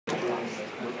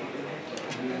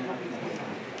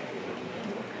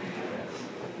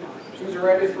Who's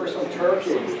ready for some turkey?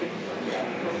 You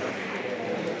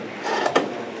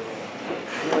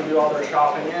want to do all their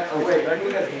shopping yet? Or wait, who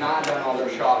has not done all their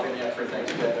shopping yet for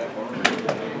Thanksgiving?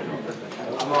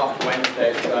 I'm off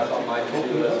Wednesday, so that's on my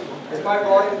to-do list. Is my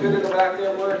volume good in the back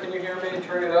there, Blair? Can you hear me?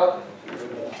 Turn it up.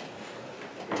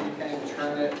 You can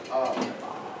turn it up.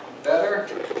 Better?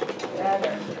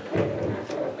 Better.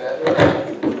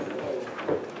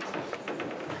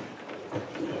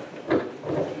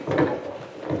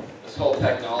 This whole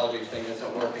technology thing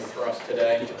isn't working for us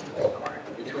today.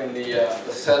 Between the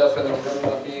setup in the room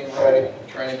not being ready,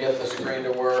 trying to get the screen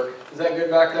to work. Is that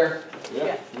good back there?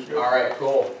 Yeah. All right,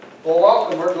 cool. Well,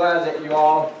 welcome. We're glad that you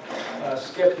all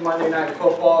skipped Monday Night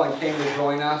Football and came to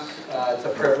join us. It's a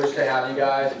privilege to have you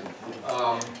guys.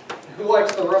 Who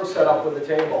likes the room set up with the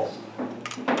tables?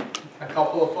 A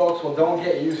couple of folks. Well, don't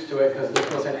get used to it because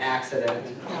this was an accident.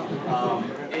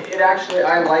 It actually,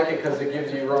 I like it because it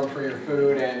gives you room for your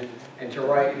food and to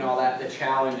write and all that. The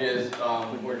challenge is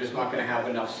we're just not going to have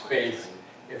enough space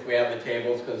if we have the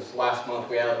tables, because last month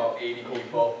we had about 80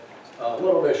 people. A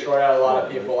little bit short out. A lot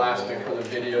of people asked me for the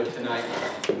video tonight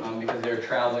because they're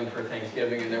traveling for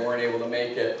Thanksgiving and they weren't able to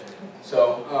make it.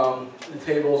 So the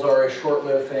tables are a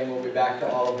short-lived thing. We'll be back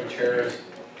to all of the chairs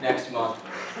next month.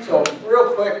 So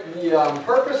real quick, the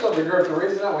purpose of the group, the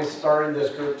reason that we started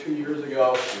this group 2 years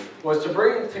ago was to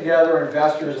bring together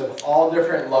investors of all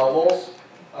different levels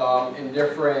in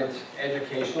different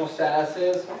educational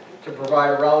statuses to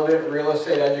provide relevant real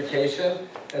estate education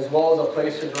as well as a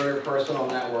place to grow your personal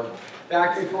network.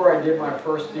 Back before I did my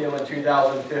first deal in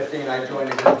 2015, I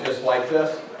joined a group just like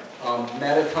this.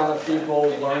 Met a ton of people,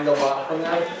 learned a lot from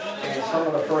them, and some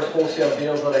of the first wholesale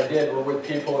deals that I did were with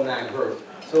people in that group.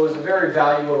 So it was a very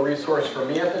valuable resource for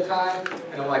me at the time,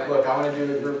 and I'm like, look, I want to do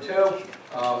the group too,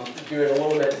 do it a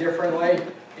little bit differently,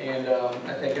 and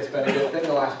I think it's been a good thing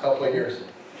the last couple of years.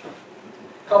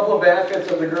 A couple of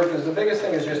benefits of the group is the biggest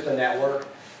thing is just the network.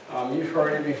 You've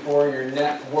heard it before, your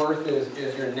net worth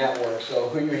is your network, so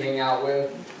who you hang out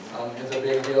with is a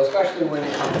big deal, especially when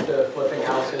it comes to flipping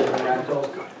houses and rentals.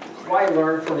 Why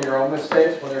learn from your own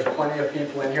mistakes when there's plenty of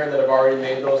people in here that have already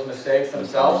made those mistakes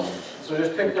themselves. So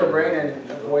just pick their brain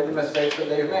and avoid the mistakes that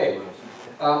they've made.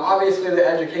 Obviously the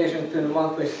education through the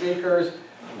monthly speakers,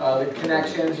 the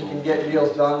connections, you can get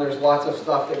deals done. There's lots of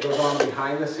stuff that goes on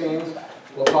behind the scenes.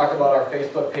 We'll talk about our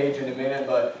Facebook page in a minute,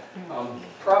 but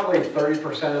probably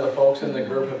 30% of the folks in the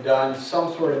group have done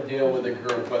some sort of deal with the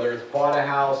group, whether it's bought a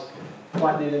house,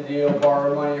 funded a deal,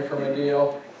 borrowed money from a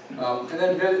deal. And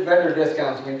then vendor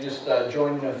discounts. We just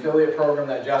joined an affiliate program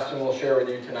that Justin will share with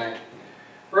you tonight.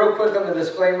 Real quick on the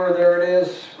disclaimer, there it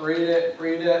is. Read it,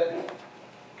 read it.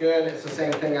 Good. It's the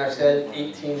same thing I've said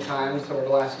 18 times over the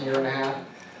last year and a half.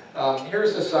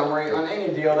 Here's the summary. On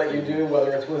any deal that you do,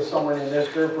 whether it's with someone in this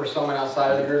group or someone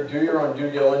outside of the group, do your own due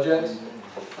diligence.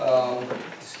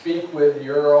 Speak with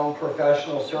your own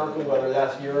professional circle, whether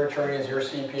that's your attorneys, your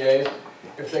CPAs.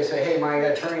 If they say, hey, my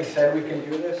attorney said we can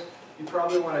do this, you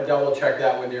probably want to double check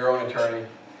that with your own attorney.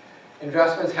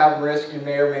 Investments have risk. You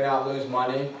may or may not lose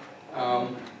money.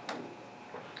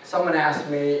 Someone asked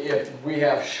me if we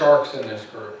have sharks in this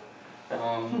group.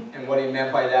 And what he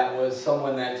meant by that was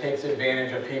someone that takes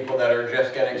advantage of people that are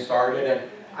just getting started. And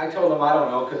I told him I don't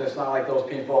know, because it's not like those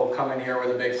people come in here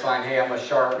with a big sign, hey, I'm a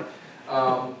shark.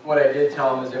 What I did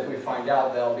tell him is if we find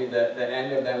out, that'll be the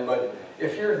end of them. But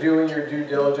if you're doing your due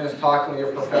diligence, talking with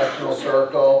your professional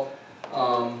circle,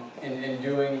 and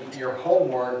doing your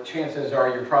homework, chances are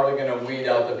you're probably going to weed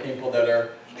out the people that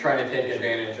are trying to take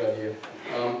advantage of you.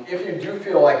 If you do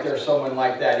feel like there's someone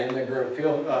like that in the group,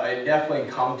 definitely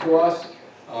come to us.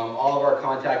 All of our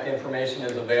contact information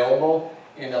is available,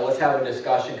 and let's have a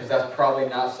discussion, because that's probably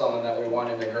not someone that we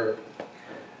want in the group.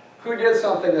 Who did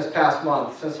something this past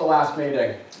month, since the last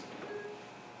meeting?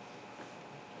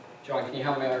 John, can you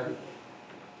help me out?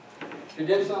 If you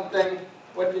did something,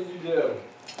 what did you do?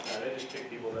 I just pick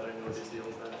people that I know these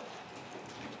deals that.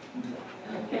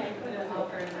 Okay, I put an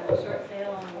offer in a short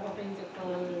sale, and I'm hoping to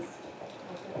close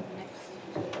next.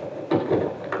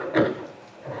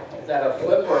 Is that a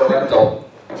flip or a rental?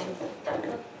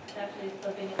 It's actually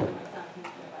flipping it to my son, who's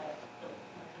going to buy it.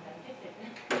 I gotta fix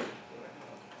it.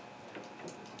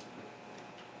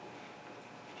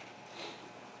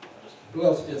 Who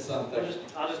else did something?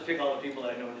 I'll just pick all the people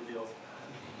that I know the deals.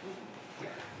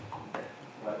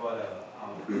 I bought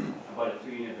a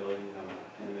 2-unit building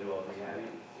in the middle of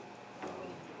rehabbing.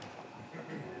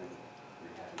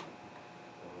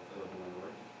 So doing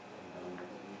work.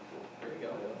 There you go.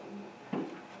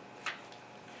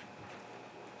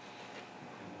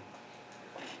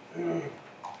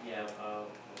 Yeah. Hello?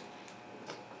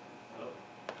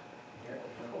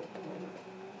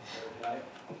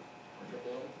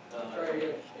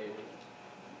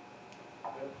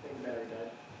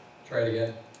 Try it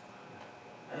again.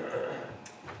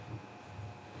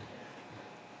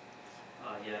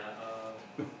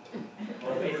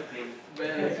 Well, basically,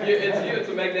 It's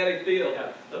a magnetic field.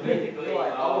 yeah, so basically,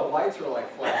 All the lights are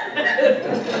like flashing.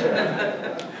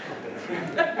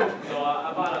 so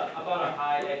I bought a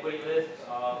high equity list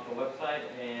for website,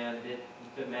 and it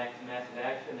took massive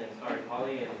action and started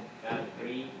calling and got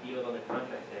 3 deals on the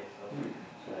contract stage. So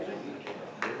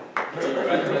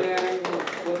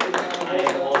I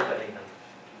am all setting them.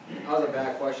 That was a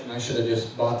bad question. I should have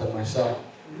just bought them myself.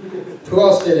 Who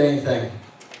else did anything?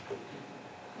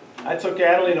 I took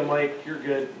Adeline and Mike, you're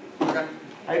good. Okay.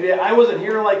 I wasn't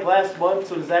here like last month,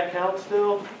 so does that count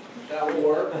still? That will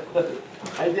work.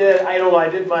 I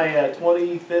did my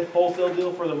 25th wholesale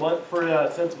deal for the month,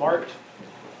 since March,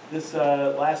 this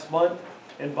last month,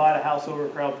 and bought a house over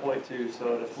Crown Point too,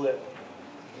 so to flip.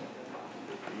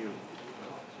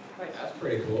 That's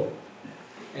pretty cool.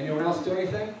 Anyone else do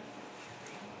anything?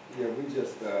 Yeah, we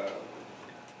just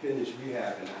finished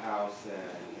rehabbing the house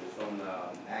and it's on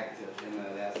the active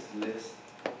MLS list.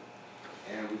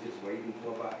 And we're just waiting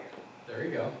for a buyer. There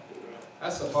you go.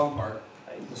 That's the fun part,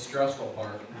 the stressful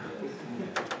part.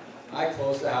 I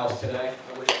closed the house today.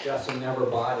 I wish Justin never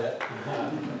bought it.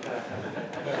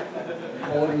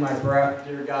 Holding my breath,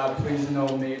 dear God, please no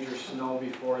major snow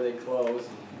before they close.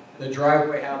 The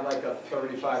driveway had like a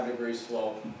 35-degree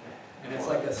slope, and it's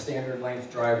like a standard length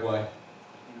driveway.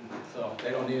 So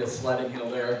they don't need a sledding hill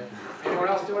there. Anyone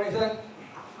else do anything?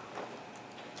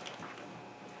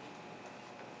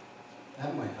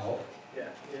 That might help. Yeah.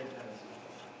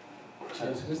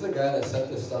 Jeez, who's the guy that set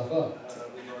this stuff up?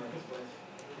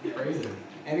 Crazy.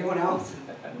 Anyone else?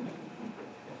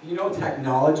 If you know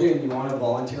technology and you want to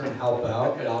volunteer and help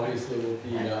out, it obviously will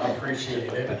be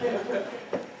appreciated.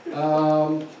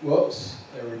 Whoops,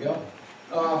 there we go.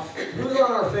 Who's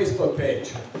on our Facebook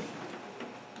page?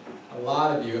 A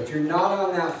lot of you. If you're not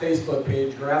on that Facebook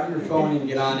page, grab your phone and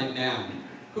get on it now.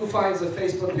 Who finds the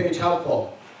Facebook page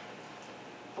helpful?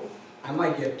 I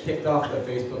might get kicked off the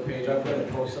Facebook page. I put a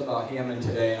post about Hammond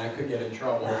today and I could get in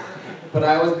trouble. But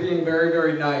I was being very,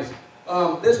 very nice.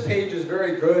 This page is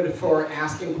very good for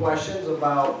asking questions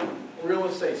about real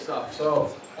estate stuff.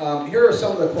 So here are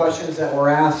some of the questions that were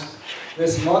asked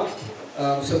this month.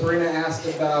 Sabrina asked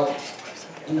about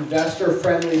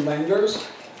investor-friendly lenders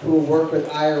who will work with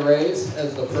IRAs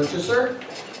as the purchaser.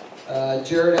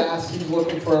 Jared asked, he's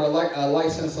looking for a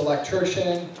licensed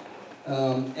electrician.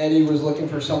 Eddie was looking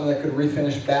for someone that could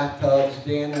refinish bathtubs.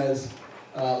 Dan is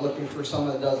looking for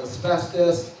someone that does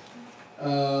asbestos.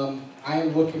 I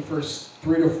am looking for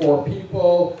 3 to 4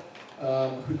 people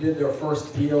who did their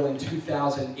first deal in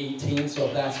 2018. So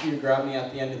if that's you, grab me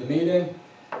at the end of the meeting.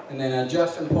 And then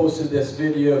Justin posted this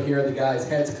video here. The guy's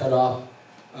head's cut off.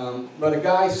 But a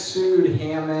guy sued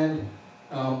Hammond.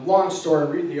 Long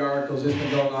story, read the articles. It's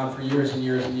been going on for years and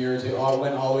years and years. It all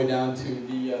went all the way down to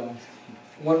the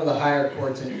one of the higher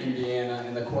courts in Indiana,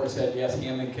 and the court said, yes,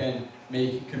 Hammond can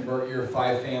convert your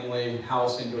 5-family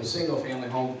house into a single-family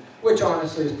home, which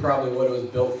honestly is probably what it was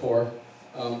built for.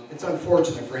 It's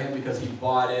unfortunate for him because he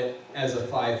bought it as a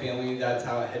 5-family. That's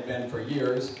how it had been for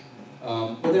years.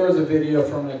 But there was a video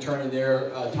from an attorney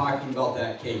there talking about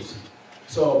that case.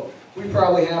 So we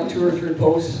probably have 2 or 3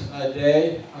 posts a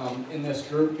day in this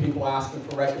group, people asking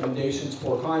for recommendations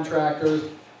for contractors,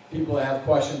 people that have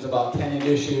questions about tenant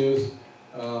issues,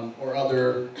 or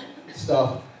other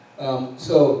stuff.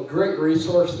 So great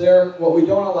resource there. What we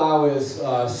don't allow is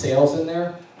sales in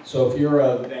there. So if you're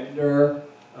a vendor,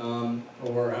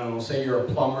 or I don't know, say you're a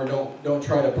plumber, don't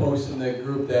try to post in the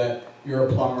group that you're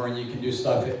a plumber and you can do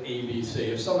stuff at ABC.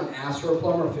 If someone asks for a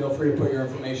plumber, feel free to put your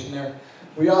information there.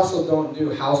 We also don't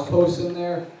do house posts in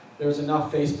there. There's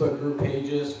enough Facebook group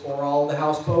pages for all the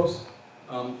house posts.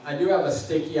 I do have a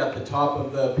sticky at the top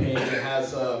of the page that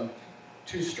has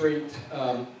 2 straight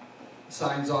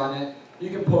signs on it. You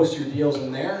can post your deals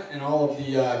in there, and all of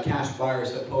the cash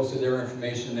buyers have posted their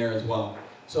information there as well.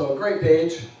 So a great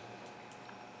page.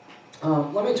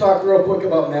 Let me talk real quick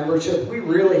about membership. We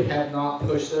really have not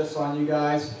pushed this on you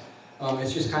guys.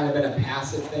 It's just kind of been a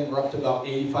passive thing. We're up to about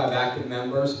 85 active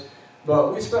members.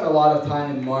 But we spent a lot of time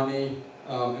and money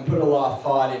and put a lot of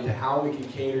thought into how we can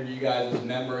cater to you guys as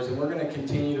members. And we're going to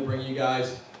continue to bring you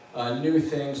guys new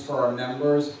things for our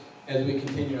members as we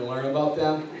continue to learn about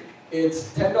them.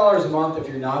 It's $10 a month if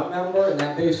you're not a member, and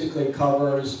that basically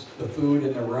covers the food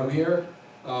in the room here.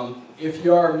 If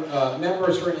you are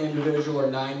members for an individual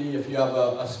or 90, if you have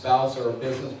a spouse or a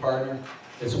business partner,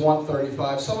 it's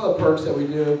 $135. Some of the perks that we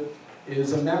do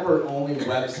is a member-only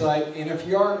website, and if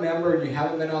you are a member and you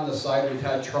haven't been on the site or you've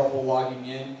had trouble logging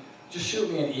in, just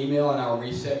shoot me an email and I'll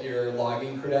reset your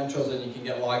login credentials and you can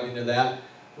get logged into that.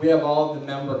 We have all the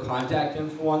member contact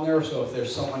info on there, so if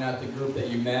there's someone at the group that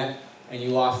you met and you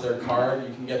lost their card,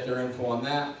 you can get their info on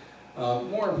that.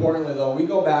 More importantly though, we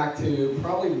go back to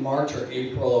probably March or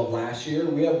April of last year.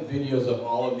 We have videos of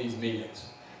all of these meetings.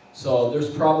 So there's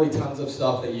probably tons of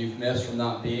stuff that you've missed from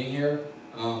not being here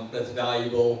that's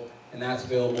valuable, and that's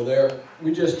available there.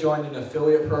 We just joined an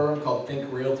affiliate program called Think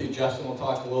Realty. Justin will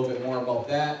talk a little bit more about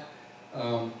that.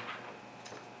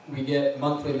 We get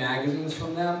monthly magazines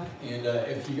from them, and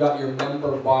if you got your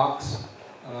member box,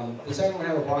 does anyone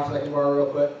have a box I can borrow real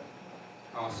quick?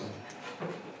 Awesome.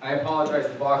 I apologize,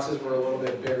 the boxes were a little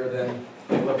bit bigger than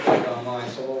they looked like online,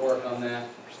 so we'll work on that.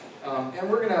 And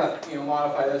we're gonna,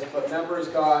 modify this, but members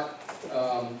got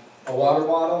a water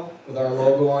bottle with our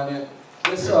logo on it.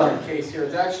 This case here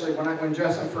is actually, when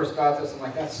Justin first got this, I'm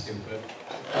like, that's stupid.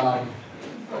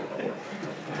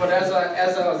 But as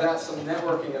I was at some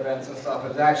networking events and stuff,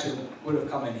 it actually would have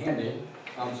come in handy.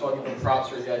 So I'll give them props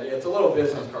for the idea. It's a little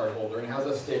business card holder and it has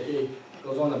a sticky,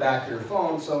 goes on the back of your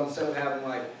phone. So instead of having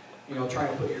like,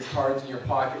 trying to put your cards in your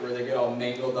pocket where they get all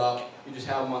mangled up, you just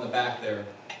have them on the back there.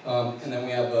 And then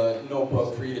we have a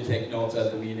notebook for you to take notes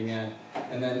at the meeting in.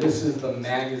 And then this is the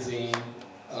magazine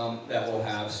that we'll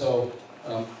have. So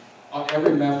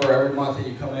every member, every month that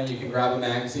you come in, you can grab a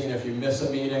magazine. If you miss a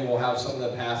meeting, we'll have some of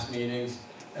the past meetings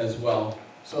as well.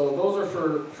 So those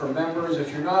are for members.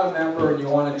 If you're not a member and you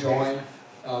want to join,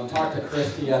 talk to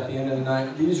Christy at the end of the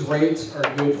night. These rates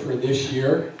are good for this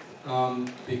year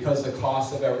because the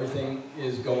cost of everything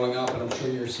is going up, and I'm sure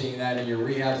you're seeing that in your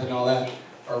rehabs and all that.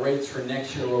 Our rates for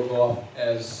next year will go up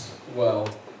as well.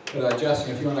 But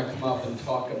Justin, if you want to come up and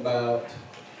talk about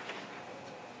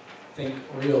Think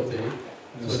Realty.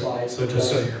 So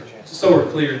just so we're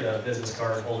clear, the business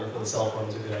card holder for the cell phone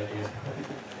is a good idea.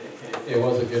 It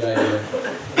was a good idea.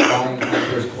 Buying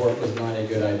Hunters Corp was not a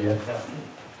good idea.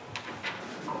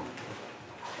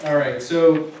 All right,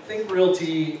 so Think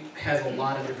Realty has a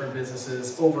lot of different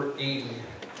businesses, over 80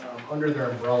 under their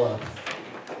umbrella.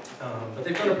 But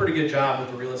they've done a pretty good job with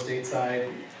the real estate side,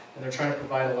 and they're trying to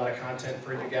provide a lot of content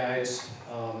for you guys.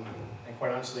 And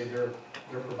quite honestly, they're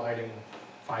providing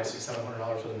 $500, $600, $700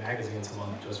 worth of magazines a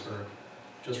month just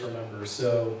for members.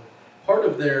 So part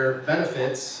of their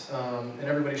benefits, and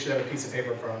everybody should have a piece of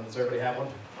paper in front of them. Does everybody have one?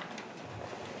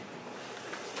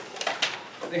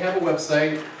 They have a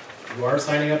website. You are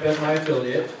signing up as my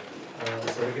affiliate,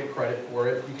 so we get credit for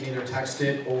it. You can either text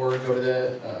it or go to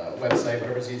the website,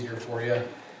 whatever's easier for you.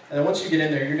 And then once you get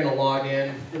in there, you're going to log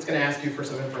in. It's going to ask you for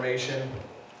some information,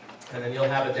 and then you'll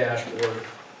have a dashboard.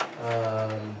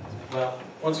 Well,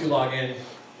 once you log in,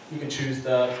 you can choose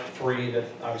the free, that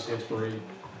obviously it's free.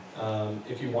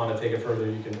 If you want to take it further,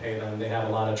 you can pay them. They have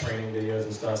a lot of training videos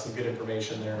and stuff, some good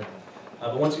information there.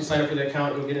 But once you sign up for the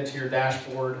account, you'll get into your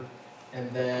dashboard. And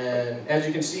then, as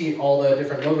you can see, all the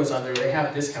different logos on there, they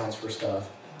have discounts for stuff.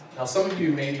 Now, some of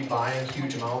you may be buying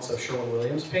huge amounts of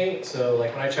Sherwin-Williams paint. So,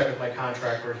 like when I check with my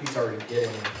contractor, he's already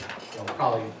getting,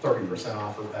 probably 30%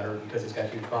 off or better because he's got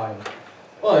huge volume.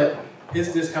 But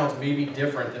his discounts may be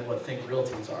different than what Think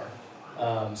Realty's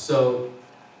are. So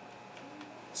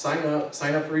sign up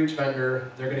for each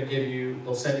vendor. They're going to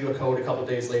they'll send you a code a couple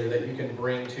days later that you can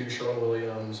bring to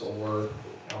Sherwin-Williams, or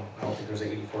I don't think there's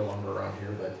 84 lumber around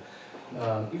here, but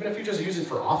even if you just use it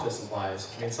for office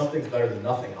supplies, I mean, something's better than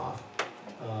nothing off.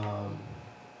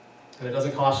 And it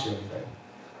doesn't cost you anything.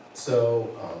 So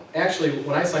actually,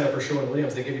 when I signed up for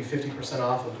Sherwin-Williams, they give you 50%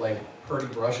 off of like Purdy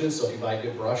brushes. So if you buy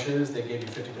good brushes, they gave you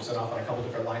 50% off on a couple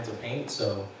different lines of paint.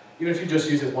 So even if you just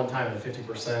use it one time, the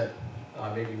 50%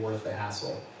 may be worth the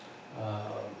hassle.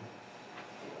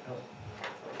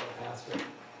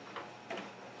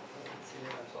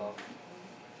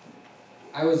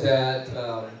 I was at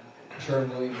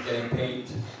Sherwin-Williams getting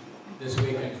paint this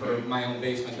weekend for my own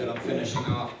basement that I'm finishing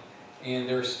off, and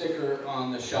their sticker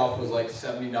on the shelf was like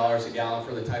 $70 a gallon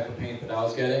for the type of paint that I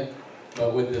was getting,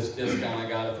 but with this discount I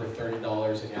got it for $30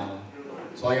 a gallon.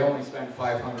 So I only spent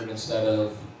 $500 instead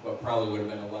of what probably would have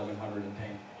been $1,100 in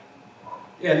paint.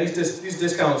 Yeah, these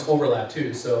discounts overlap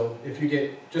too. So if you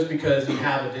get, just because you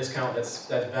have a discount that's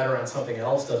better on something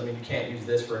else doesn't mean you can't use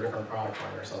this for a different product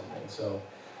line or something. So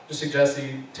just suggest that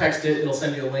you text it. It'll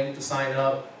send you a link to sign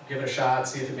up. Give it a shot.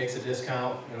 See if it makes a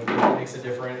discount. If it makes a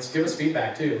difference. Give us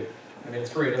feedback too. I mean,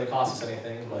 it's free. It doesn't cost us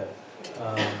anything, but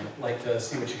like to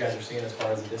see what you guys are seeing as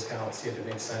far as the discount. See if it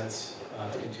makes sense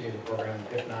to continue the program.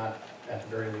 If not, at the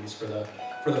very least, for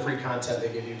the free content they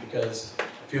give you, because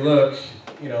if you look,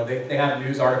 they have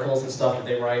news articles and stuff that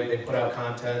they write. They put out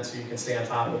content so you can stay on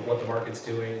top of what the market's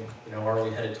doing. Are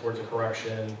we headed towards a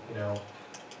correction?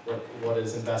 what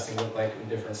does investing look like in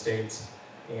different states,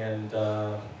 and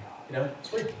it's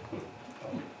free.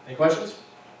 Any questions?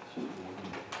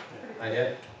 Not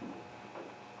yet.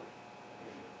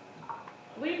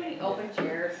 We have any open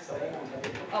chairs?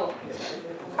 Oh,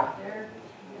 there.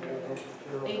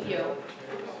 Thank you.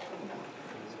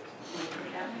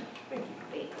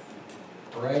 Thanks.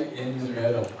 Right in the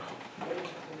middle.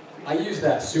 I use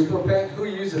that super paint. Who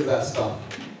uses that stuff?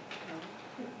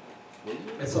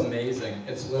 It's amazing.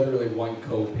 It's literally one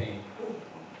coat paint.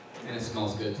 And it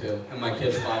smells good too. And my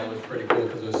kids thought it was pretty cool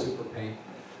because it was super paint.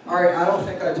 Alright, I don't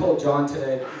think I told John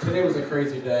today. Today was a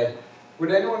crazy day.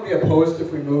 Would anyone be opposed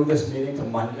if we move this meeting to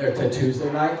Monday or to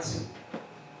Tuesday nights?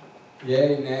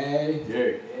 Yay, nay?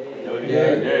 Yay.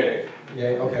 Yay.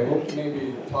 Yay. Okay, we'll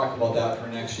maybe talk about that for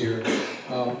next year.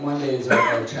 Mondays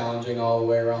are challenging all the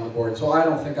way around the board. So I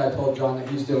don't think I told John that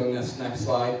he's doing this next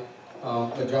slide.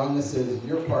 But John, this is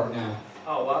your part now.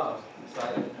 Oh, wow.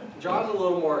 Excited. John's a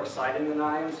little more exciting than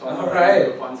I am, so I'm All going right. to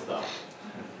do the fun stuff.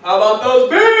 How about those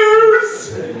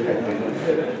Bears?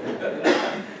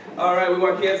 All right, we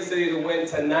want Kansas City to win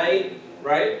tonight,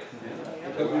 right?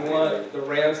 Because we want the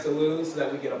Rams to lose so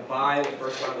that we get a bye in the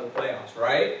first round of the playoffs,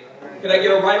 right? Can I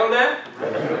get a right on that?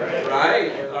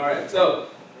 Right. All right. So,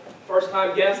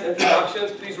 first-time guest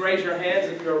introductions. Please raise your hands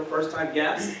if you're a first-time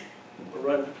guest.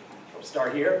 We'll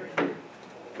start here.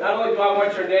 Not only do I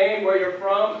want your name, where you're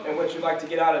from, and what you'd like to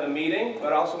get out of the meeting,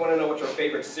 but I also want to know what your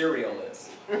favorite cereal is.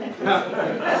 I'm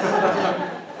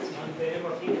Ben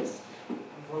Martinez. I'm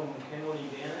from Kenwood,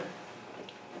 Indiana.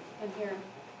 I'm here.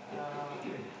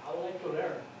 I like to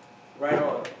learn. Right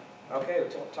on. Okay,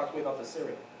 talk to me about the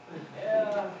cereal.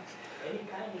 Yeah, any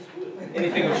kind is good.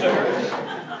 Anything with sugar?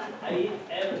 I eat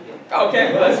everything.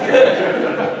 Okay, well, that's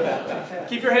good.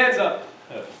 Keep your hands up.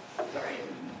 All right.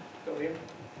 Go here.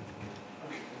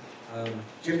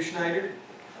 Jim Schneider,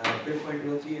 Pinpoint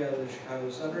Realty out of the Chicago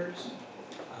suburbs.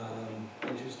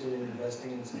 Interested in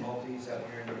investing in some multis out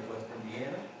here in Northwest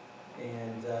Indiana.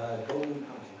 And Golden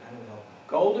Crunch, kind of help.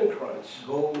 Golden Crunch.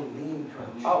 Gold Lean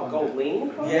Crunch. Oh, Gold Lean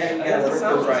Crunch? Yeah, you That gotta doesn't work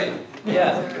sound those right. in.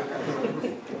 Yeah.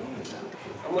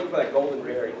 I'm looking for that Golden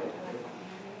Berry.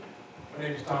 My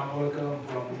name is Tom Modica. I'm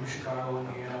from New Chicago,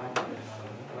 Indiana, and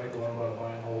I like to learn about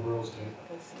buying whole real estate.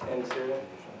 And cereal?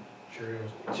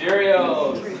 Cheerios.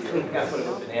 Cheerios! You gotta put it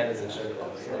with bananas and sugar.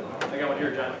 I got one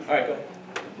here, John. All right, go ahead.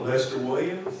 Lester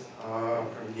Williams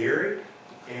from Gary,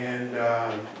 and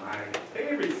my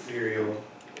favorite cereal,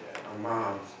 my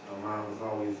mom's. My mom was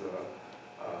always a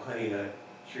Honey Nut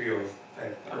Cheerios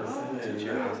type person, and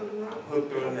I'm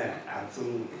hooked on that,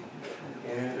 absolutely.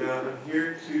 And I'm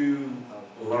here to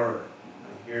learn.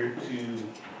 I'm here to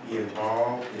be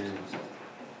involved, and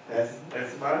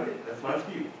that's about it. That's my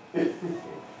view.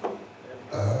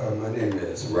 My name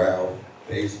is Ralph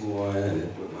Basemore,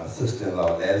 and with my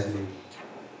sister-in-law Leslie,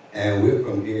 and we're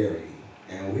from Gary,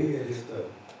 and we're here just to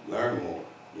learn more.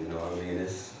 You know what I mean?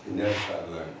 You never stop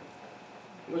learning.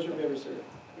 What's your favorite cereal?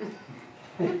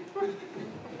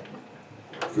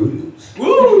 Fruit Loops.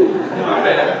 Woo! My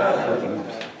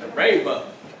man. Rainbow.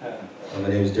 My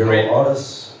name is Daryl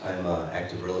Audis. I'm an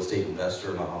active real estate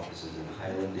investor. My office is in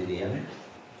Highland, Indiana,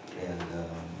 and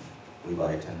we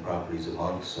buy 10 properties a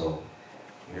month. So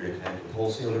I'm here to connect with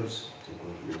wholesalers, take a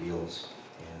look at your deals,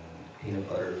 and peanut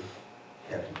butter,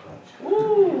 Captain Crunch.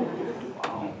 Woo!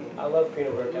 Wow. I love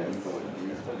peanut butter Captain Crunch.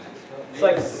 It's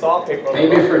like salt paper.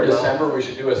 Maybe for December we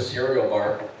should do a cereal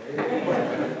bar.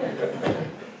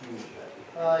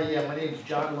 Yeah, my name's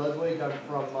John Ludwig. I'm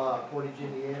from Portage,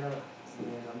 Indiana,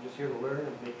 and I'm just here to learn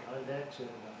and make contacts and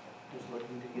just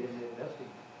looking to get into investing.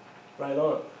 Right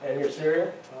on. And your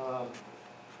cereal?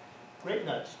 Grape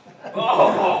nuts.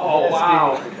 Oh,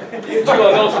 wow. You chew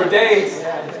on those for days.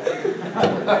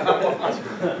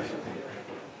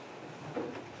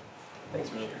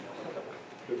 Thanks, man.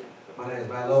 My name is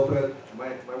Matt Lopez. Am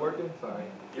I working? Sorry.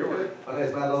 You're working. My name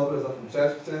is Matt Lopez. I'm from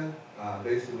Chesterton.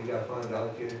 Basically, we got funds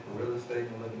allocated for real estate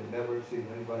and looking at networks, see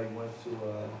if anybody wants to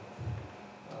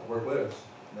work with us.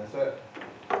 And that's it.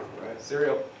 Right.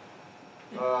 Cereal.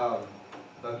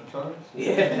 Dr. Charms?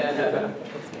 Yeah.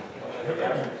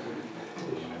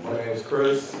 My name is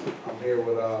Chris. I'm here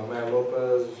with Matt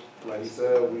Lopez. Like he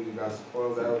said, we got some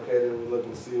funds allocated. We're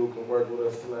looking to see who can work with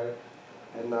us tonight.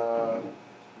 And my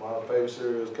favorite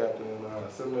cereal is Captain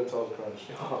Cinnamon Toast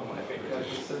Crunch. Oh, my favorite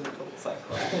Cinnamon Toast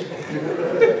Crunch.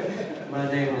 My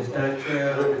name is Doug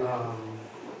Trail.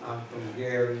 I'm from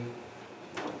Gary.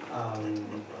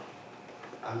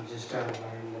 I'm just trying to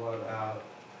learn more about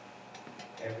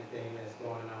everything that's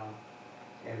going on.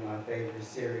 And my favorite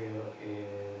cereal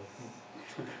is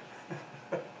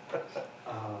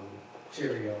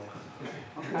Cheerio.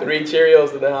 3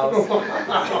 Cheerios in the house.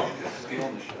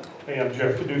 Hey, I'm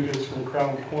Jeff Caducas from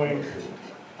Crown Point.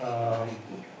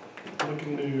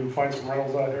 Looking to find some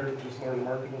rentals out here, just learn the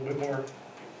market a little bit more,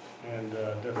 and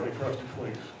definitely Frosted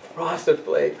Flakes. Frosted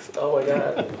Flakes, oh my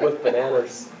god, with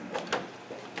bananas.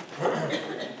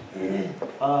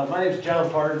 My name's John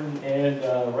Pardon, and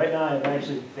right now I'm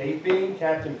actually vaping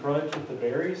Captain Crunch with the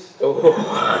berries.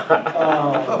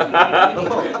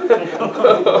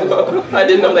 I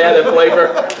didn't know they had that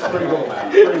flavor. It's pretty good.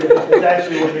 It's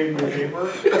actually what made me a vaper.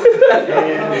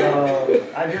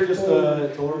 And I'm here just to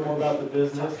learn more about the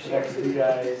business, connect with you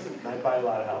guys, and I buy a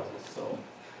lot of houses, so.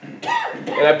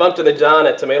 And I bumped into John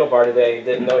at Tomato Bar today.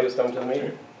 Didn't know he was coming to the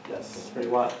meeting. Yes, pretty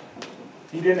wild.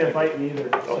 He didn't invite me either,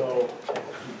 so.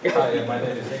 Hi, my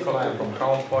name is Nikolai. I'm from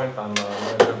Crown Point. I'm a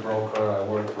manager broker. I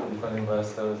work with different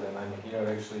investors, and I'm here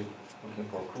actually looking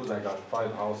for crews. I got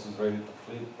 5 houses ready to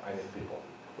flip. I need people.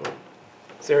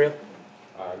 Cereal?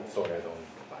 Sorry, I don't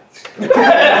like.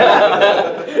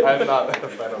 I'm not a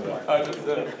fan of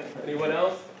that. Anyone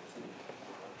else?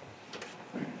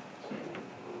 My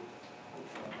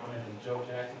name is Joe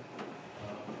Jackson.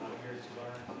 I'm here to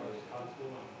learn as much as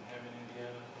possible. I'm from Hammond,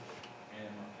 Indiana, and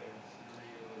my favorite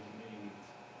cereal is mini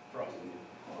Frosted.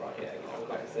 Yeah,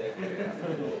 like I said.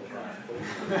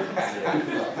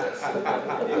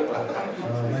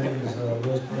 My name is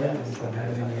Louis Perez. I'm from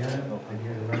Hammond, Indiana. I'm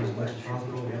here to learn as much as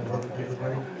possible, network with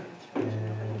everybody,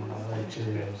 and I like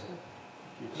Cheerios.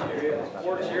 Cheerios.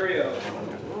 4 Cheerios.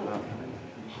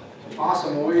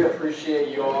 Awesome, well, we appreciate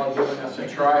you all giving us a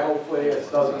try. Hopefully it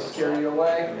doesn't scare you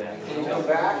away when you come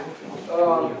back.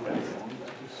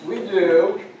 We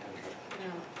do.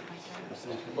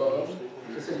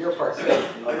 This is your part, Steve.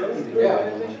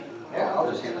 Yeah, I'll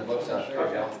just hand the books out. There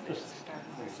you go.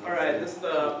 All right, this is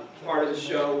the part of the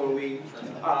show where we,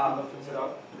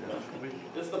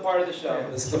 this is the part of the show.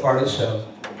 This is the part of the show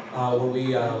where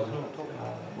we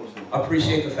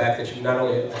appreciate the fact that you not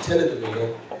only attended the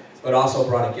meeting, but also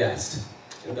brought a guest.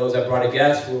 And those that brought a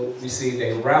guest will receive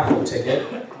a raffle ticket,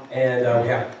 and we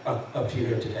have a few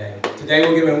here today. Today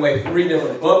we're giving away 3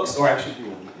 different books, or actually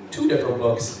 2 different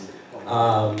books.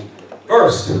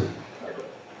 First,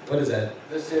 what is that?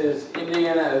 This is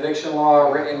Indiana Eviction Law,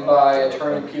 written by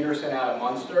Attorney Peterson out of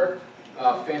Munster.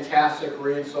 Fantastic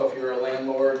read, so if you're a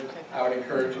landlord, I would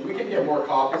encourage you. We can get more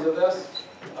copies of this.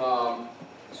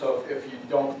 So if you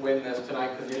don't win this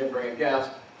tonight because you didn't bring a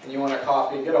guest, and you want a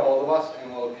copy, get a hold of us,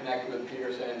 and we'll connect you with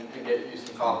Peterson and get you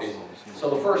some copies. So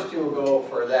the first 2 will go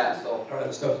for that. So all right,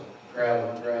 let's go.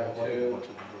 Grab 1, grab 2.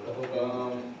 I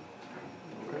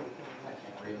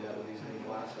can't read that with these new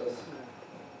glasses.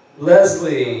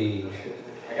 Leslie.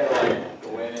 I gotta like go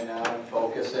in and out and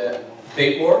focus it.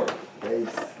 Batemore?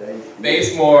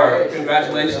 Basemore.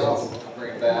 Congratulations. I'll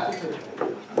bring it back.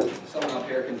 Someone up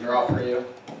here can draw for you.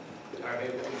 All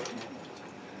right,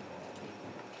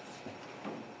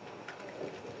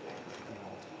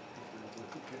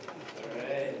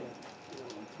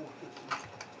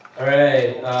 All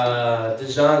right,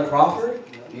 Dejon Crawford?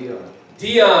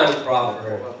 Dion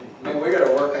Crawford. Man, we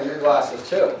gotta work on your glasses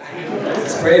too.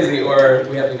 It's crazy, or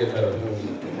we have to get better.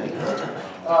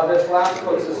 This last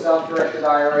book's a self-directed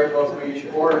IRA book. We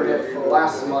ordered it for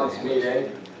last month's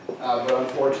meeting, but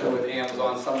unfortunately with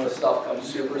Amazon, some of the stuff comes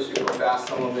super, super fast.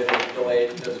 Some of it is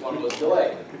delayed. This one was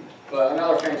delayed. But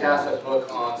another fantastic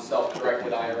book on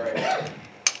self-directed IRA.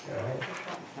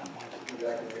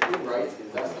 Who writes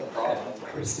these? That's the problem.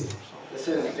 Christy. This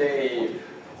is Dave.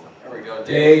 There we go.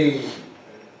 Dave.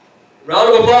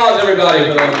 Round of applause, everybody,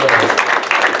 for those guys.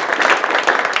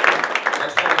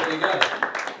 Next time for you guys.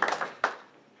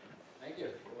 Thank you.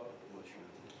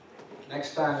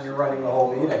 Next time you're running the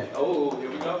whole meeting. Oh, here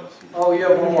we go. Oh, you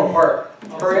have one more part.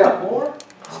 Hurry up. More?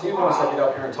 Steve wants to get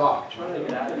up here and talk.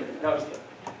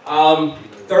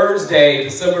 Thursday,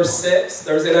 December 6th,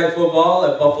 Thursday Night Football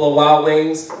at Buffalo Wild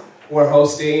Wings. We're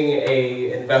hosting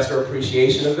a investor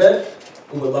appreciation event.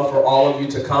 We would love for all of you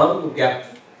to come. We've got,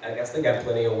 I guess they got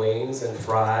plenty of wings and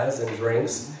fries and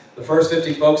drinks. The first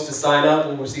 50 folks to sign up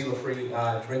will receive a free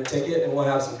drink ticket, and we'll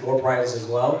have some door prizes as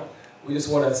well. We just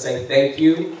want to say thank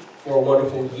you for a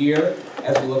wonderful year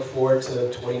as we look forward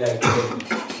to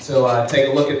 2019. So take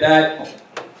a look at that.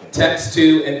 Text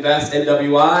to invest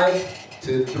NWI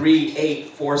to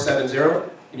 38470.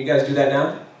 Can you guys do that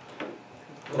now?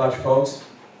 Pull out your phones.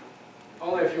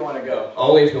 Only if you want to go.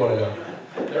 Only if you want to go.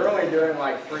 They're only doing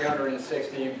like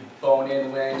 360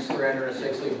 bone-in wings,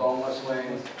 360 boneless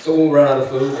wings. So when we run out of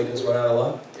food, they just run out of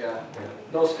luck? Yeah.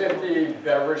 Those 50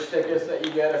 beverage tickets that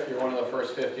you get, if you're one of the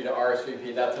first 50 to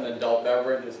RSVP, that's an adult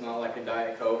beverage. It's not like a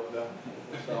Diet Coke.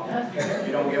 So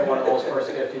you don't get one of those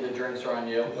first 50, the drinks are on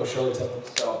you. No show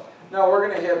tells. So no, we're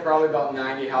going to hit probably about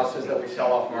 90 houses that we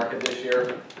sell off market this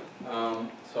year.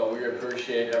 So we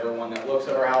appreciate everyone that looks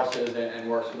at our houses and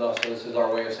works with us. So this is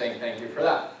our way of saying thank you for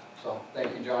that. So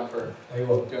thank you, John, for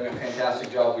doing a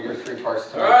fantastic job with your 3 parts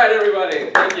tonight. All right, everybody.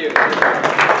 Thank you.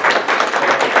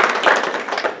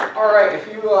 All right, if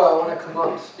you want to come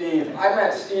up, Steve. I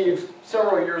met Steve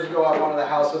several years ago at one of the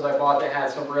houses I bought that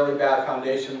had some really bad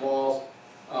foundation walls.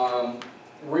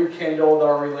 Rekindled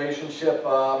our relationship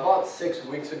about 6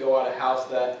 weeks ago at a house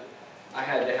that I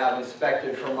had to have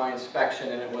inspected for my inspection,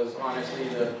 and it was honestly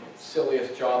the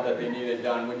silliest job that they needed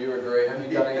done. Would you agree? Have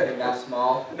you done anything that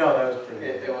small? No, that was pretty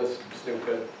It was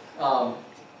stupid.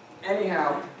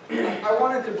 Anyhow, I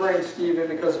wanted to bring Steve in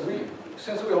because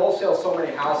since we wholesale so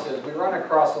many houses, we run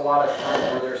across a lot of times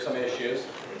where there's some issues,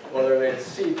 whether it's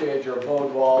seepage or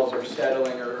bowed walls or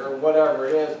settling or whatever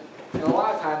it is. And a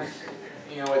lot of times,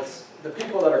 you know, it's the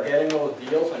people that are getting those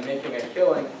deals and making a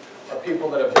killing are people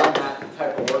that have done that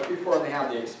type of work before and they have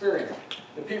the experience.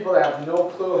 The people that have no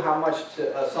clue how much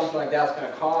something like that's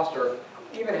going to cost or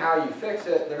even how you fix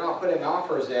it, they're not putting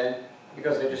offers in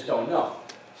because they just don't know.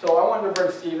 So I wanted to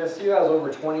bring Steve in. Steve has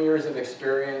over 20 years of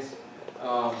experience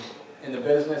in the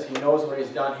business. He knows what he's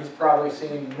done. He's probably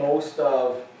seen most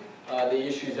of the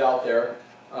issues out there.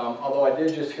 Although I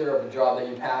did just hear of a job that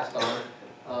you passed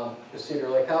on, the Cedar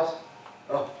Lake House.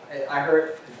 Oh, I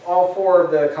heard all 4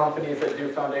 of the companies that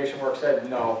do foundation work said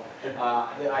no.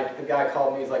 The guy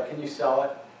called me, he's like, can you sell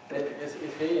it? Is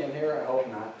he in here? I hope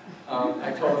not.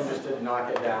 I told him just to knock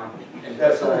it down. And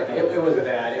it was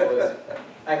bad. It was,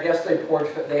 I guess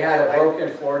they had a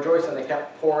broken floor joist and they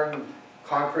kept pouring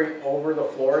concrete over the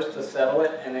floors to settle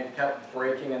it, and it kept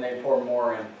breaking and they poured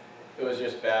more in. It was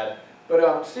just bad.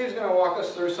 But Steve's going to walk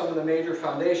us through some of the major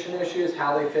foundation issues,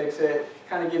 how they fix it,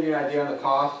 kind of give you an idea on the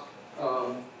cost.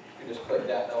 You just click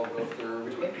that, that'll go through.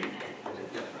 Which one?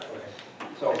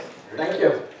 So, thank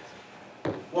you.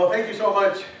 Well, thank you so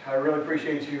much. I really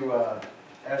appreciate you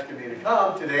asking me to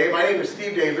come today. My name is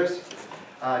Steve Davis,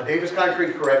 Davis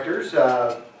Concrete Correctors.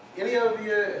 Any of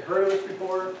you heard of us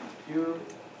before?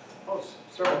 Oh,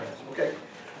 several hands, okay.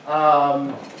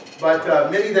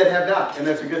 But many that have not, and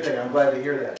that's a good thing. I'm glad to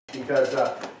hear that because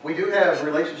we do have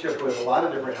relationship with a lot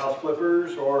of different house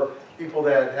flippers or people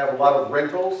that have a lot of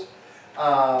rentals.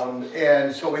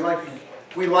 And so we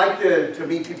like to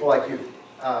meet people like you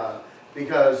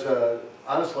because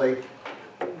honestly,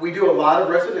 we do a lot of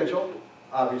residential,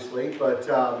 obviously, but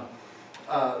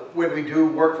when we do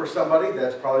work for somebody,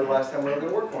 that's probably the last time we're going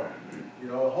to work for them. You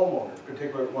know, a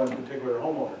homeowner, one particular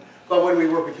homeowner. But when we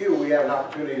work with you, we have an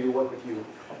opportunity to work with you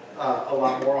a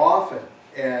lot more often.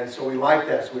 And so we like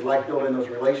that. So we like building those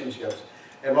relationships.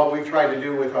 And what we've tried to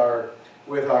do with our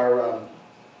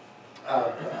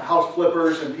house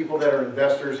flippers and people that are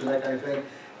investors and that kind of thing,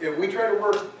 we try to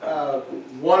work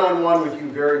one-on-one with you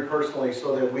very personally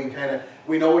so that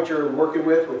we know what you're working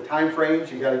with time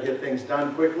frames. You got to get things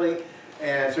done quickly.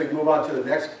 And so you can move on to the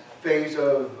next phase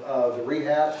of the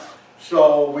rehab.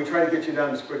 So we try to get you done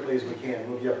as quickly as we can,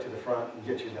 move you up to the front and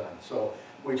get you done. So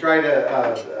we try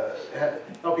to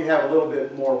help you have a little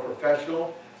bit more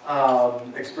professional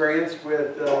experience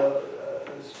with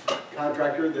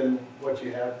contractor than what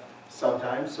you have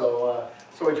sometimes. So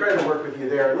we try to work with you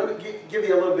there. Let me give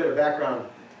you a little bit of background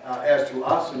as to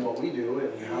us and what we do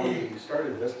and how we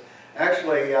started this.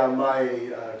 Actually, my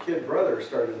kid brother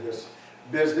started this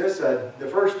business, the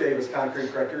first Davis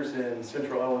Concrete Correctors in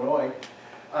Central Illinois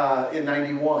in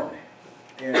 '91.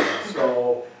 And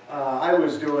so I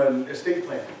was doing estate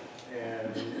planning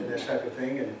and that type of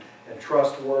thing and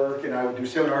trust work, and I would do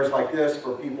seminars like this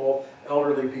for people,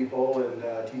 elderly people,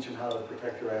 and teach them how to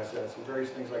protect their assets and various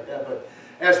things like that. But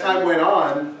as time went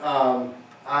on,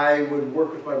 I would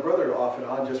work with my brother off and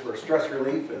on just for stress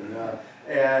relief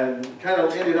and kind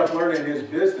of ended up learning his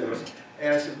business.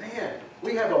 And I said, man,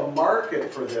 we have a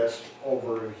market for this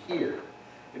over here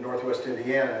in Northwest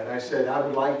Indiana. And I said, I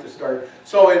would like to start.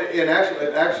 So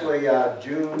actually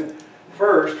June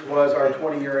 1st was our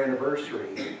 20-year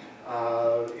anniversary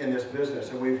in this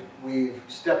business. And we've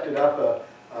stepped it up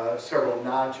several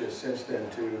notches since then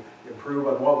to improve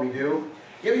on what we do.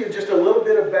 Give you just a little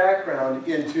bit of background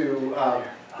into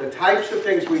the types of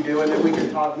things we do, and then we can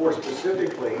talk more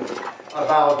specifically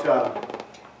about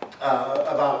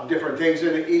different things,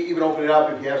 and even open it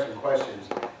up if you have some questions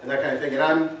and that kind of thing. And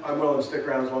I'm willing to stick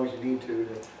around as long as you need to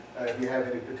if you have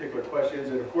any particular questions.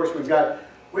 And of course, we've got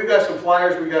some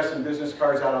flyers, we've got some business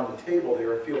cards out on the table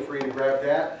there. Feel free to grab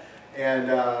that. and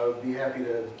be happy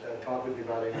to talk with you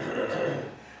about anything,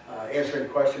 answer any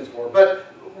questions for. But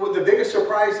the biggest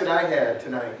surprise that I had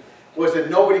tonight was that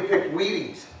nobody picked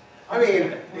Wheaties. I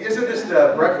mean, isn't this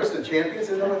the breakfast of champions?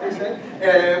 Isn't that what they say?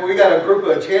 And we got a group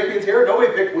of champions here.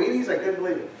 Nobody picked Wheaties. I couldn't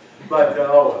believe it. But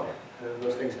oh well,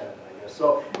 those things happen, I guess.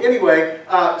 So anyway,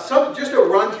 just a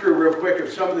run through real quick of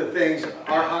some of the things,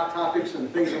 our hot topics and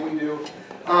the things that we do.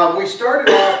 We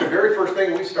started off, the very first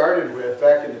thing we started with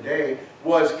back in the day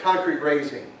was concrete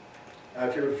raising.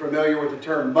 If you're familiar with the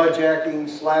term mud jacking,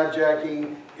 slab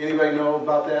jacking, anybody know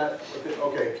about that?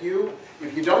 Okay, if you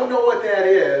don't know what that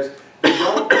is, you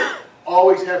don't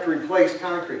always have to replace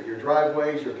concrete. Your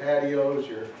driveways, your patios,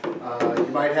 you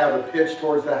might have a pitch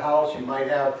towards the house, you might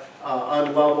have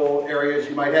unlevel areas,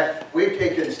 we've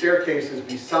taken staircases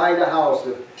beside a house,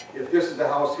 if this is the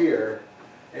house here,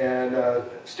 and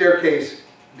staircase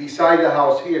beside the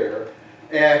house here,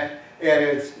 and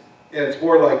it's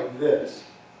more like this,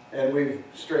 and we've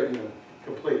straightened them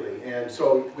completely. And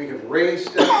so we can raise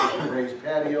steps, we can raise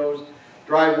patios,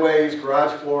 driveways,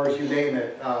 garage floors, you name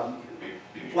it,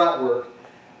 flat work.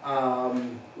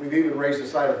 We've even raised the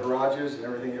side of garages and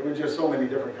everything. It was just so many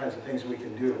different kinds of things we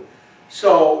can do.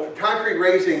 So concrete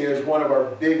raising is one of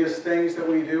our biggest things that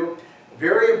we do.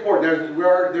 Very important.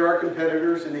 There are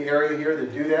competitors in the area here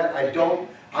that do that. I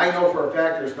know for a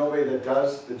fact there's nobody that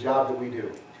does the job that we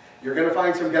do. You're going to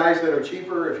find some guys that are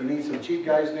cheaper. If you need some cheap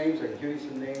guys' names, I can give you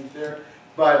some names there.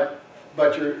 But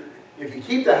if you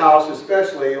keep the house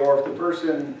especially, or if the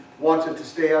person wants it to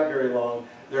stay up very long,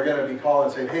 they're going to be calling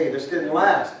and saying, hey, this didn't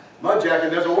last. Mud jacking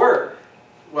doesn't work.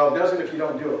 Well, it doesn't if you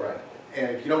don't do it right.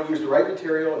 And if you don't use the right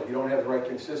material, if you don't have the right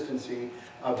consistency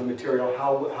of the material,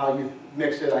 how you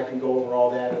mix it, I can go over all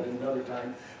that at another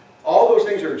time. All those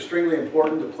things are extremely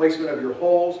important, the placement of your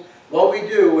holes. What we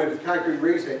do with concrete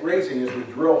raising is we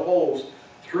drill holes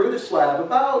through the slab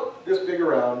about this big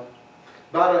around,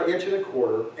 about 1.25 inches,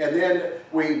 and then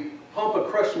we pump a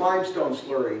crushed limestone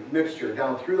slurry mixture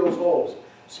down through those holes,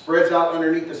 spreads out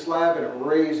underneath the slab, and it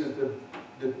raises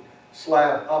the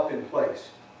slab up in place.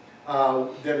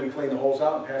 Then we clean the holes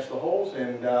out and patch the holes,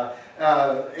 and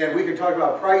we can talk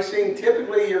about pricing.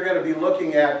 Typically, you're going to be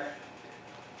looking at,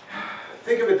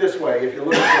 think of it this way, if you're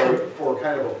looking for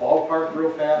kind of a ballpark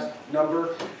real fast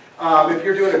number, if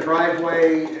you're doing a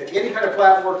driveway, any kind of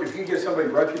flat work, if you get somebody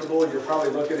reputable, you're probably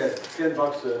looking at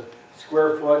 $10 a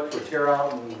square foot for tear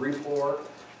out and refloor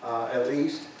at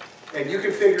least. And you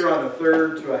can figure on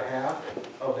 1/3 to 1/2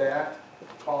 of that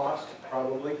cost,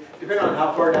 probably, depending on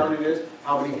how far down it is,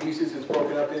 how many pieces it's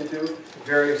broken up into,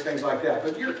 various things like that.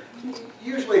 But you're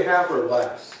usually half or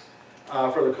less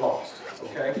for the cost,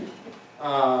 okay?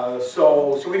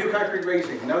 So we do concrete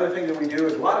raising. Another thing that we do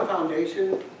is a lot of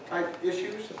foundation type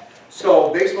issues. So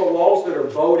basement walls that are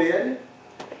bowed in.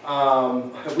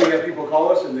 We have people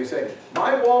call us and they say,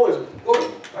 my wall is,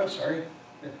 oh, I'm sorry,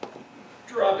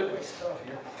 dropping my stuff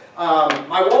here.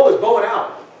 My wall is bowing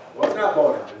out. Well, it's not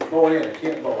bowing out, it's bowing in, it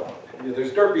can't bow out.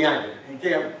 There's dirt behind it, you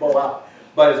can't bow out.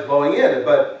 But it's bowing in,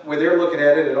 but when they're looking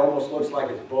at it, it almost looks like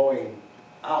it's bowing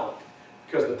out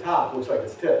because the top looks like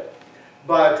it's tipped.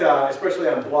 But especially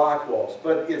on block walls,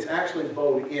 but it's actually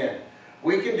bowed in.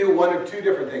 We can do one of two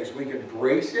different things. We can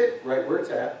brace it right where it's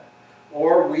at,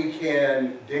 or we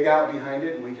can dig out behind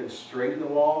it and we can straighten the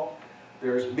wall.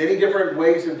 There's many different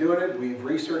ways of doing it. We've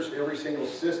researched every single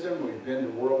system. We've been to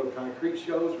World of Concrete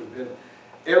shows.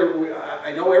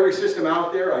 I know every system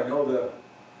out there. I know the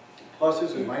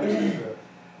pluses and minuses,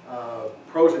 the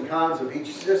pros and cons of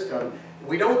each system.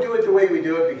 We don't do it the way we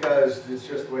do it because it's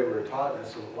just the way we were taught and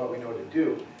it's what we know to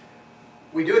do.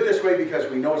 We do it this way because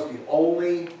we know it's the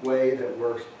only way that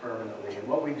works permanently. And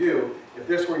what we do, if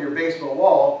this were your basement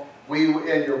wall,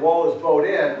 and your wall is bowed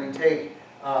in, we take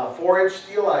 4-inch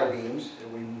steel I-beams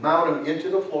and we mount them into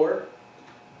the floor,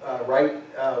 right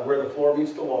where the floor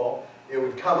meets the wall. It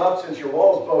would come up, since your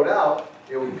wall is bowed out,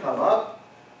 it would come up,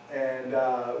 and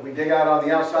we dig out on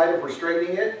the outside if we're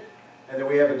straightening it, and then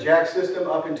we have a jack system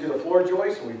up into the floor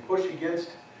joist, and we push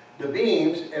against the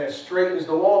beams, and it straightens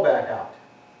the wall back out.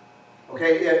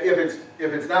 Okay, if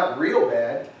it's not real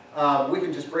bad, we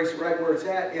can just brace it right where it's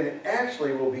at, and it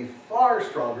actually will be far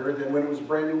stronger than when it was a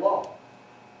brand new wall.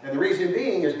 And the reason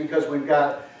being is because we've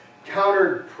got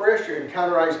countered pressure,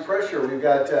 counterized pressure, we've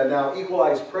got now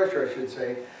equalized pressure, I should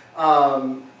say,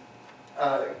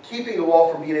 keeping the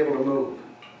wall from being able to move.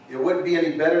 It wouldn't be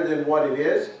any better than what it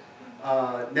is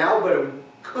now, but it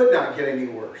could not get any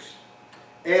worse.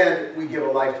 And we give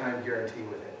a lifetime guarantee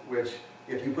with it, which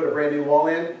if you put a brand new wall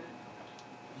in,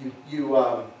 you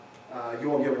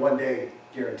won't get 1 day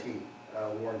guarantee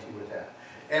warranty with that.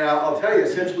 And I'll tell you,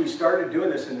 since we started doing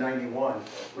this in '91,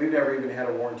 we've never even had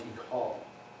a warranty call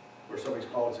where somebody's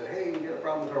called and said, hey, we got a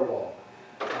problem with our wall.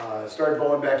 Started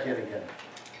going back in again.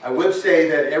 I would say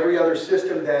that every other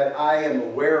system that I am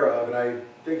aware of, and I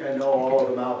think I know all of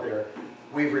them out there,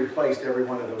 we've replaced every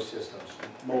one of those systems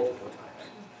multiple times.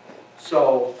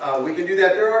 So we can do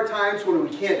that. There are times when we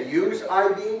can't use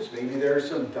I-beams. Maybe there's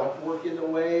some duct work in the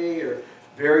way or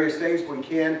various things. We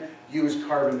can use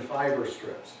carbon fiber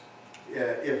strips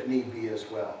if need be as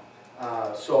well.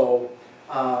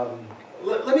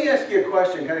 Let me ask you a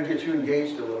question, kind of get you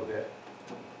engaged a little bit.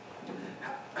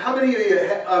 How many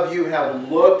of you have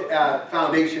looked at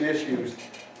foundation issues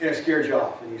and it scared you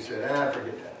off and you said,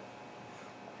 forget that?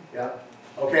 Yeah?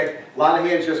 Okay, a lot of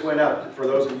hands just went up. For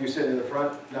those of you sitting in the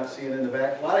front, not seeing in the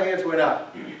back, a lot of hands went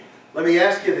up. Let me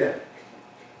ask you then,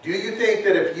 do you think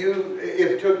that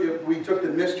if we took the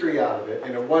mystery out of it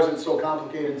and it wasn't so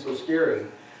complicated and so scary,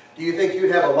 do you think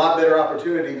you'd have a lot better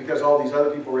opportunity because all these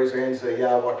other people raise their hands and say,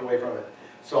 yeah, I walked away from it.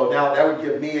 So now that would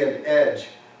give me an edge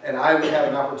and I would have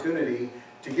an opportunity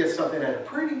to get something at a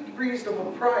pretty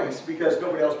reasonable price because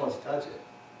nobody else wants to touch it.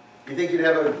 You think you'd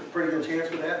have a pretty good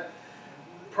chance with that?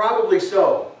 Probably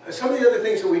so. Some of the other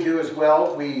things that we do as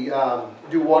well, we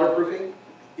do waterproofing,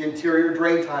 interior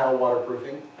drain tile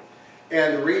waterproofing.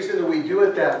 And the reason that we do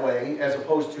it that way as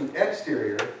opposed to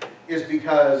exterior is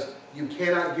because you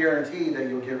cannot guarantee that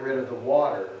you'll get rid of the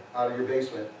water out of your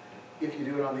basement if you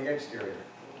do it on the exterior.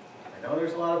 I know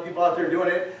there's a lot of people out there doing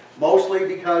it, mostly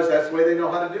because that's the way they know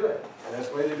how to do it. And that's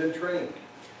the way they've been trained.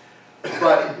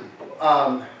 But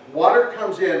water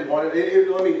comes in, let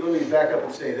me back up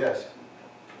and say this.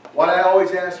 What I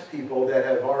always ask people that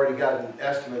have already gotten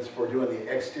estimates for doing the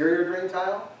exterior drain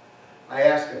tile, I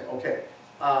ask them, okay,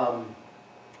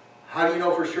 how do you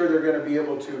know for sure they're going to be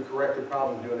able to correct the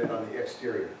problem doing it on the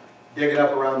exterior? Digging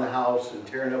up around the house and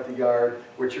tearing up the yard,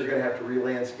 which you're going to have to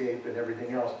re-landscape and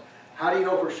everything else. How do you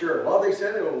know for sure? Well, they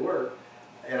said it will work.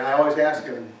 And I always ask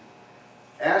them,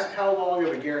 ask how long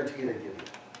of a guarantee they give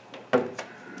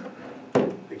you.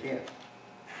 They can't.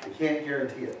 They can't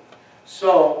guarantee it.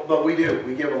 So, but we do.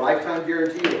 We give a lifetime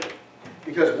guarantee.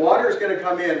 Because water is going to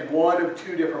come in one of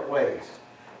two different ways.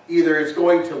 Either it's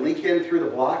going to leak in through the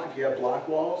block if you have block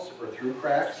walls or through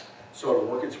cracks, so it'll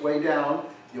work its way down.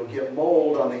 You'll get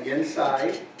mold on the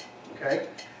inside, okay,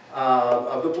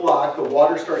 of the block. The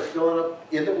water starts filling up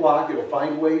in the block. It'll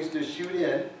find ways to shoot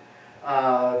in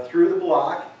through the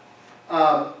block.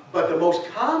 But the most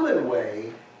common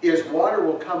way is water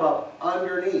will come up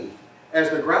underneath. As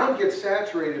the ground gets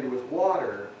saturated with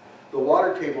water, the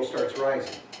water table starts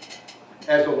rising.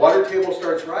 As the water table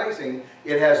starts rising,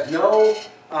 it has no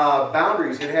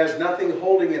boundaries. It has nothing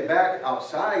holding it back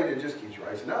outside. It just keeps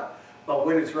rising up. But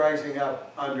when it's rising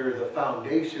up under the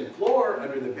foundation floor,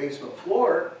 under the basement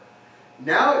floor,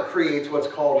 now it creates what's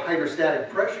called hydrostatic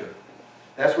pressure.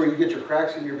 That's where you get your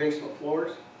cracks in your basement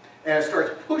floors. And it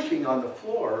starts pushing on the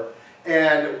floor.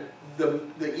 And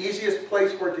the easiest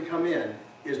place for it to come in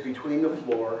is between the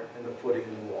floor and the footing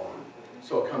in the wall.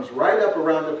 So it comes right up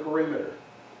around the perimeter.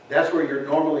 That's where you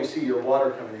normally see your water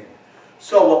coming in.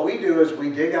 So what we do is we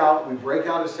dig out, we break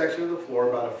out a section of the floor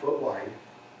about 1 foot wide.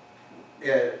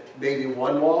 Maybe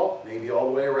one wall, maybe all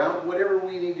the way around, whatever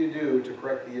we need to do to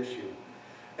correct the issue.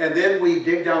 And then we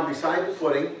dig down beside the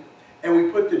footing and we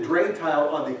put the drain tile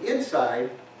on the inside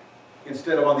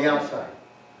instead of on the outside.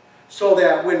 So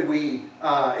that when we,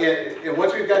 and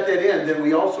once we've got that in, then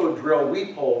we also drill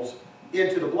weep holes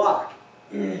into the block,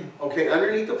 okay,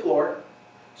 underneath the floor.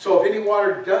 So if any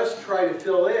water does try to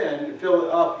fill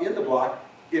up in the block,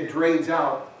 it drains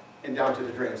out and down to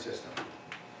the drain system.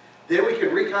 Then we can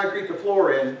reconcrete the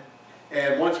floor in,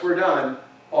 and once we're done,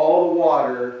 all the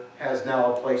water has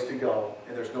now a place to go,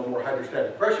 and there's no more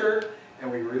hydrostatic pressure,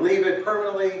 and we relieve it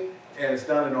permanently, and it's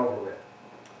done and over with.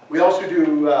 We also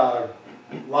do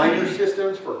liner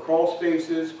systems for crawl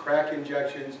spaces, crack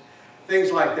injections,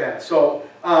 things like that. So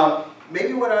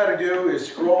maybe what I ought to do is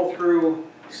scroll through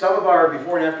some of our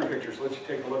before and after pictures. Let you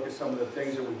take a look at some of the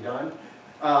things that we've done.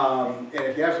 And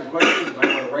if you have some questions, you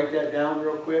might want to write that down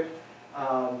real quick.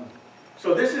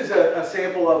 So this is a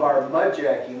sample of our mud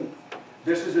jacking.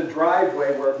 This is a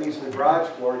driveway where it meets the garage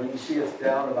floor, and you can see it's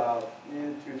down about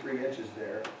 2-3 inches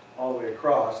there, all the way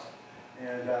across.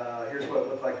 And here's what it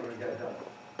looked like when it got done.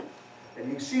 And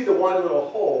you can see the one little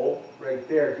hole right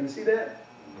there. Can you see that?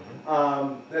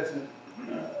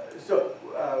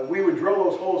 We would drill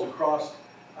those holes across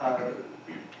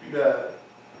the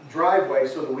driveway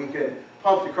so that we can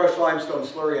pump the crushed limestone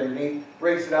slurry underneath,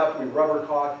 raise it up, we rubber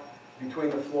caulk between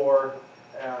the floor,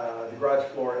 the garage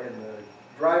floor and the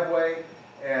driveway,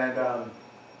 and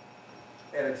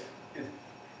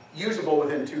usable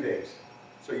within 2 days.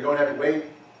 So you don't have to wait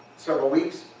several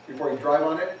weeks before you drive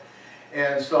on it.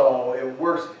 And so it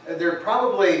works.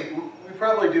 We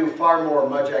probably do far more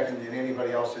mud jacking than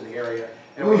anybody else in the area.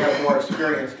 And we have more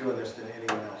experience doing this than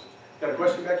anyone else. Got a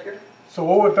question back here? So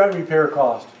what would that repair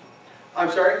cost? I'm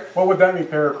sorry? What would that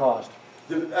repair cost?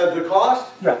 The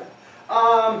cost? Yeah.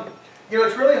 You know,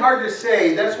 it's really hard to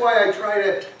say. That's why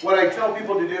what I tell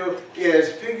people to do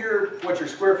is figure what your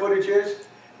square footage is,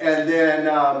 and then,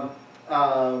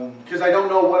 because I don't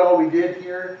know what all we did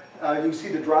here. You can see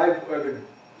the the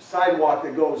sidewalk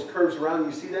that curves around,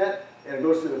 you see that? And it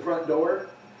goes to the front door.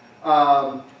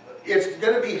 It's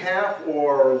going to be half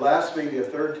or less, maybe a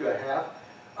third to a half.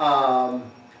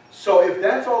 So if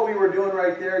that's all we were doing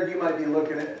right there, you might be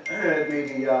looking at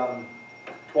maybe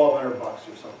 $1,200 or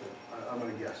something, I'm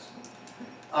going to guess.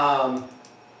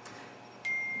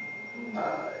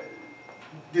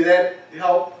 Did that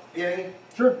help any?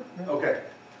 Sure. Okay.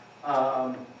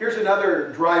 Here's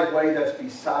another driveway that's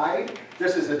beside.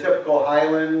 This is a typical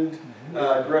Highland,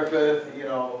 Griffith, you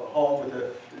know, home with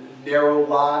a narrow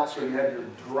lot, so you have your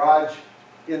garage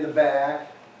in the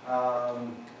back,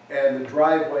 and the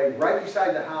driveway right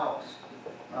beside the house.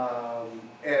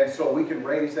 And so we can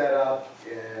raise that up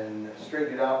and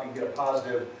straighten it out and get a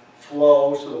positive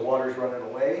flow so the water's running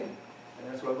away. And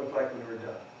that's what it looked like when we were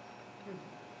done.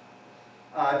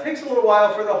 It takes a little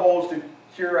while for the holes to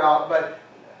cure out, but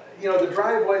you know, the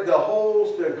driveway, the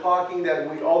holes, the caulking,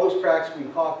 all those cracks, we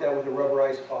caulked that with a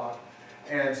rubberized caulk.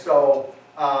 And so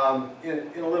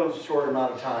in a little short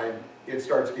amount of time, it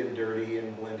starts getting dirty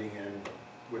and blending in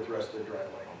with the rest of the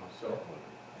driveway. So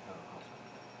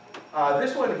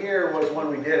this one here was one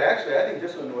we did. Actually, I think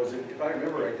this one was, if I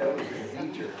remember right, that was a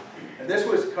feature. And this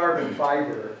was carbon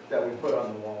fiber that we put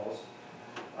on the walls.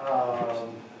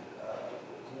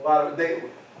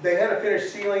 They had a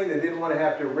finished ceiling. They didn't want to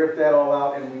have to rip that all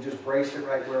out, and we just braced it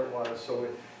right where it was. So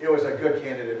it was a good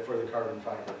candidate for the carbon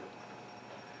fiber.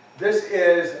 This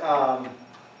is a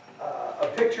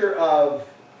picture of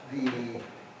the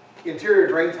interior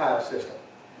drain tile system.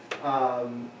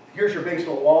 Here's your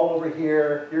basement wall over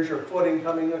here. Here's your footing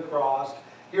coming across.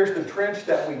 Here's the trench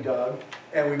that we dug,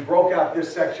 and we broke out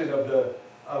this section of the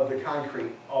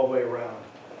concrete all the way around.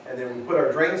 And then we put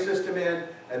our drain system in,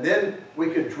 and then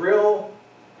we could drill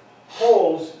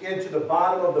holes into the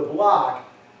bottom of the block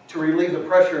to relieve the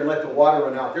pressure and let the water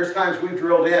run out. There's times we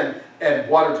drilled in and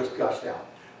water just gushed out.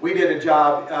 We did a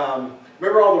job,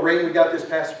 remember all the rain we got this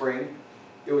past spring?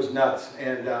 It was nuts.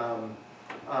 And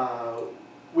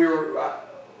we were,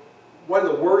 one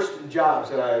of the worst jobs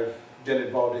that I've been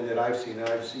involved in that I've seen, and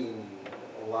I've seen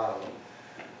a lot of them,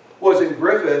 was in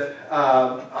Griffith.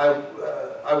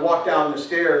 I walked down the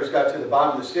stairs, got to the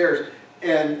bottom of the stairs,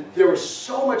 and there was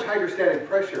so much hydrostatic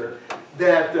pressure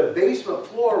that the basement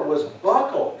floor was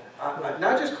buckled.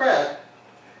 Not just cracked,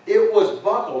 it was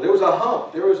buckled. It was a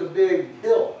hump. There was a big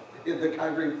hill in the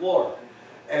concrete floor.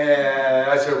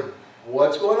 And I said,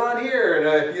 what's going on here?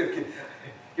 And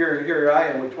here I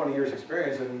am with 20 years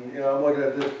experience, and you know, I'm looking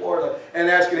at this floor and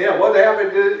asking him, what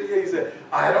happened? He said,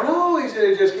 I don't know. He said,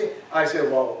 it just came. I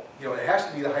said, well, you know, it has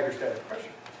to be the hydrostatic pressure.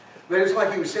 But it was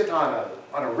like he was sitting on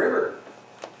a river.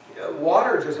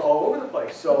 Water just all over the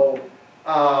place. So,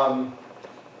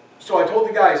 so I told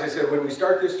the guys, I said, when we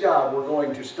start this job, we're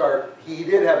going to start, he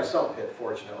did have a sump pit,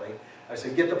 fortunately. I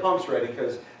said, get the pumps ready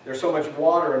because there's so much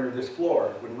water under this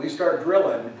floor. When we start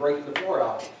drilling and breaking the floor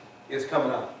out, it's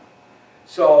coming up.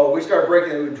 So we started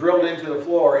breaking it, we drilled into the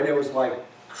floor, and it was like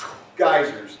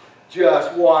geysers,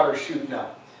 just water shooting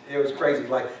up. It was crazy.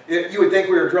 Like, you would think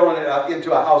we were drilling it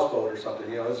into a houseboat or something,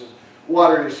 you know, it's just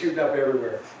water just shooting up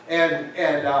everywhere. And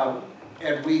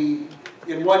we,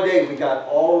 in one day, we got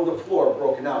all of the floor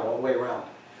broken out all the way around.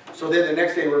 So then the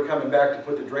next day we were coming back to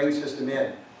put the drain system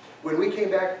in. When we came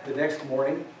back the next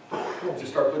morning to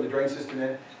start putting the drain system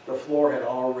in, the floor had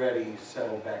already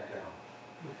settled back down.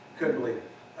 Couldn't believe it.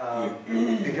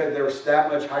 Because there was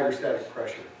that much hydrostatic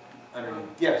pressure underneath.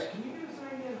 Yes? Can you give us an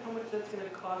idea of how much that's going to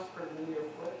cost per linear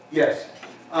foot? Yes.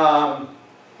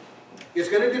 It's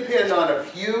going to depend on a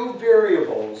few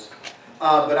variables,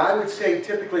 but I would say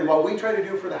typically what we try to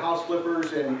do for the house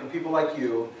flippers and people like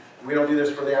you, we don't do this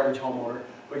for the average homeowner,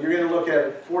 but you're going to look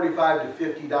at $45 to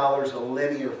 $50 a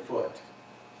linear foot.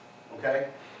 Okay?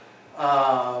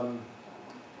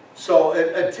 So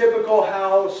a typical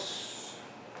house,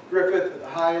 Griffith,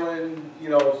 Highland, you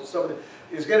know, something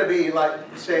is going to be like,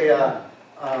 say,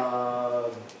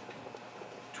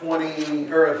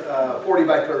 20 or 40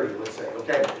 by 30, let's say.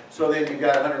 Okay, so then you've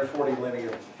got 140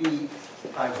 linear feet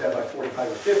times that by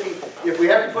 45 or 50. If we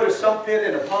have to put a sump pit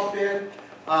and a pump in,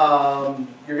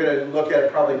 you're going to look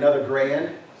at probably another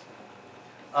 $1,000.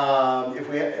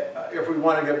 If we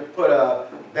wanted to put a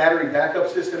battery backup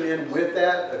system in with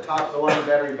that, a top of the line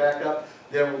battery backup,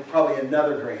 then probably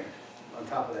another $1,000 on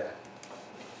top of that.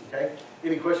 Okay?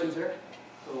 Any questions there?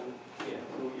 So, yeah,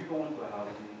 so you're going to a house,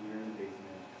 you're in the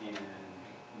basement, and,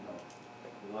 you know,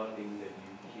 a lot of things that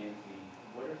you can't see.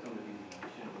 What are some of the things that you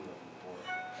shouldn't be looking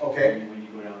for? Okay. When you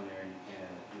go down there and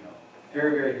you know.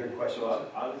 Very, very good question. So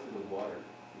obviously the water,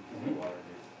 the water,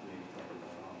 there's maybe something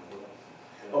going on, but what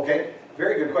else? Okay,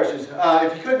 very good questions.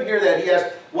 If you couldn't hear that, he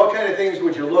asked, what kind of things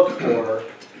would you look for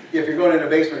if you're going in a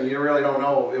basement and you really don't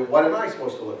know, what am I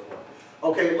supposed to look for?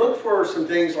 Okay, look for some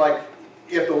things like,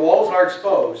 if the walls are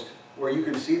exposed, where you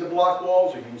can see the block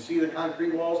walls or you can see the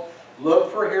concrete walls, look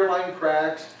for hairline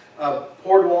cracks,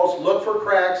 poured walls, look for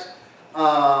cracks.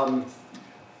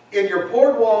 In your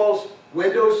poured walls,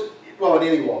 windows, well, in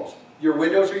any walls, your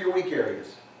windows are your weak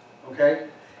areas, okay?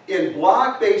 In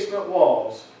block basement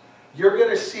walls, you're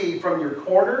going to see from your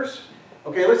corners,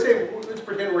 okay, let's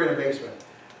pretend we're in a basement.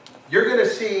 You're going to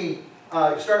see,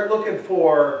 start looking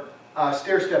for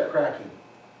stair-step cracking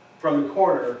from the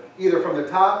corner, either from the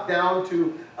top down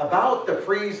to about the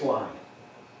freeze line,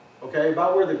 okay,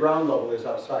 about where the ground level is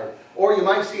outside. Or you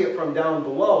might see it from down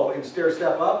below and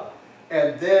stair-step up,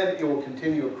 and then it will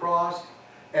continue across,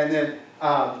 and then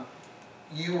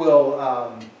you'll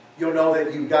know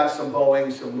that you've got some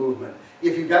bowing, some movement.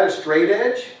 If you've got a straight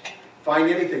edge, find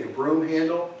anything, a broom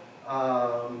handle,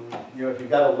 you know, if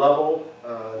you've got a level,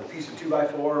 a piece of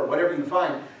 2x4 or whatever you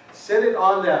find, set it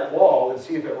on that wall and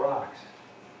see if it rocks.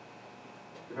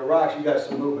 If it rocks, you got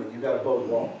some movement, you've got a bowed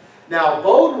wall. Now,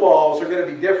 bowed walls are going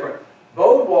to be different.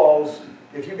 Bowed walls,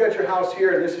 if you've got your house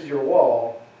here and this is your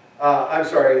wall, I'm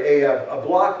sorry, a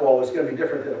block wall is going to be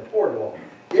different than a poured wall.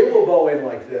 It will bow in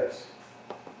like this,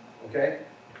 okay?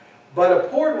 But a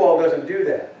poured wall doesn't do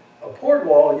that. A poured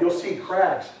wall, you'll see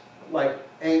cracks like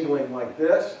angling like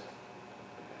this.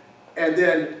 And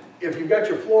then if you've got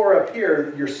your floor up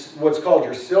here, your what's called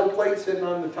your sill plate sitting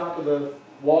on the top of the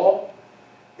wall,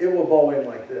 it will bow in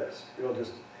like this. It'll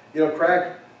just,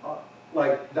 crack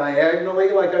like diagonally,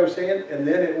 like I was saying, and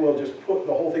then it will just put,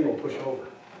 the whole thing will push over.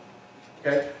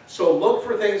 Okay? So look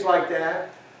for things like that.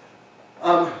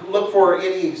 Look for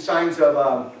any signs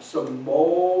of some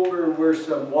mold or where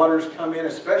some waters come in,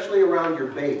 especially around your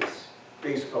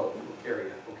base coat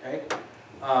area, okay?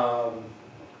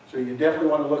 So you definitely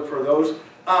want to look for those.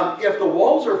 If the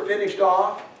walls are finished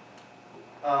off,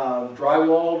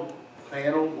 drywall,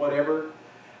 panel, whatever,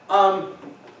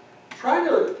 try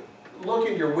to look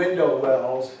in your window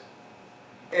wells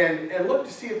and look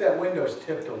to see if that window's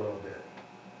tipped a little bit.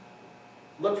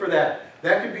 Look for that.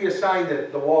 That could be a sign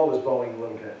that the wall is bowing a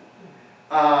little bit.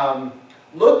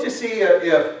 Look to see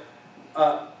if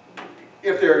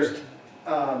there's,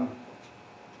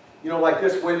 like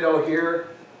this window here,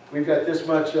 we've got this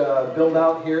much build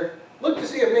out here. Look to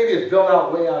see if maybe it's built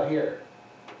out way out here.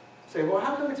 Say, well,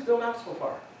 how come it's built out so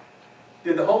far?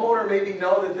 Did the homeowner maybe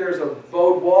know that there's a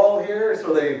bowed wall here,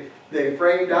 so they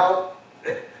framed out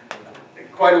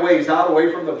quite a ways out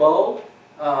away from the bow?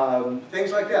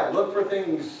 Things like that. Look for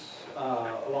things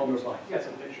along those lines. You got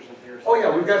some pictures in here. Oh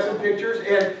yeah, we've got some pictures,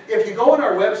 and if you go on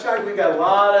our website, we've got a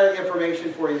lot of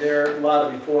information for you there, a lot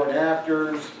of before and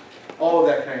afters, all of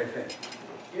that kind of thing.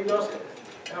 Anything else?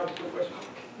 Have a quick question?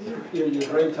 Your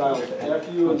drain tiles,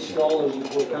 after you install them, you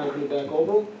put concrete back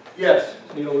over them? Yes.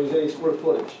 So you don't lose any square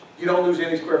footage? You don't lose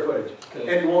any square footage. Okay.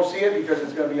 And you won't see it because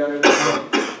it's going to be under the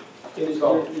And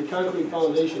your concrete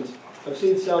foundations, I've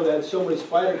seen some that had so many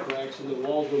spider cracks and the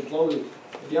walls were bloated.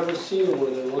 Have you ever seen them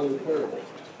where they were unrepairable?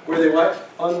 Were they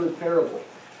what? Unrepairable.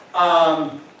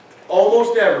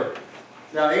 Almost never.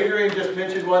 Now, Adrian just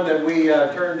mentioned one that we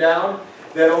turned down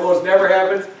that almost never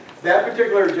happens. That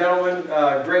particular gentleman,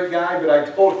 great guy, but I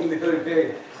told him the other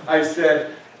day, I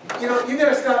said, you got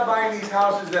to stop buying these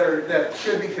houses that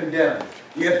should be condemned.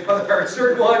 There are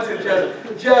certain ones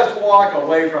that just walk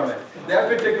away from it. That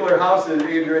particular house that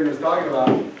Adrian was talking about,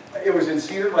 it was in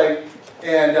Cedar Lake,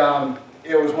 and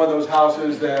it was one of those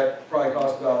houses that probably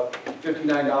cost about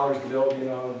 $59 to build.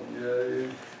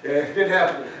 It didn't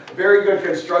have very good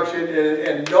construction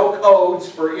and no codes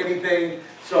for anything.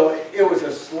 So it was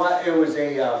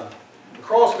a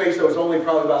crawl space that was only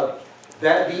probably about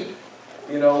that deep.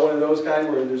 One of those kind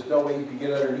where there's no way you could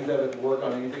get underneath of it and work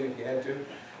on anything if you had to.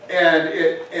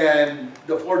 And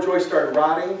the floor joist started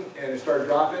rotting and it started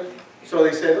dropping. So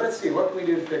they said, let's see, what can we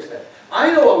do to fix that?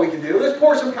 I know what we can do. Let's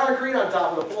pour some concrete on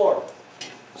top of the floor.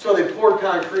 So they poured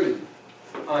concrete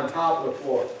on top of the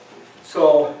floor.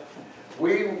 So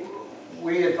we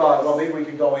had thought, well, maybe we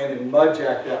could go in and mud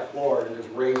jack that floor and just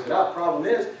raise it up. Problem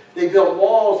is, they built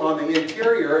walls on the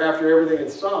interior after everything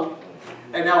had sunk.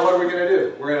 And now what are we gonna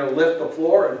do? We're gonna lift the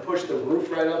floor and push the roof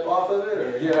right up off of it,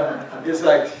 or, you know? It's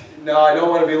like, no, I don't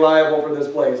wanna be liable for this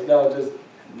place. No, just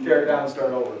tear it down and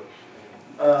start over.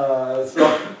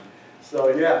 So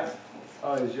yeah.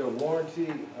 Is your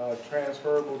warranty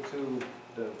transferable to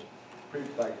the,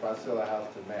 like if I sell a house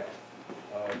to Matt,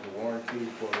 the warranty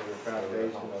for the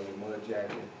foundation or the mud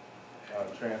jacket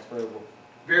transferable?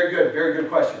 Very good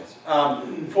questions.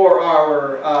 For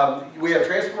our, we have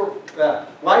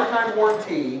lifetime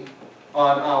warranty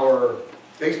on our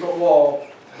basement wall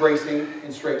bracing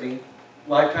and straightening,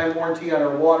 lifetime warranty on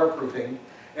our waterproofing,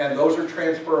 and those are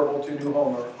transferable to new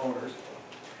owners.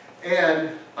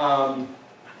 And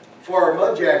for our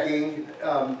mud jacking,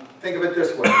 think of it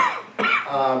this way.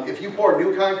 If you pour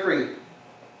new concrete,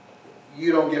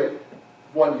 you don't get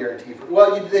one guarantee.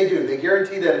 Well, they do. They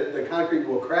guarantee that the concrete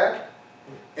will crack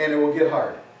and it will get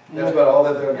hard. That's about all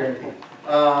that they'll guarantee.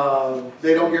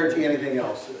 They don't guarantee anything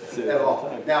else at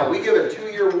all. Now, we give a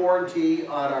 2-year warranty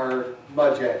on our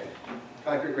mud jacking,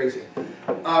 concrete bracing.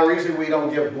 Reason we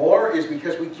don't give more is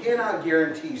because we cannot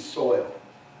guarantee soil.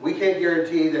 We can't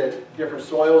guarantee that different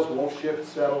soils won't shift,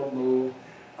 settle, move,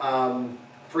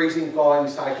 freezing, thawing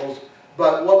cycles.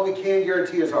 But what we can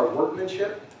guarantee is our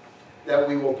workmanship, that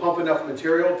we will pump enough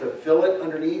material to fill it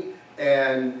underneath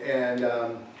and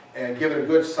give it a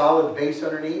good solid base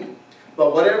underneath.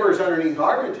 But whatever is underneath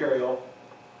our material,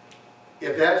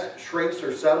 if that shrinks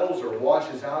or settles or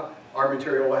washes out, our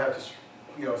material will have to,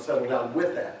 settle down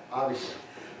with that, obviously.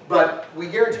 But we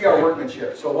guarantee our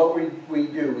workmanship. So what we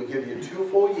do, we give you 2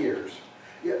 full years.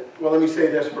 Yeah, well, let me say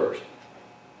this first.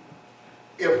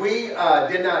 If we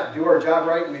did not do our job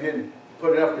right, we didn't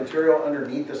put enough material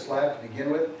underneath the slab to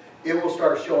begin with, it will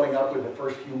start showing up in the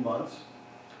first few months.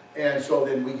 And so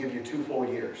then we give you 2 full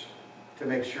years to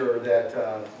make sure that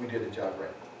we did the job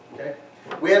right. Okay?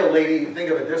 We had a lady, think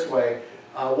of it this way,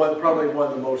 probably one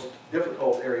of the most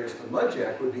difficult areas to mud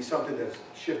jack would be something that's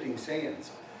shifting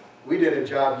sands. We did a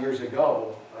job years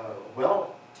ago,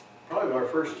 probably our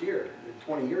first year,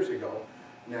 20 years ago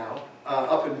now,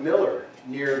 up in Miller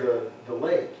near the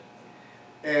lake.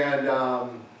 And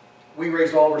we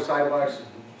raised all of our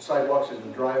sidewalks in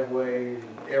the driveway,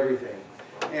 everything.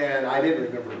 And I didn't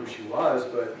remember who she was,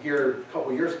 but here a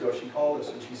couple years ago she called us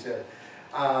and she said,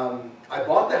 I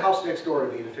bought the house next door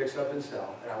to me to fix up and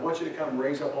sell, and I want you to come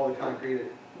raise up all the concrete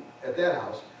at that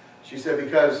house. She said,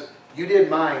 because you did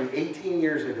mine 18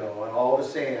 years ago on all the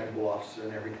sand bluffs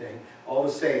and everything, all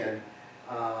the sand,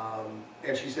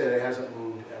 and she said it hasn't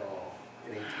moved at all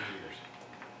in 18 years.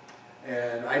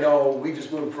 And I know we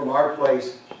just moved from our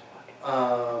place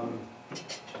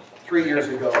 3 years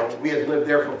ago. We had lived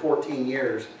there for 14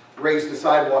 years, raised the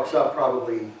sidewalks up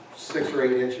probably 6 or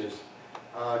 8 inches.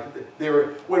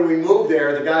 When we moved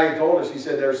there, the guy told us, he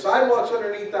said, there's sidewalks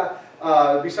underneath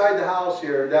beside the house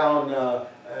here, down,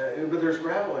 but there's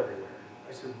gravel everywhere.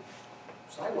 I said,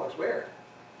 sidewalks where?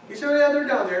 He said, yeah, they're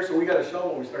down there. So we got a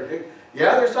shovel and we started digging.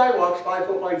 Yeah, there's sidewalks,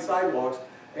 5-foot wide sidewalks,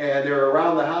 and they're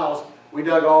around the house. We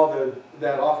dug all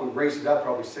that off. We raised it up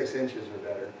probably 6 inches or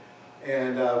better.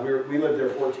 And we lived there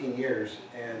 14 years,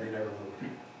 and they never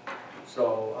moved.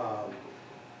 So,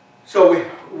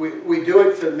 we do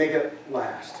it to make it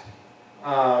last.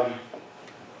 Let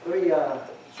me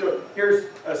show. Here's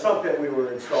a sump that we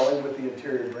were installing with the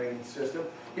interior drain system.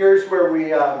 Here's where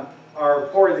we are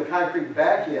pouring the concrete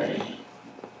back in.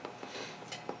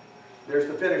 There's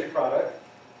the finished product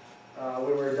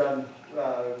when we're done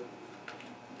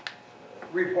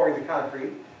repouring the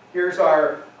concrete. Here's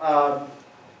our,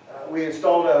 we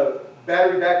installed a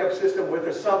battery backup system with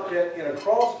a sump pit in a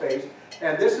crawl space,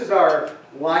 and this is our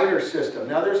liner system.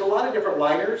 Now there's a lot of different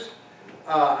liners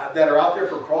that are out there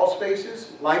for crawl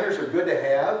spaces. Liners are good to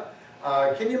have.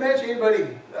 Can you imagine anybody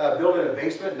building a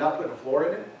basement and not putting a floor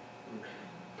in it?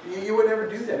 You would never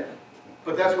do that.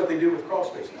 But that's what they do with crawl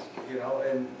spaces,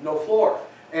 and no floor.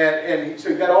 And so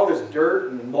you've got all this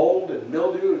dirt and mold and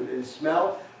mildew and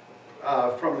smell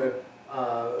from the,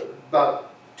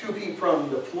 about 2 feet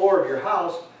from the floor of your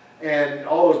house, and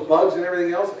all those bugs and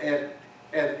everything else, and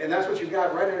that's what you've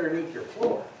got right underneath your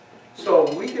floor.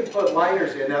 So we can put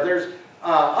liners in. Now there's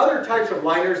other types of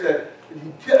liners that,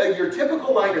 your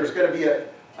typical liner is going to be a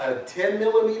 10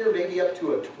 millimeter, maybe up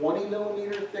to a 20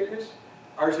 millimeter thickness.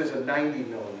 Ours is a 90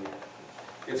 millimeter.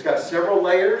 It's got several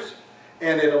layers,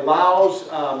 and it allows,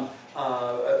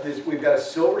 we've got a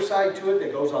silver side to it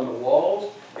that goes on the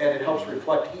walls, and it helps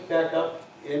reflect heat back up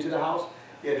into the house.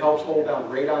 It helps hold down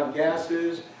radon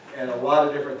gases and a lot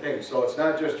of different things. So it's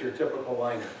not just your typical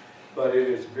liner, but it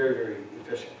is very, very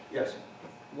efficient. Yes?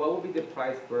 What would be the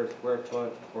price per square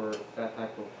foot for that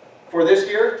type of? For this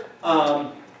here,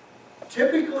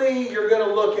 Typically, you're going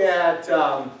to look at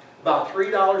about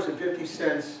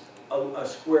 $3.50 a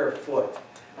square foot.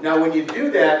 Now, when you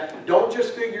do that, don't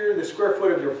just figure the square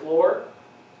foot of your floor,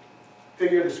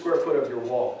 figure the square foot of your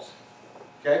walls.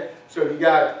 Okay? So if you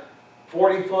got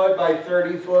 40 foot by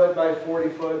 30 foot by 40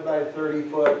 foot by 30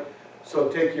 foot, so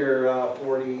take your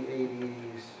 40, 80,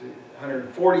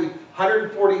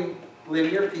 140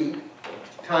 linear feet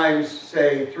times,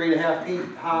 say, 3.5 feet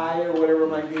high or whatever it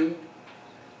might be.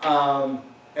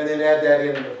 And then add that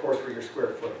in, of course, for your square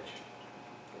footage.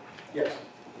 Yes?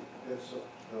 It's,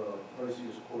 obviously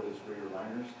your support is for your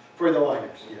liners? For the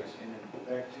liners, yes. And then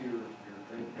back to your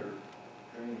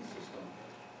draining system.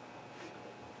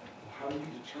 How do you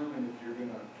determine if you're going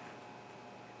to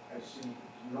actually,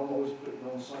 you don't always put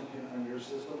your own sunk in on your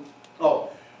system?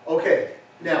 Oh, okay.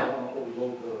 Now,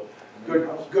 good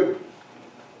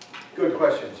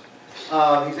questions.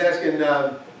 He's asking,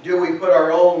 do we put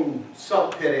our own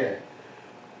sump pit in?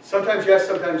 Sometimes yes,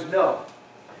 sometimes no.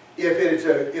 If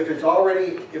it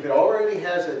already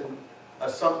has a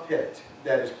sump pit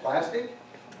that is plastic,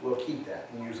 we'll keep that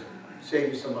and use it. Save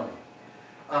you some money.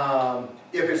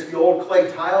 If it's the old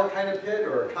clay tile kind of pit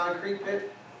or a concrete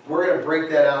pit, we're going to break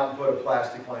that out and put a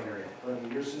plastic liner in. I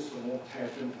mean, your system won't tap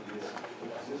into this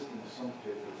existing sump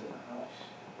pit that's in the house.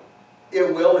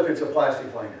 It will if it's a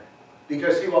plastic liner.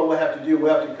 Because see what we'll have to do,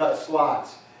 we'll have to cut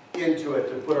slots into it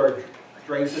to put our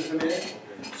drain system in.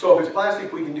 So if it's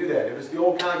plastic, we can do that. If it's the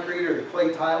old concrete or the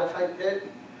clay tile type pit,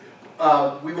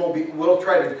 we'll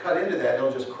try to cut into that,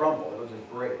 it'll just crumble, it'll just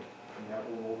break. And that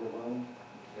will overwhelm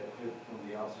that pit from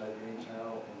the outside drain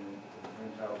tile and then the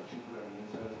drain tile that you put on the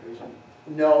inside of the basement?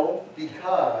 No,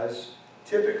 because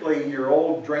typically your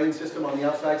old drain system on the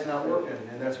outside's not working,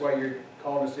 and that's why you're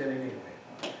calling us in anyway.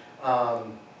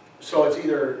 So it's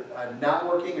either not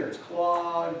working, or it's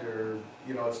clogged, or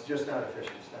it's just not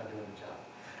efficient, it's not doing the job.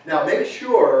 Now make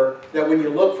sure that when you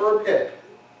look for a pit,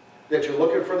 that you're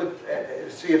looking for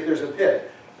see if there's a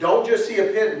pit. Don't just see a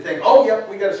pit and think, oh yep,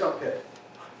 we got a sump pit.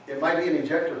 It might be an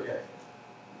ejector pit.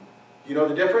 You know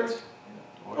the difference?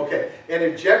 Okay, an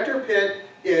ejector pit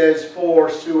is for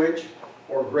sewage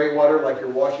or gray water like your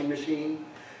washing machine.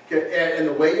 And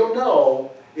the way you'll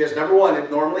know is, number one,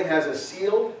 it normally has a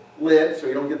sealed lid so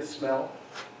you don't get the smell.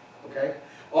 Okay?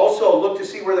 Also, look to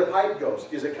see where the pipe goes.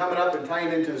 Is it coming up and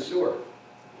tying into the sewer?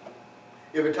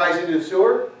 If it ties into the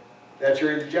sewer, that's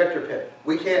your ejector pit.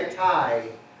 We can't tie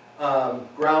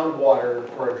groundwater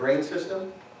for a drain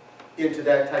system into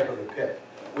that type of a pit.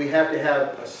 We have to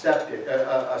have a sump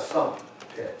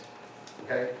pit.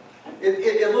 Okay?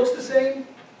 It looks the same,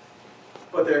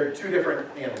 but they're two different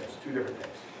animals, two different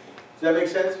things. Does that make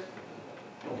sense?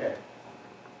 Okay.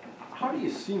 How do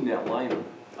you seam that liner?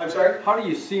 I'm sorry? How do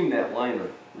you seam that liner?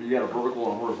 You got a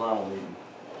vertical and horizontal maybe.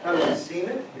 How do we seam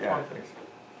it? Yeah.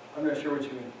 I'm not sure what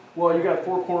you mean. Well, you got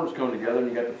four corners coming together and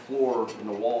you got the floor and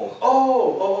the walls.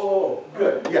 Oh,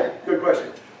 good. Yeah, good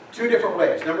question. Two different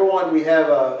ways. Number one, we have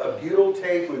a butyl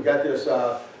tape. We've got this,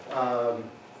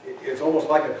 it's almost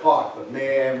like a caulk, but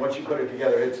man, once you put it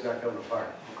together, it's not coming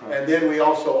apart. Okay. And then we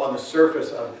also, on the surface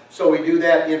of, so we do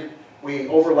that, we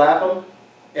overlap them,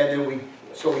 and then we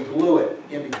glue it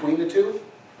in between the two,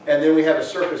 and then we have a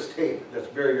surface tape that's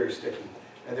very, very sticky,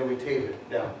 and then we tape it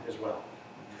down as well.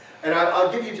 And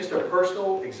I'll give you just a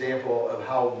personal example of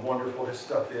how wonderful this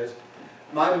stuff is.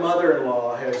 My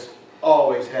mother-in-law has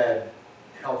always had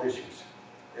health issues,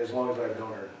 as long as I've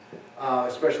known her,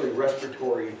 especially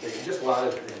respiratory things, just a lot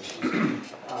of things.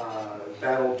 She's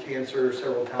battled cancer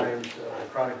several times,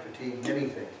 chronic fatigue, many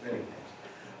things.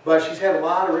 But she's had a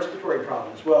lot of respiratory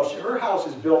problems. Well, her house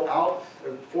is built out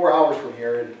 4 hours from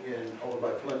here over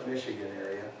by Flint, Michigan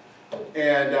area.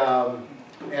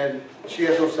 And she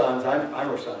has no sons. I'm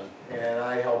her son. And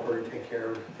I help her take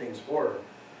care of things for her.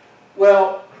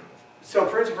 Well, some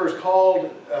friends of hers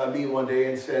called me one day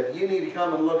and said, you need to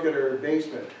come and look at her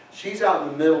basement. She's out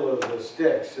in the middle of the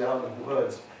sticks, out in the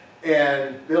woods.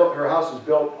 And her house is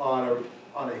built on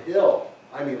a hill.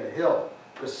 I mean a hill.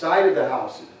 The side of the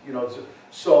house,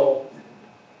 so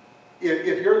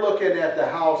if you're looking at the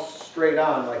house straight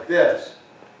on like this,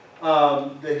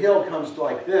 the hill comes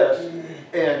like this,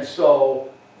 and so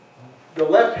the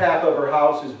left half of her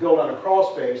house is built on a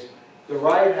crawl space, the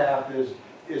right half is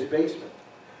basement.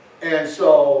 And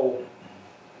so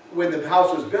when the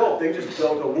house was built, they just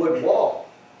built a wood wall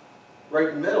right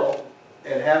in the middle,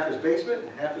 and half is basement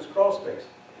and half is crawl space.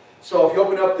 So if you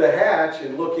open up the hatch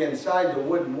and look inside the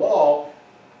wooden wall,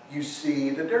 you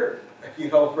see the dirt,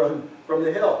 from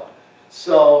the hill.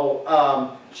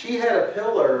 So she had a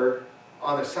pillar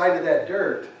on the side of that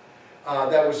dirt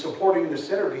that was supporting the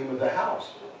center beam of the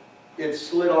house. it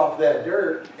slid off that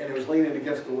dirt and it was leaning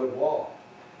against the wood wall.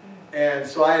 And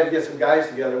so I had to get some guys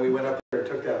together. We went up there and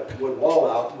took that wood wall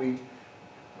out. We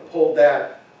pulled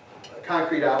that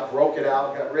concrete out, broke it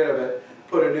out, got rid of it,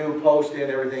 put a new post in,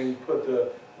 everything, put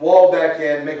the wall back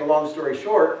in. Make a long story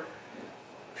short,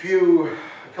 a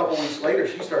couple weeks later,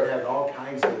 she started having all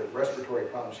kinds of respiratory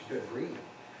problems. She couldn't breathe.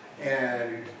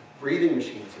 And breathing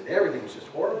machines and everything was just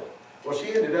horrible. Well,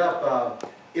 she ended up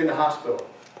in the hospital,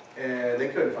 and they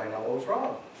couldn't find out what was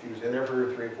wrong. She was in there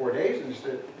for 3 or 4 days, and they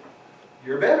said,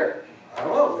 "You're better." I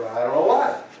don't know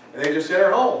why. And they just sent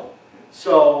her home.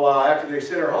 So after they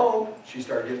sent her home, she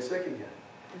started getting sick again.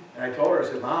 And I told her, I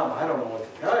said, "Mom, I don't know what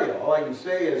to tell you. All I can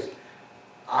say is,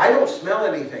 I don't smell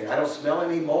anything. I don't smell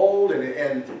any mold."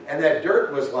 And that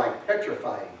dirt was like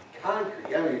petrified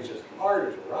concrete. I mean, it's just hard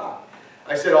as a rock.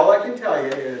 I said, "All I can tell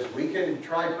you is we can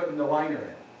try putting the liner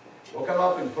in. We'll come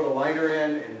up and put a liner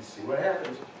in and see what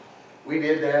happens." We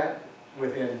did that.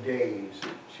 Within days,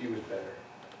 she was better.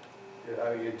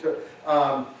 I mean, it took,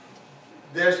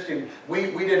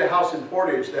 we did a house in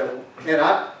Portage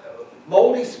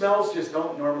moldy smells just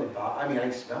don't normally bother, I mean,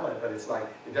 I smell it, but it's like,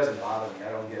 it doesn't bother me.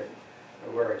 I don't get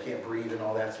where I can't breathe and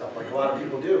all that stuff like a lot of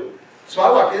people do. So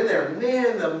I walked in there,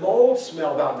 man, the mold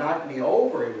smell about knocked me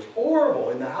over. It was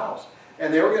horrible in the house.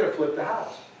 And they were going to flip the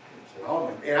house.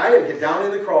 And I had to get down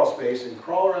in the crawl space and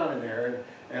crawl around in there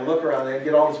and look around there and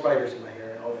get all the spiders in my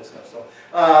hair and all that stuff.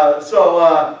 So,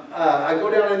 I go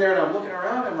down in there and I'm looking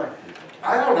around. I'm like,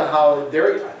 I don't know how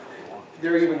they're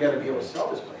even going to be able to sell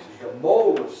this place. The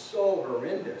mold was so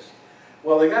horrendous.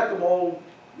 Well, they got the mold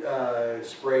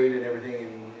sprayed and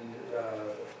everything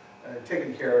and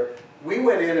taken care of. We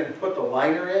went in and put the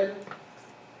liner in.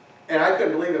 And I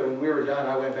couldn't believe it. When we were done,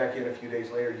 I went back in a few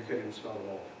days later. You couldn't even smell the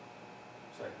mold.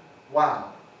 It's like,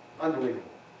 wow,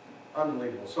 unbelievable,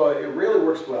 unbelievable. So it really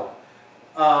works well.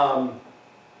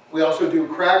 We also do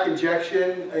crack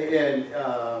injection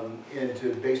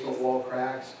into basement wall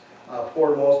cracks,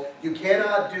 poured walls. You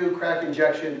cannot do crack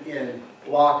injection in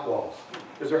block walls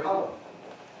because they're hollow.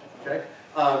 Okay.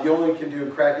 You only can do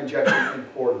crack injection in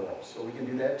poured walls, so we can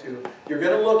do that too. You're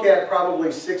going to look at probably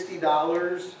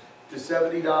 $60 to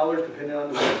 $70, depending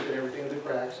on the width and everything of the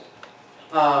cracks,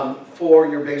 for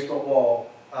your basement wall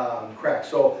cracks.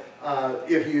 So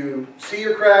if you see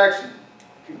your cracks,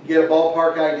 get a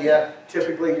ballpark idea.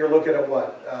 Typically, you're looking at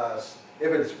what?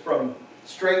 If it's from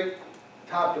straight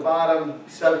top to bottom,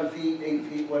 7 feet, 8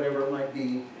 feet, whatever it might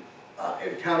be,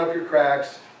 count up your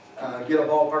cracks, get a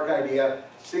ballpark idea.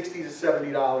 $60 to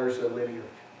 $70 a linear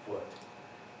foot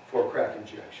for crack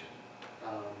injection.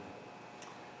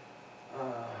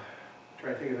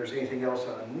 Trying to think if there's anything else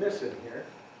I'm missing here.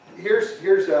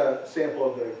 Here's a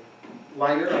sample of the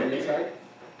liner on the inside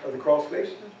of the crawl space.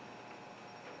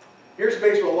 Here's the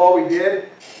basement wall we did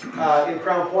in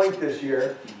Crown Point this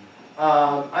year.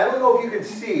 I don't know if you can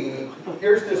see,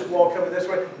 here's this wall coming this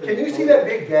way. Can you see that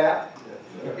big gap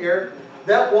here?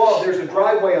 That wall, there's a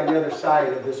driveway on the other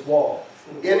side of this wall.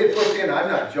 It had pushed in, I'm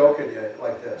not joking yet,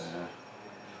 like this.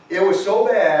 It was so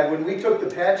bad, when we took the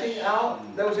patching out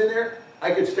that was in there,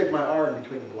 I could stick my arm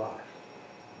between the block.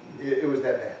 It was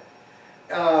that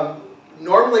bad.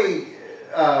 Normally,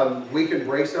 we could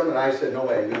brace them, and I said, no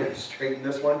way, we got to straighten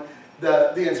this one.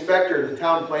 The inspector, the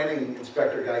town planning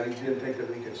inspector guy, he didn't think that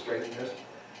we could straighten this.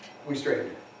 We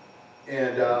straightened it.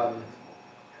 And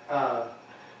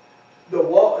the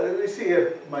wall, let me see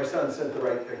if my son sent the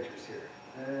right pictures here.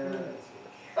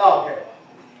 Oh,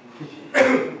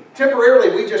 okay.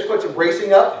 Temporarily, we just put some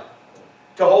bracing up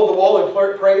to hold the wall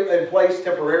in place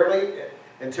temporarily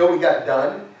until we got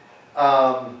done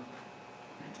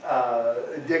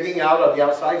digging out on the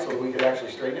outside so we could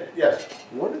actually straighten it. Yes?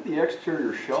 What did the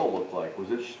exterior shell look like?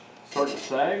 Was it starting to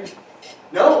sag?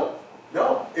 No,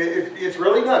 no. It's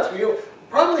really nuts.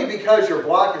 Probably because your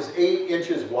block is 8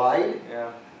 inches wide.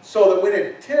 Yeah. So that when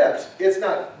it tips, it's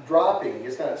not dropping,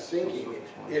 it's not sinking.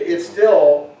 It's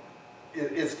still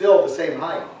the same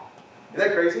height. Isn't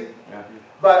that crazy? Yeah.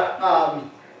 But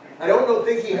I don't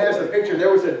think he has the picture.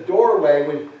 There was a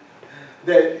doorway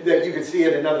that you could see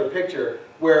in another picture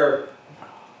where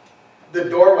the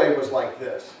doorway was like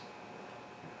this.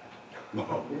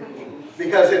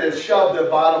 Because it had shoved the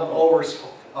bottom over so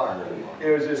far.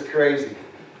 It was just crazy.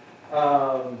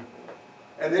 And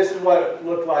this is what it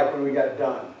looked like when we got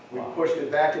done. We pushed it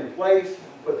back in place,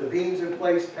 put the beams in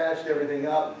place, patched everything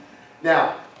up.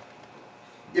 Now,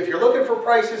 if you're looking for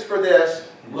prices for this,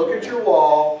 look at your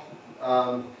wall,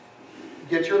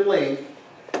 get your length.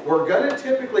 We're going to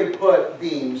typically put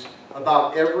beams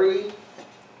about every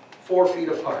 4 feet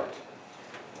apart.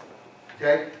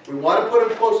 Okay? We want to put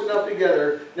them close enough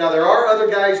together. Now, there are other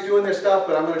guys doing this stuff,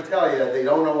 but I'm going to tell you, they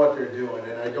don't know what they're doing.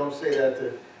 And I don't say that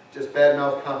to just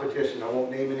badmouth competition. I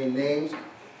won't name any names.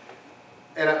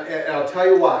 And I'll tell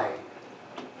you why.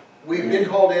 We've been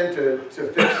called in to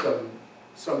fix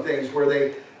some things where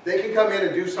they can come in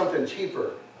and do something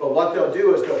cheaper. But what they'll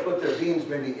do is they'll put their beams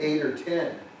maybe 8 or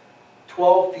 10,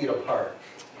 12 feet apart.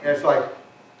 And it's like,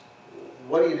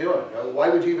 what are you doing? Why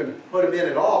would you even put them in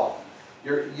at all?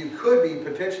 You could be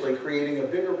potentially creating a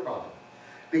bigger problem.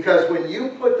 Because when you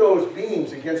put those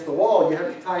beams against the wall, you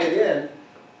have to tie it in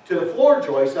to the floor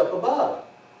joist up above.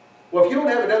 Well, if you don't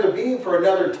have another beam for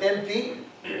another 10 feet,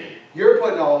 you're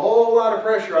putting a whole lot of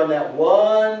pressure on that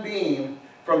one beam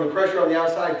from the pressure on the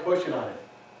outside pushing on it.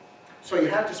 So you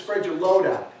have to spread your load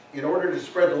out. In order to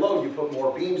spread the load, you put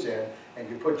more beams in, and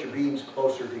you put your beams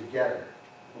closer together.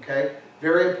 Okay?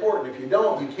 Very important. If you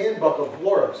don't, you can buckle the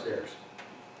floor upstairs.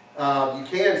 You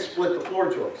can split the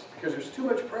floor joist because there's too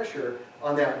much pressure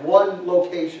on that one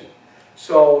location.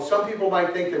 So some people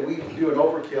might think that we do an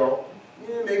overkill.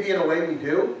 Yeah, maybe in a way we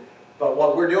do. But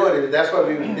what we're doing is, that's why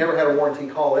we've never had a warranty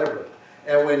call ever.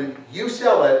 And when you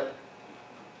sell it,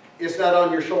 it's not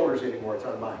on your shoulders anymore, it's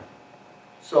on mine.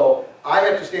 So I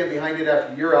have to stand behind it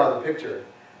after you're out of the picture.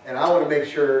 And I want to make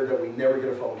sure that we never get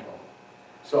a phone call.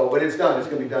 So when it's done, it's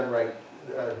going to be done right.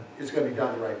 It's going to be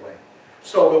done the right way.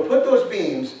 So we'll put those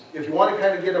beams, if you want to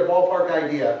kind of get a ballpark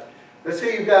idea, let's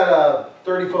say you've got a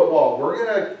 30-foot wall. We're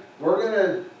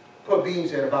gonna put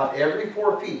beams in about every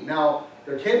 4 feet. Now,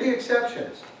 there can be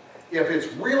exceptions. If it's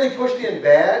really pushed in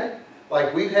bad,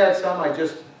 like we've had some, I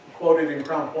just quoted in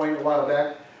Crown Point a while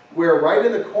back, where right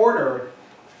in the corner,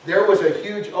 there was a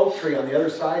huge oak tree on the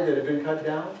other side that had been cut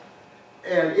down,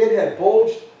 and it had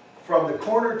bulged from the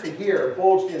corner to here,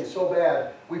 bulged in so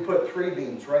bad, we put 3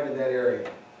 beams right in that area.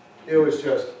 It was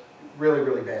just really,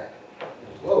 really bad.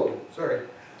 Whoa, sorry.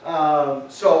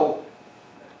 So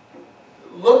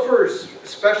look for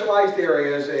specialized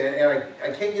areas, and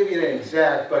I can't give you an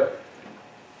exact, but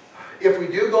if we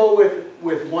do go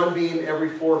with one beam every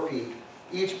 4 feet,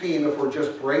 each beam, if we're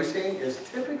just bracing, is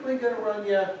typically going to run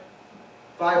you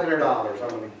 $500,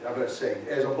 I'm going to say,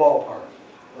 as a ballpark.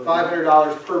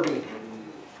 $500 per beam.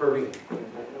 Per beam.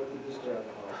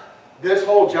 This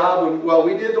whole job, well,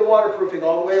 we did the waterproofing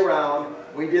all the way around.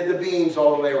 We did the beams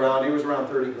all the way around. It was around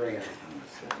 30 grand.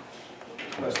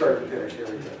 Start to finish,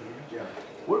 everything. Yeah.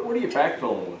 What are you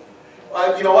backfilling with?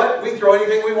 You know what? We throw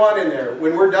anything we want in there.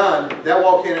 When we're done, that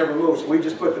wall can't ever move. So we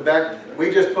just put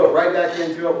right back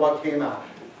into it what came out.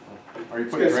 Are you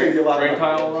putting drain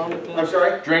tile around it then? I'm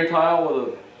sorry? Drain tile with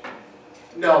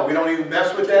a... No, we don't even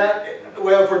mess with that.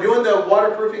 Well, if we're doing the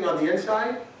waterproofing on the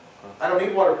inside, I don't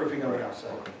need waterproofing on the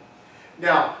outside.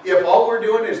 Now, if all we're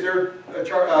doing is they're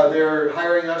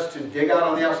hiring us to dig out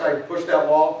on the outside, push that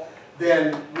wall,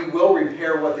 then we will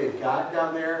repair what they've got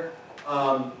down there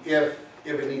if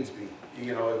it needs to be.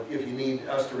 You know, if you need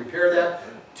us to repair that.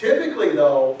 Typically,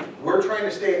 though, we're trying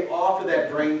to stay off of that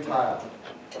drain tile.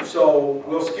 So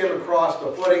we'll skim across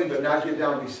the footing, but not get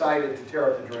down beside it to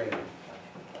tear up the drain.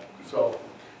 So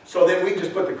then we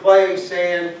just put the clay,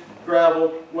 sand, gravel,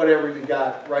 whatever you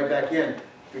got right back in,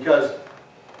 because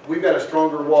we've got a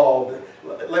stronger wall.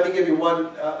 Let me give you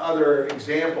one other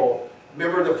example.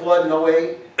 Remember the flood in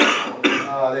 08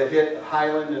 that hit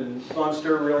Highland and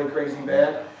Munster really crazy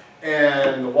bad?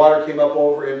 And the water came up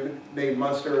over and made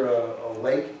Munster a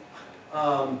lake.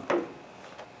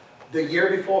 The year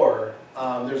before,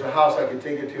 there's a house I could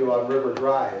take you to on River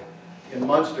Drive in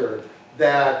Munster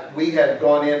that we had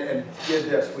gone in and did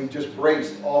this. We just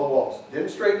braced all the walls. Didn't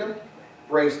straighten them,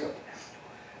 braced them.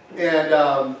 And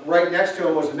right next to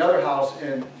him was another house,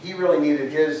 and he really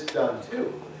needed his done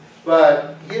too.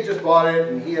 But he had just bought it,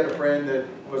 and he had a friend that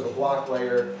was a block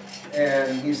layer,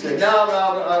 and he said, no,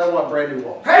 I don't want brand new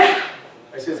walls. I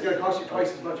said, it's going to cost you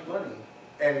twice as much money,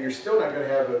 and you're still not going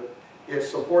to have it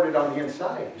supported on the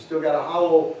inside. You still got a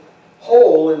hollow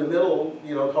hole in the middle,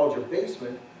 you know, called your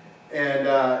basement,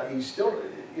 and he's still,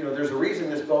 you know, there's a reason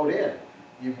this bowed in.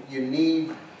 You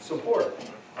need support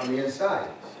on the inside.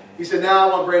 He said, now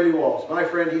I want brand new walls. My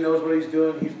friend, he knows what he's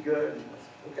doing, he's good.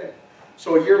 Okay.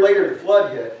 So a year later, the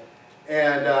flood hit,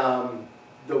 and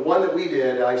the one that we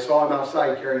did, I saw him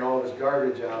outside carrying all of his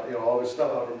garbage out, you know, all of his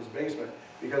stuff out from his basement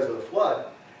because of the flood.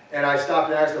 And I stopped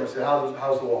and asked him, I said,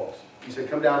 how's the walls? He said,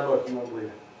 come down and look, you won't believe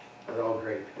it. I said, oh,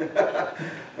 great.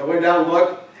 I went down and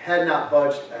looked, had not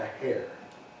budged a hair.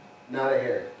 Not a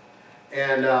hair.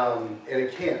 And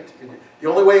it can't. The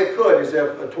only way it could is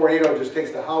if a tornado just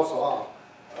takes the house off.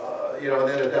 You know, and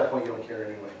then at that point you don't care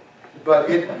anyway. But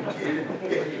it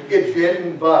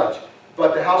didn't budge.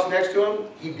 But the house next to him,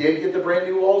 he did get the brand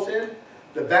new walls in,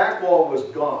 The back wall was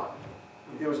gone.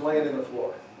 It was laying in the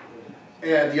floor.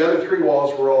 And the other 3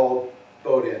 walls were all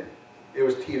bowed in. It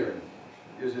was teetering.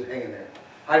 It was just hanging there.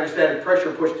 Hydrostatic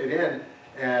pressure pushed it in,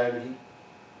 and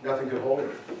nothing could hold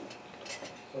it.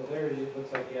 So there it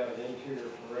looks like you have an interior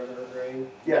perimeter drain.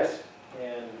 Yes.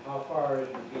 And how far is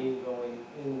your beam going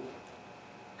in?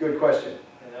 Good question.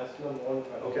 And that's number one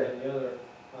question. Okay. And the other,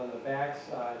 on the back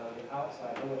side, on the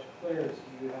outside, how much clearance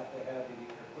do you have to have to get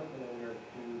your equipment in there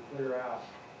to clear out?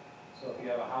 So if you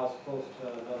have a house close to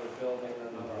another building or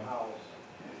another house.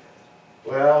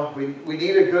 Well, we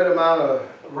need a good amount of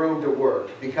room to work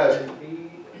because,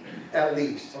 at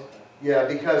least. Yeah,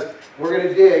 because we're going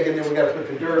to dig and then we got to put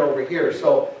the dirt over here.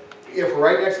 So if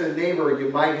right next to the neighbor, you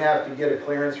might have to get a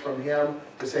clearance from him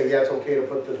to say, yeah, it's okay to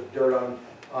put the dirt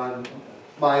on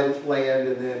my land,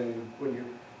 and then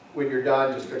when you're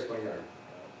done, just fix my yard,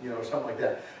 you know, something like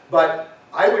that. But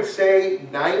I would say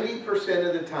 90%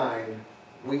 of the time,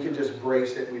 we can just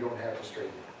brace it. We don't have to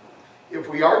straighten it. If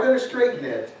we are going to straighten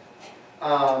it,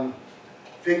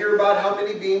 figure about how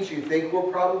many beams you think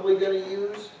we're probably going to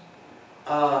use.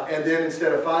 And then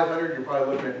instead of 500, you're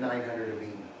probably looking at 900 a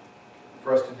beam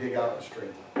for us to dig out and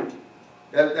straighten.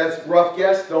 That's rough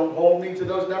guess. Don't hold me to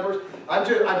those numbers. I'm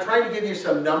trying to give you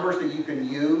some numbers that you can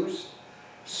use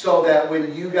so that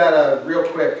when you got to real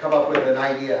quick come up with an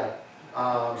idea,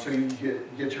 so you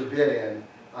get your bid in,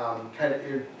 kind of,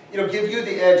 you know, give you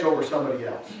the edge over somebody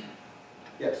else.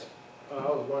 Yes. I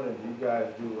was wondering, do you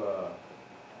guys do,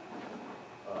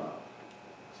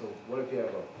 so what if you have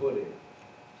a footing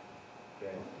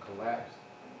that collapsed?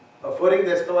 A footing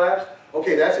that's collapsed?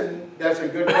 Okay, that's a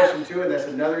good question too, and that's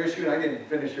another issue, and I didn't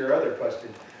finish your other question,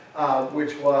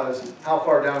 which was how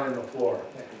far down in the floor?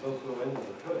 Yeah, because those go into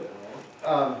the footing,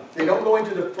 right? They don't go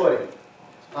into the footing.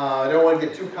 I don't want to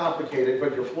get too complicated,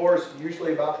 but your floor is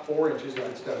usually about 4 inches if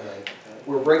it's done right.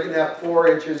 We're breaking that 4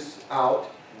 inches out.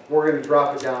 We're going to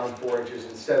drop it down 4 inches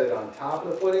and set it on top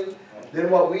of the footing. Then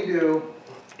what we do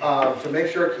to make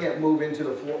sure it can't move into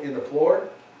the floor,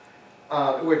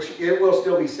 which it will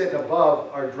still be sitting above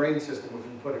our drain system if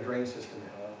we put a drain system in.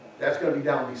 That's going to be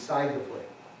down beside the footing.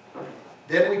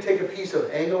 Then we take a piece of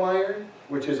angle iron,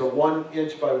 which is a 1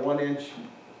 inch by 1 inch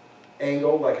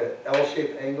angle, like an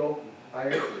L-shaped angle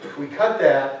iron. We cut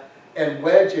that and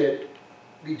wedge it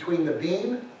between the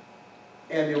beam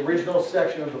and the original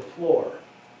section of the floor.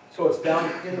 So it's down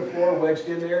in the floor, wedged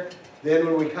in there. Then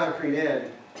when we concrete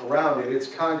in around it, it's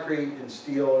concrete and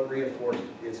steel reinforced.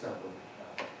 It's not moving.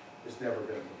 It's never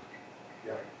been moved.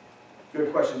 Yeah.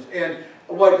 Good questions. And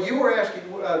what you were asking,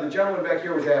 the gentleman back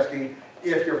here was asking,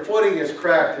 if your footing is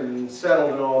cracked and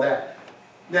settled and all that.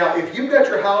 Now, if you've got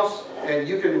your house and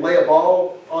you can lay a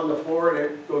ball on the floor and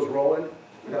it goes rolling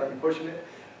without you pushing it,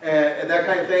 and that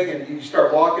kind of thing, and you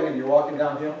start walking and you're walking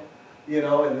downhill, you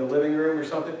know, in the living room or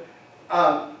something,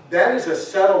 that is a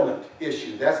settlement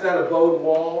issue. That's not a bowed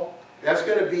wall. That's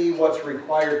going to be what's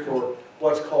required for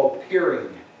what's called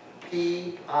piering.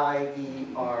 P-I-E-R-I-N-G,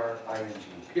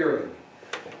 piering.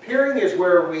 Piering is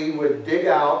where we would dig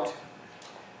out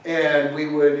and we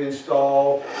would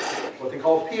install what they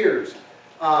call piers.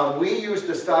 We use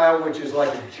the style which is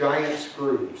like giant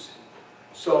screws.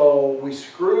 So we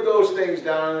screw those things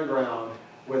down on the ground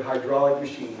with hydraulic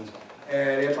machines,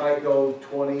 and it might go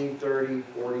 20, 30,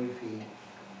 40 feet,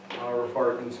 however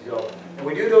far it needs to go. And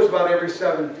we do those about every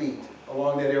 7 feet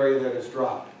along that area that is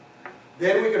dropped.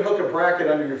 Then we can hook a bracket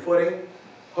under your footing,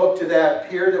 hook to that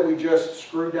pier that we just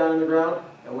screwed down in the ground,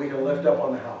 and we can lift up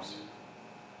on the house.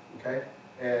 Okay?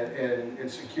 And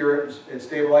secure it and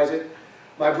stabilize it.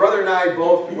 My brother and I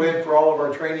both went for all of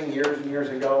our training years and years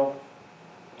ago.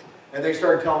 And they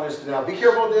started telling us, now be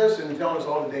careful of this, and telling us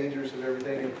all the dangers of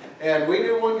everything. And we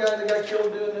knew one guy that got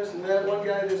killed doing this, and that one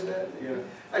guy this and that. You know.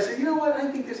 I said, you know what,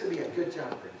 I think this would be a good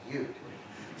job for you.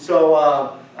 So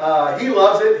he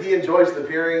loves it, he enjoys the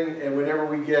piering, and whenever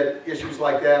we get issues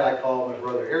like that, I call my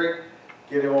brother Eric,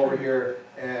 get him over here,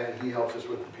 and he helps us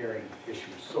with the piering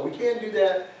issues. So we can do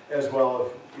that as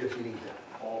well if you need that.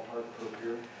 Ballpark per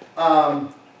pier?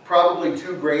 Probably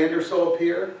 $2,000 or so a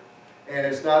pier. And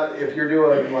it's not, if you're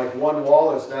doing like one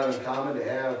wall, it's not uncommon to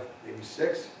have maybe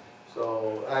 6.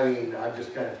 So, I mean, I'm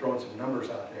just kind of throwing some numbers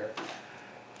out there.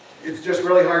 It's just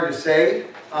really hard to say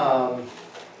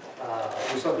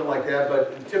or something like that,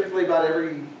 but typically about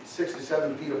every 6 to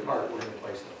 7 feet apart, we're going to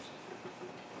place those.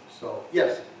 So,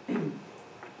 yes?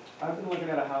 I've been looking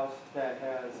at a house that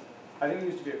has, I think it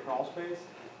used to be a crawl space.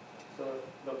 So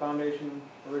the foundation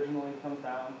originally comes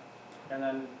down, and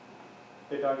then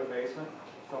they dug a basement.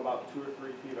 So about 2 or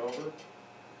 3 feet over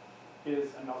is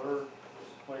another,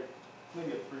 like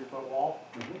maybe a 3-foot wall.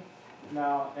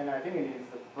 Now, and I think it needs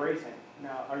the bracing.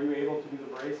 Now, are you able to do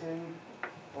the bracing?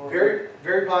 Or Very,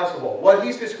 very possible. What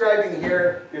he's describing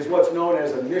here is what's known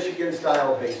as a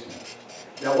Michigan-style basement.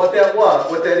 Now, what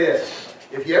that is,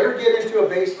 if you ever get into a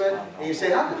basement and you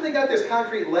say, how come they got this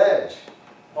concrete ledge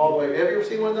all the way? Have you ever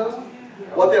seen one of those?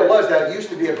 What that was, that used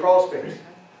to be a crawl space.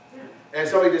 And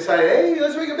somebody decided, hey,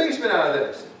 let's make a basement out of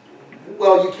this.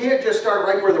 Well, you can't just start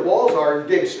right where the walls are and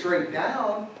dig straight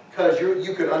down, because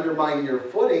you could undermine your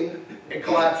footing and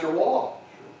collapse your wall.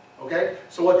 Okay?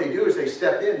 So what they do is they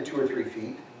step in 2 or 3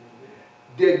 feet,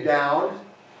 dig down,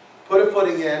 put a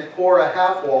footing in, pour a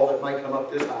half wall that might come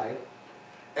up this high,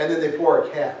 and then they pour a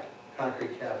cap,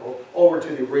 concrete cap, over to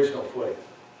the original footing.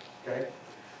 Okay?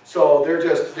 So they're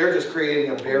just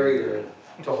creating a barrier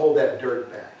to hold that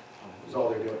dirt back. Is all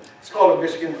they're doing. It's called a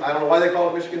Michigan, I don't know why they call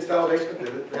it Michigan style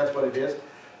basement, that's what it is.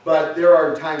 But there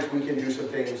are times we can do some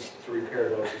things to repair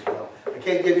those as well. I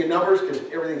can't give you numbers because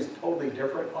everything's totally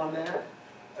different on that,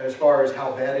 as far as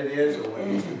how bad it is or what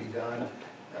needs to be done.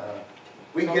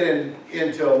 We get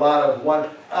into a lot of one.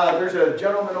 There's a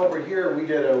gentleman over here we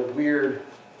did a weird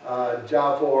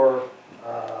job for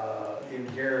in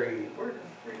Gary.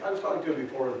 I was talking to him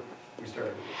before we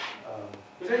started.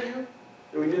 Was that you?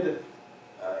 That we did the.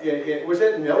 Was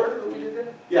that in Miller that we did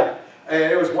that? Yeah. And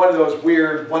it was one of those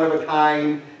weird,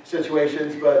 one-of-a-kind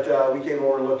situations, but we came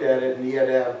over and looked at it, and he had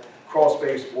to have crawl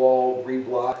space wall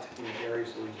reblocked in the area,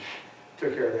 so we just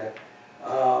took care of that.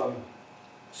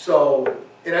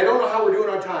 And I don't know how we're doing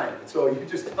on time, so you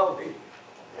just tell me.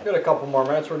 We've got a couple more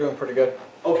minutes. We're doing pretty good.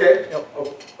 Okay. Yep.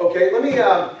 Okay, let me,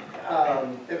 I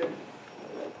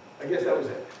guess that was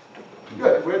it.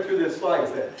 Good, we went through the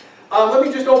slides then. Let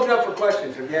me just open up for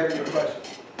questions, if you have any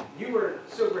questions. You were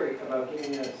so great about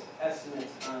giving us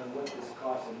estimates on what this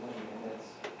costs in money, and that's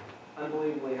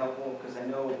unbelievably helpful, because I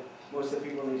know most of the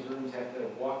people in these rooms have to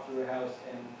walk through a house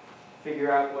and figure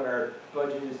out what our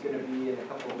budget is going to be in a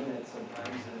couple of minutes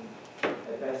sometimes, and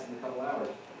at best in a couple hours.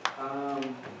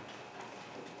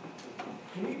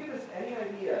 Can you give us any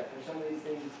idea for some of these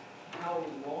things how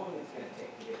long it's going to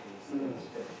take to get these things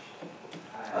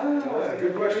finished?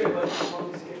 Good question. But how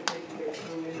long is it going to take to get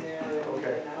through in there and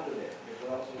out of there? Because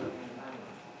we're also working on time.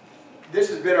 This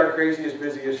has been our craziest,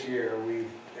 busiest year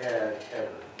we've had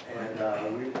ever,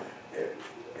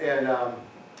 and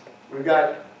we've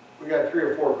got 3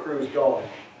 or 4 crews going,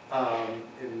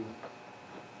 and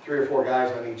 3 or 4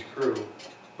 guys on each crew.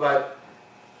 But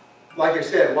like I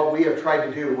said, what we have tried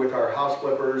to do with our house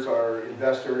flippers, our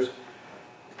investors,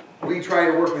 we try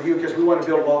to work with you because we want to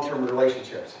build long-term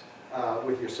relationships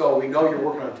with you. So we know you're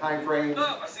working on time frames,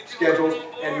 schedules,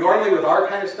 and normally with our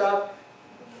kind of stuff,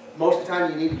 most of the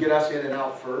time you need to get us in and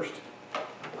out first.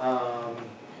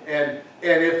 And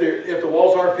if the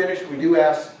walls are finished, we do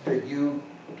ask that you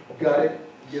gut it,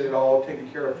 get it all taken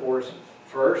care of for us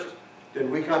first. Then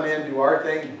we come in, do our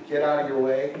thing, get out of your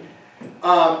way.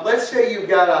 Let's say you've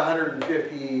got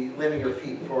 150 linear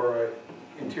feet for an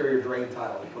interior drain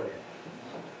tile to put in.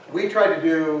 We try to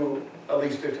do at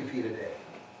least 50 feet a day.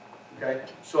 Okay?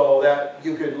 So that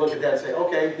you could look at that and say,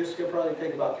 okay, this could probably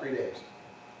take about 3 days.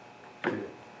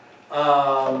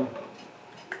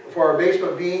 For our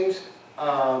basement beams,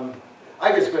 I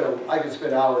could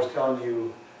spend hours telling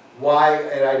you why,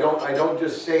 and I don't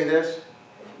just say this,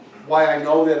 why I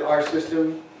know that our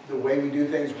system, the way we do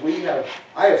things,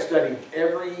 I have studied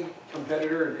every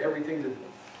competitor and everything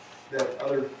that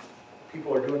other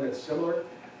people are doing that's similar,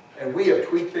 and we have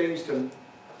tweaked things to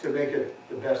make it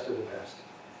the best of the best.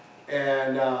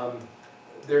 And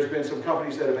there's been some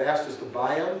companies that have asked us to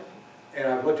buy them, and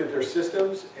I've looked at their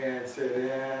systems and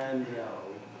said, no,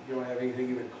 you don't have anything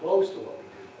even close to what we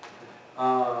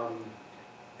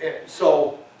do.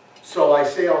 So I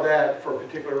say all that for a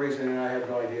particular reason, and I have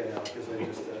no idea now, because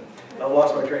I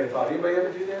lost my train of thought. Anybody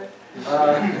ever do that?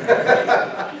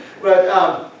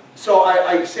 So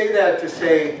I say that to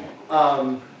say,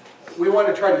 we want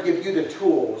to try to give you the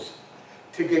tools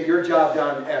to get your job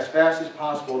done as fast as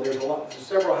possible. There's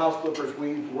several house flippers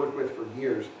we've worked with for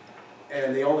years,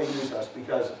 and they only use us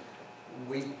because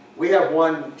we have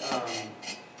one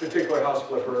particular house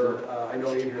flipper. I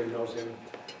know Adrian knows him.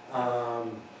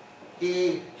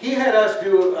 He had us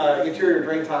do interior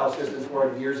drain tile systems for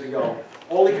him years ago,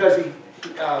 only because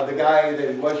the guy that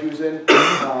he was using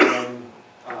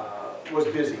was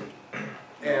busy.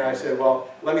 And I said, well,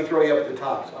 let me throw you up at the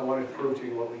tops. I wanted to prove to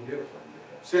you what we do.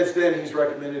 Since then, he's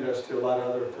recommended us to a lot of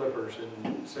other flippers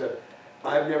and said,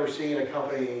 I've never seen a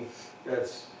company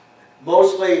that's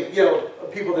mostly,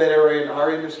 people that are in our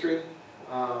industry,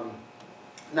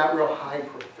 not real high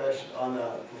on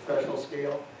the professional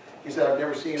scale. He said, I've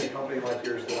never seen a company like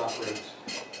yours that operates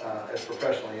as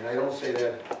professionally. And I don't say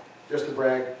that just to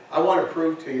brag. I want to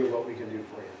prove to you what we can do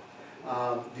for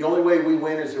you. The only way we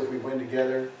win is if we win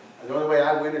together. The only way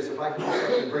I win is if I can do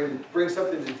something, bring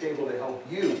something to the table to help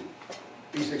you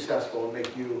be successful and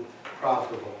make you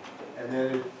profitable. And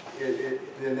then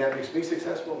then that makes me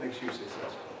successful, it makes you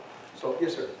successful. So,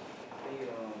 yes, sir. Hey,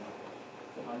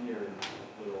 on your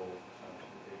little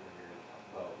paper here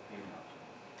about payment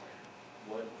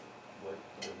options, what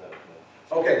does that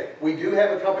look? Okay, we do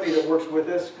have a company that works with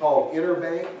us called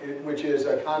Interbank, which is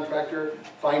a contractor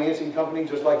financing company,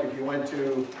 just like if you went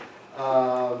to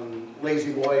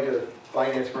Lazy Boy to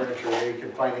finance furniture, they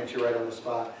can finance you right on the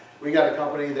spot. We got a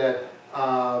company that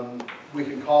we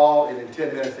can call, and in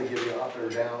 10 minutes they give you up or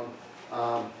down.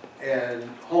 And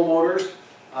homeowners,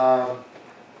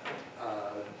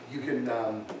 you can,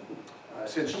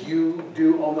 since you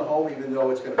do own the home, even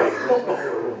though it's going to be rental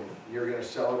or you're going to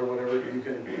sell it or whatever, you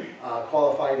can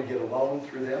qualify to get a loan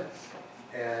through them.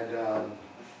 And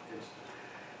it's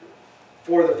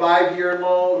for the 5-year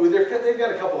loan, they've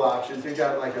got a couple options. They've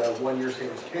got like a 1-year same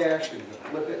as cash, and you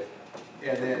can flip it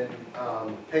and then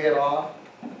pay it off.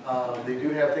 They do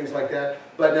have things like that.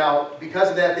 But now, because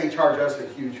of that, they charge us a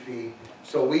huge fee.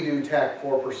 So we do tack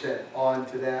 4%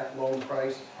 onto that loan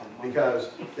price because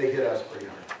they hit us pretty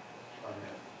hard on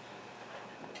that.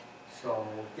 So,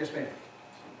 yes, ma'am.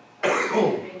 You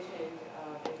mentioned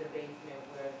in the basement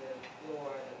where the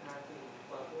floor, the concrete is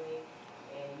buckling,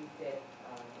 and you said,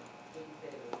 I think you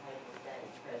said it was hydrostatic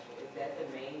pressure. Is that the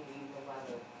main reason why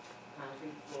the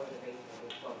concrete floor in the basement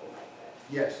is buckled like that?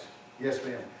 Yes, yes,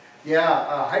 ma'am.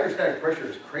 Yeah, hydrostatic pressure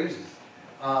is crazy.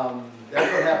 That's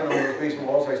what happened on those basement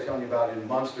walls I was telling you about in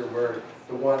Munster, where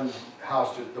the one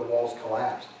house, the walls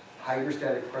collapsed.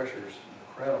 Hydrostatic pressure is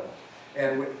incredible.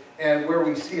 And where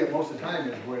we see it most of the time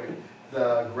is when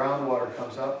the groundwater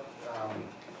comes up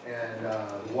and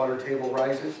the water table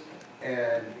rises,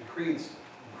 and it creates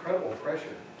incredible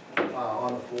pressure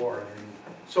on the floor.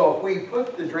 So if we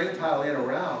put the drain tile in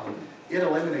around, it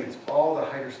eliminates all the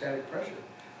hydrostatic pressure.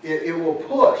 It will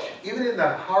push, even in the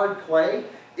hard clay,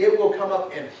 it will come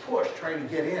up and push, trying to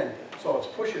get in. So it's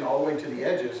pushing all the way to the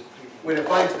edges. When it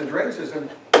finds the drain system,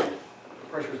 the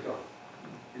pressure's gone.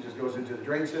 It just goes into the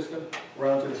drain system,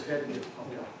 around to the pit, and gets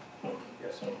pumped out.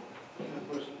 Yes?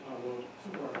 Question, well,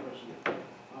 two-part question.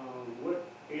 What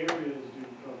areas do you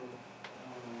cover?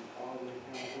 All the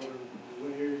kind of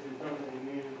what areas do you cover? And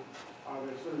then are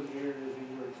there certain areas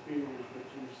in your experience that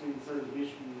you've seen certain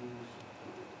issues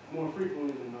more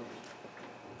frequently than others?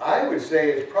 I would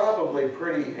say it's probably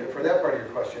pretty, for that part of your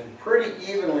question, pretty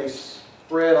evenly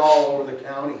spread all over the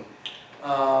county.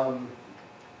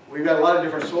 We've got a lot of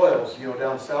different soils. You know,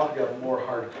 down south we got more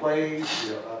hard clays.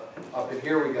 You know, up in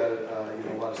here we got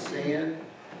a lot of sand.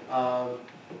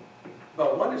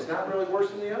 But one is not really worse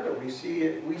than the other. We see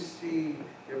it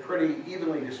pretty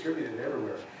evenly distributed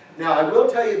everywhere. Now I will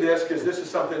tell you this, because this is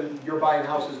something, you're buying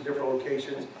houses in different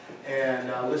locations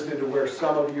and listening to where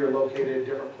some of you are located in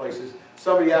different places.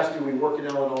 Somebody asked, do we work in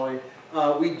Illinois?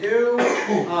 We do,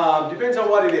 depends on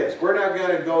what it is. We're not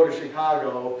going to go to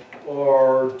Chicago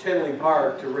or Tinley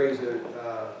Park to raise a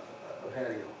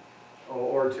patio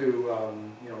or to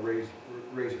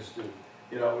raise a stoop.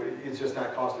 You know, it's just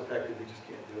not cost effective. We just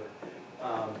can't do it.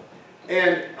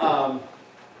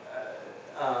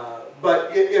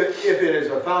 But if it is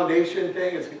a foundation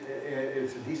thing,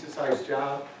 it's a decent sized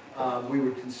job, we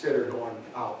would consider going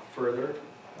out further.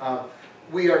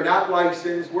 We are not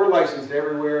licensed. We're licensed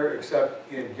everywhere except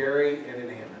in Gary and in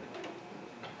Hammond.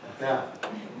 Now,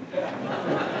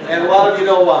 and a lot of you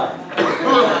know why.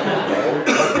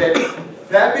 Okay.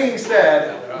 That being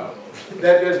said,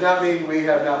 that does not mean we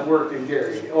have not worked in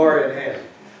Gary or in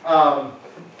Hammond.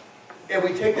 And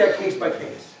we take that case by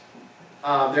case.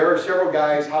 There are several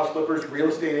guys, house flippers, real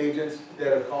estate agents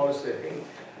that have called us and said, hey,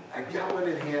 I got one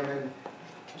in Hammond.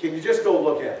 Can you just go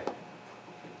look at it?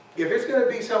 If it's going to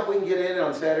be something we can get in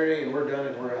on Saturday and we're done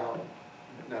and we're out,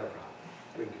 not a problem.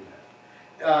 We can do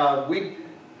that.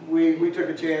 We took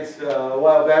a chance a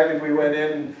while back and we went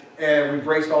in and we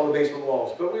braced all the basement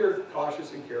walls. But we were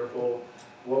cautious and careful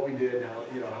what we did,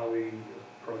 how we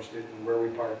approached it and where we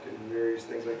parked it and various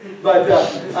things like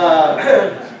that.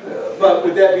 But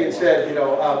with that being said,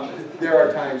 there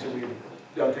are times that we've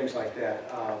done things like that.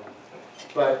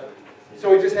 So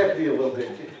we just have to be a little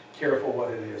bit careful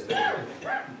what it is.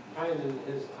 Time and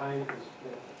his time is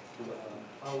spent.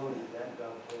 How long did that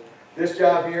job take? This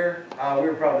job here, we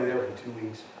were probably there for 2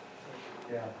 weeks.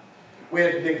 Yeah. We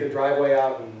had to dig the driveway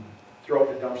out and throw out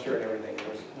the dumpster and everything. There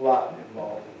was a lot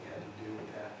involved that we had to do with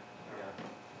that.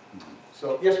 Yeah.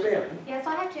 So, yes, ma'am. Yes,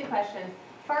 I have two questions.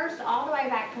 First, all the way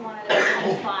back to one of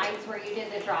those slides where you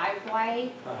did the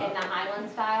driveway in the Highland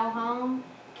style home.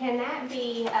 Can that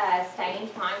be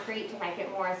stained concrete to make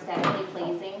it more aesthetically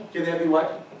pleasing? Can that be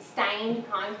what? Stained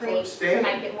concrete Stained?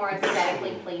 to make it more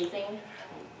aesthetically pleasing?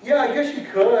 Yeah, I guess you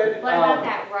could. What about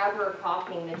that rubber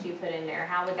caulking that you put in there?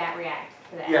 How would that react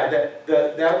to that? Yeah,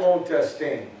 that won't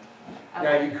stain. Okay.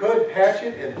 Now, you could patch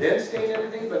it and then stain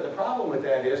everything, but the problem with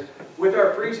that is, with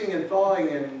our freezing and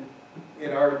thawing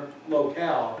in our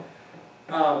locale,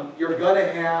 you're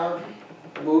gonna have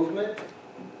movement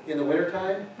in the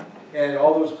wintertime, and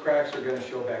all those cracks are gonna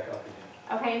show back up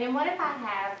again. Okay, and then what if I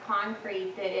have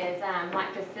concrete that is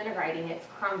like disintegrating, it's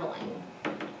crumbling?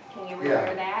 Can you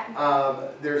repair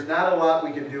that? There's not a lot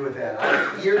we can do with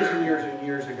that. Years and years and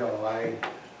years ago, I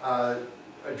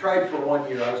tried for 1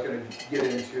 year, I was gonna get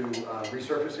into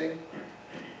resurfacing.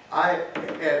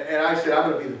 And I said,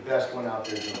 I'm gonna be the best one out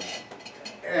there doing it.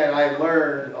 And I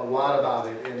learned a lot about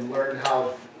it and learned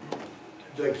how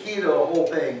the key to the whole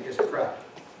thing is prep.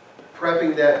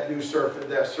 Prepping that new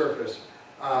surface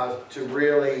to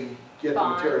really get the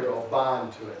material,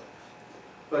 bond to it.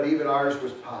 But even ours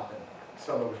was popping,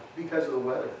 some of it, because of the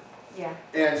weather. Yeah.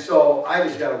 And so I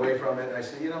just got away from it, and I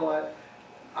said, you know what?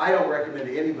 I don't recommend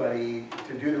to anybody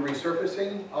to do the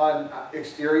resurfacing on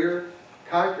exterior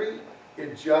concrete.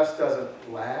 It just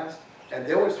doesn't last. And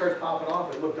then when it starts popping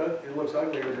off, it looks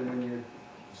uglier than when you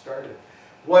started.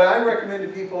 What I recommend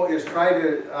to people is try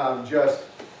to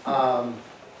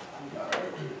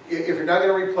if you're not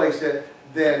going to replace it,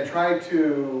 then try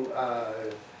to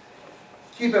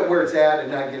keep it where it's at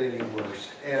and not get any worse.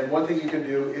 And one thing you can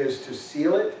do is to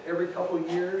seal it every couple of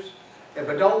years.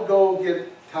 But don't go get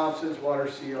Thompson's water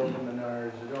seal from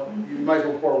Menards. You might as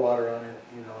well pour water on it.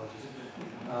 You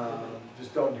know,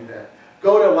 just don't do that.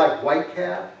 Go to like White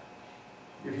Cap,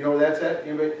 if you know where that's at.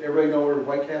 Everybody know where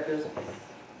White Cap is?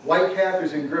 White Cap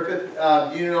is in Griffith.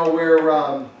 Do you know where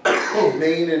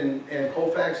Maine and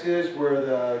Colfax is, where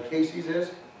the Casey's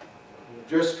is?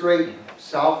 Just straight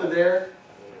south of there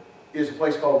is a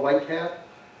place called White Cap,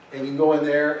 and you can go in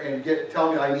there and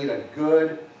tell me I need a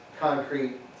good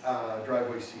concrete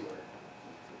driveway sealer,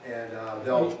 and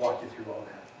they'll walk you through all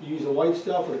that. You use the white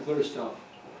stuff or the clear stuff?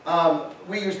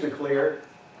 We use the clear.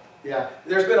 Yeah,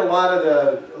 there's been a lot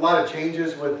of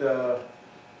changes with the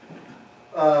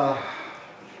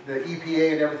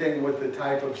EPA and everything with the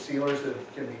type of sealers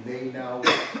that can be made now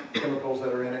with chemicals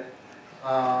that are in it.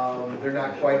 They're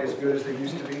not quite as good as they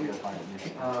used to be,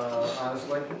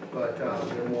 honestly, but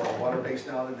they're more water-based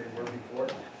now than they were before.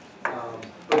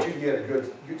 But you can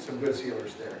get some good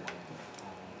sealers there.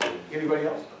 Anybody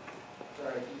else?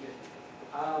 Sorry,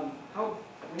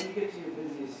 when you get to your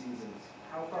busiest seasons,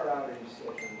 how far out are you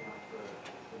scheduling out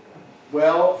for?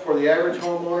 Well, for the average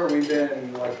homeowner, we've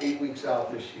been like 8 weeks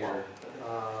out this year.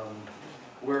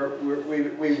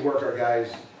 We work our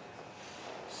guys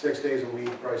 6 days a week,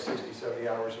 probably 60, 70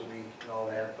 hours a week and all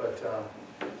that. But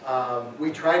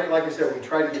we tried, like I said, we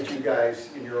tried to get you guys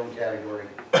in your own category.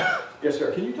 Yes,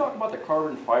 sir. Can you talk about the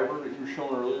carbon fiber that you were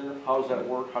showing earlier? How does that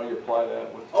work? How do you apply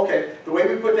that? Okay, the way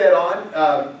we put that on,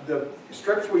 the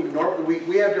strips we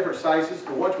have different sizes.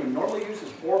 The ones we normally use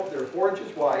they're 4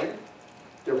 inches wide.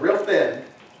 They're real thin.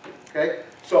 Okay,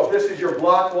 so if this is your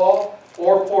block wall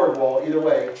or poured wall, either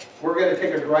way, we're going to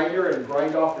take a grinder and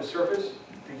grind off the surface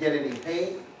to get any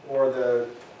paint or the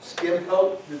skim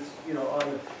coat that's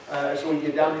on, so we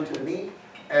get down into the meat,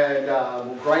 and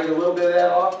we'll grind a little bit of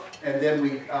that off, and then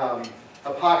we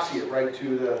epoxy it right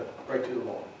to the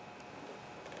wall.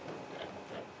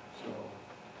 So,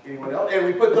 anyone else? And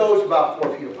we put those about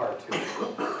 4 feet apart too.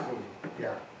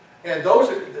 Yeah, and those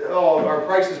our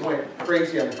prices went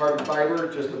crazy on the carbon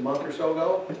fiber just a month or so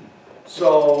ago.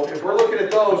 So if we're looking at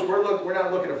those, we're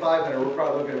not looking at $500. We're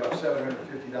probably looking at about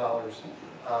 $750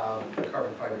 a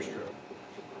carbon fiber strip.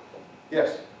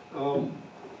 Yes. How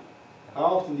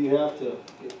often do you have to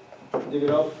dig it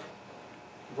up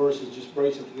versus just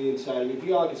brace it to the inside? I mean, if you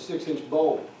got like a 6-inch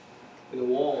bolt in the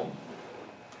wall.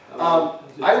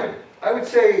 I would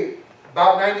say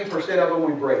about 90% of them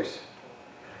we brace.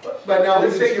 But now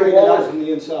let's say your wall is from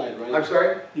the inside, right? I'm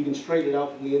sorry? You can straighten it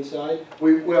out from the inside?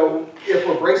 Well, if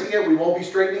we're bracing it, we won't be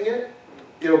straightening it.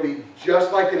 It'll be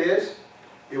just like it is.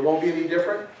 It won't be any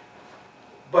different.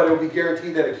 But it'll be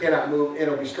guaranteed that it cannot move, and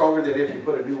it'll be stronger than if you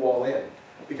put a new wall in.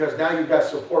 Because now you've got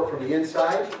support from the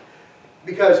inside.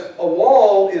 Because a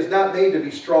wall is not made to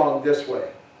be strong this way.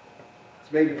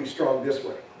 It's made to be strong this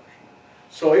way.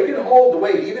 So it can hold the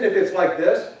weight, even if it's like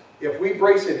this. If we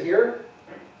brace it here,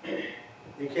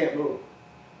 you can't move.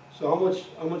 So how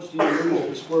much do you lose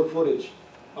for square footage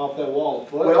off that wall?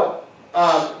 Foot? Well,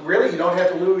 really, you don't have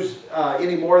to lose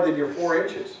any more than your 4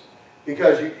 inches,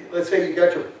 because let's say you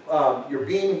got your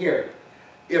beam here.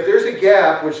 If there's a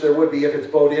gap, which there would be if it's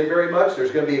bowed in very much,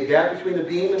 there's going to be a gap between the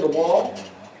beam and the wall.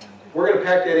 We're going to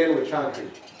pack that in with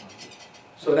concrete.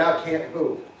 So now it can't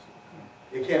move.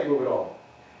 It can't move at all.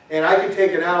 And I can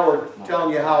take an hour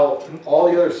telling you how all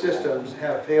the other systems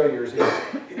have failures.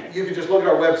 You can just look at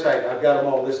our website. I've got them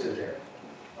all listed there.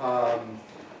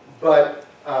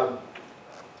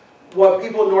 What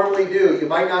people normally do, you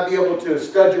might not be able to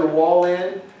stud your wall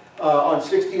in on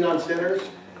 16-on centers,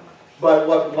 but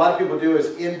what a lot of people do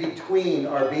is in between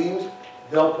our beams,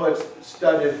 they'll put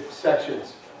studded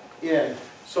sections in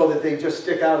so that they just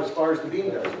stick out as far as the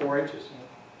beam does, 4 inches.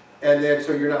 And then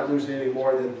so you're not losing any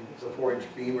more than the 4-inch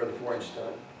beam or the 4-inch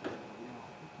stud.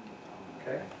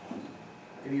 Okay?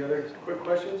 Any other quick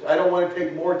questions? I don't want to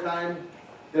take more time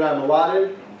than I'm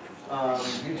allotted.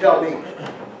 You tell me. You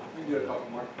can do a couple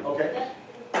more. Okay.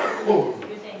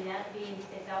 You're saying that beam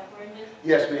sticks out 4 inches?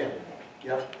 Yes, ma'am.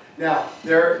 Yep. Now,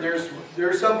 there's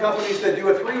some companies that do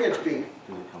a 3-inch beam.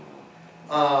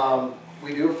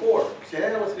 We do a 4. Say,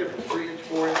 hey, what's the difference? 3 inch,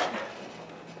 4 inch?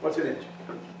 What's an inch?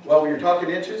 Well, when you're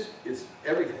talking inches, it's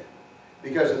everything.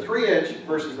 Because a 3-inch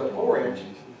versus a 4-inch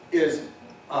is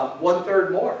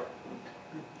 1/3 more.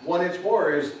 1 inch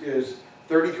more is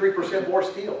 33% more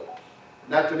steel.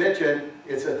 Not to mention,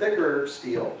 it's a thicker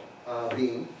steel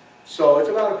beam, so it's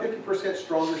about a 50%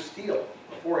 stronger steel,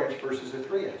 a 4-inch versus a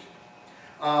 3-inch.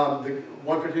 The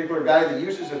one particular guy that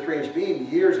uses a 3-inch beam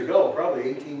years ago, probably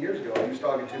 18 years ago, he was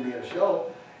talking to me at a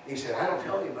show. He said, I don't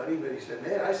tell anybody, but he said,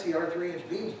 man, I see our 3-inch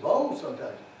beams bow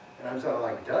sometimes. And I'm sort of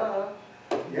like, duh,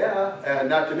 yeah. And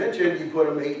not to mention, you put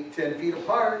them 8-10 feet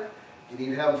apart. You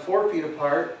need to have them 4 feet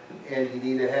apart, and you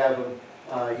need to have them,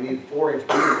 you need 4-inch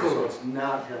beams, so it's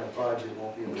not going to budge. It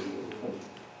won't be able to move.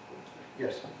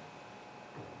 Yes?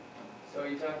 So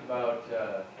you talked about like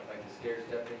the stair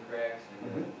stepping cracks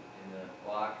in the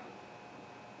block.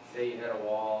 Say you had a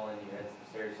wall and you had some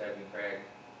stair stepping crack.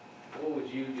 What would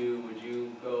you do? Would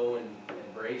you go and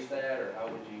brace that, or how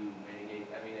would you mitigate?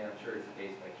 I mean, I'm sure it's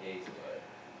case by case, but.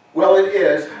 Well, it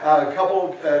is. A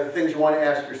couple things you want to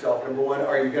ask yourself. Number one,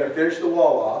 are you going to finish the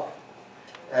wall off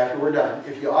after we're done?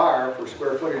 If you are, for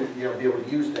square footage, you'll be able to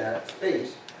use that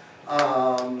space.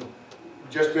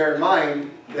 Just bear in mind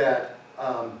that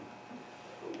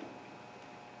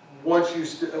once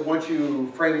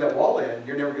you frame that wall in,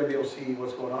 you're never going to be able to see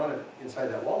what's going on inside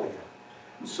that wall again.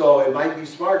 So it might be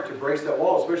smart to brace that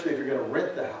wall, especially if you're going to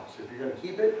rent the house. If you're going to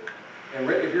keep it and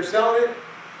rent, if you're selling it,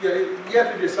 you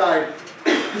have to decide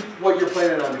what you're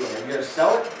planning on doing. Are you going to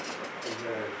sell it? Are you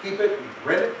going to keep it and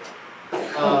rent it?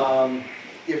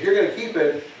 If you're going to keep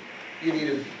it, you need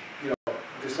to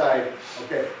decide,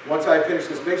 okay, once I finish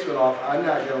this basement off, I'm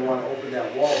not going to want to open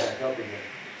that wall back up again.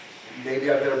 Maybe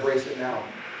I better brace it now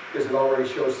because it already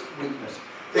shows weakness.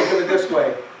 Think of it this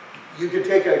way. You could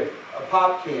take a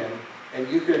pop can and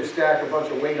you could stack a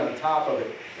bunch of weight on top of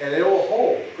it, and it will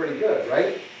hold pretty good,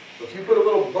 right? So if you put a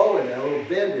little bow in there, a little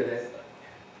bend in it,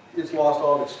 it's lost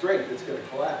all of its strength. It's going to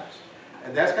collapse.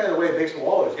 And that's kind of the way a basement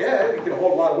wall is. Yeah, it can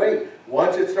hold a lot of weight.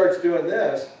 Once it starts doing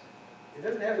this, it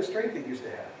doesn't have the strength it used to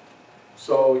have.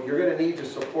 So you're going to need to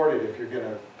support it if you're going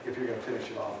to finish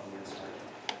it off on the inside.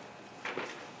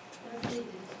 Let's leave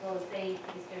it just go say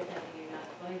the stair stepping, you're not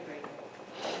going to break it.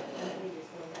 Let's leave it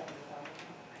just go.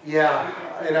 Yeah,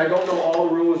 and I don't know all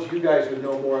the rules. You guys would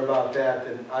know more about that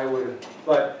than I would.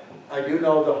 But I do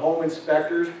know the home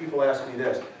inspectors, people ask me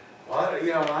this. Well, I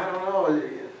don't know.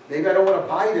 Maybe I don't want to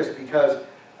buy this because,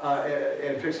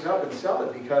 and fix it up and sell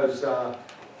it because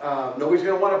nobody's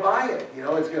going to want to buy it.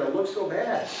 It's going to look so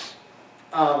bad.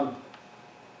 I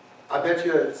bet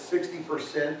you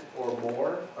 60% or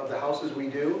more of the houses we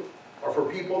do are for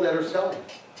people that are selling.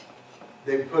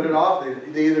 They put it off.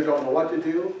 They either don't know what to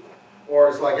do, or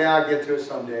it's like, yeah, I'll get to it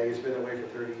someday. It's been that way for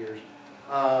 30 years.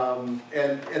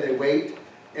 And they wait,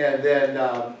 and then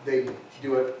they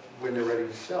do it when they're ready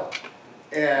to sell.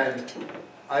 And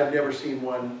I've never seen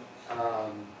one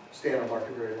stay on the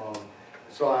market very long.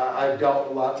 So I've dealt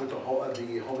a lot with the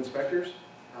home inspectors.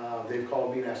 They've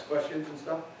called me and asked questions and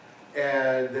stuff.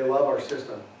 And they love our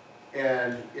system.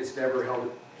 And it's never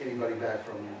held anybody back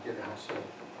from getting a house sold.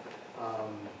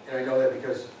 And I know that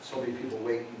because so many people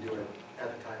wait and do it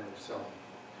at the time of selling.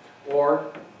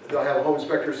 Or they'll have home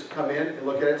inspectors come in and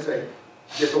look at it and say,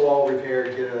 get the wall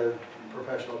repaired, get a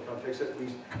professional to come fix it. We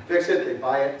fix it, they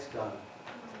buy it, it's done.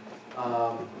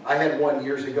 I had one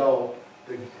years ago.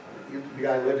 The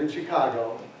guy lived in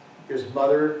Chicago. His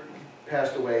mother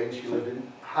passed away and she lived in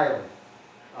Highland.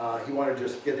 He wanted to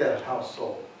just get that house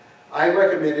sold. I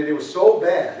recommended, it was so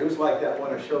bad, it was like that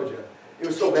one I showed you. It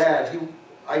was so bad,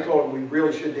 I told him we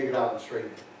really should dig it out and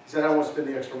straighten it. He said, I don't want to spend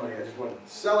the extra money, I just want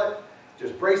to sell it,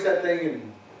 just brace that thing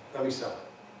and let me sell it.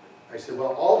 I said,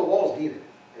 well, all the walls need it.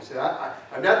 I said,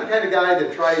 I'm not the kind of guy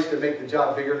that tries to make the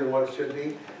job bigger than what it should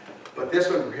be, but this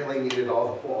one really needed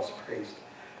all the walls raised,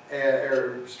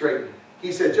 or straightened.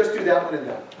 He said, just do that one and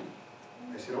that one.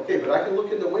 I said, okay, but I can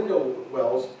look in the window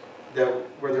wells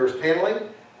where there's paneling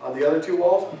on the other two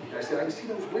walls. And I said, I can see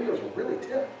those windows are really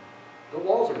tipped. The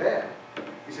walls are bad.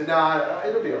 He said, nah,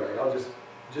 it'll be all right. I'll just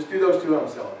do those two, I'm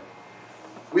selling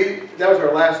it. That was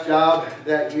our last job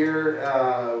that year.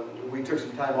 We took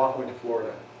some time off and went to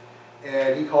Florida.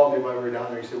 And he called me while we were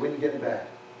down there. He said, when are you getting back? I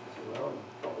said, well, in a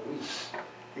couple of weeks.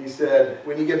 He said,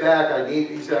 when you get back,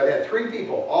 he said, I had 3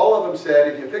 people. All of them said,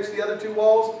 if you fix the other 2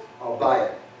 walls, I'll buy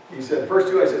it. He said, the first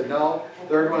 2, I said, no.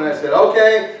 Third one, I said,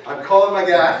 okay, I'm calling my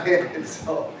guy. And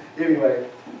so, anyway.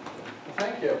 Well,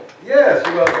 thank you. Yes,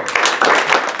 you're welcome.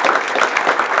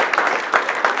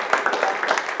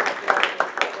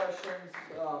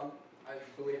 I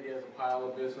believe he has a pile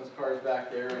of business cards back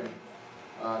there, and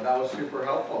that was super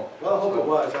helpful. Well, I hope it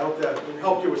was. I hope that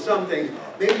helped you with some things.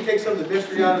 Maybe take some of the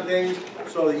mystery out of things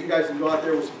so that you guys can go out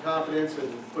there with some confidence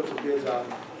and put some bids on,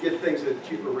 get things at a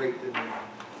cheaper rate than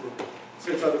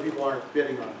since other people aren't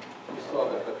bidding on it. You still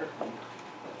have that picture?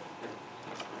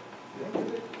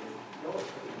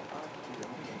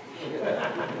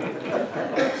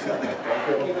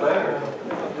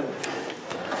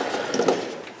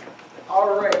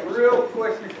 All right, real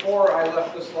quick before I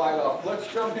left the slide off, let's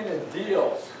jump into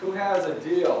deals. Who has a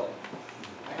deal?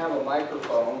 I have a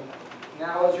microphone.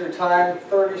 Now is your time,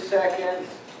 30 seconds.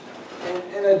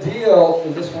 And a deal,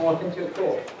 is this one looking too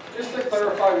cool? Just to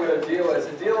clarify what a deal is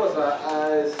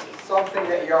something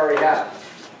that you already have.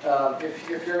 If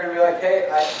you're going to be like, hey,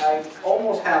 I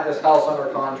almost have this house under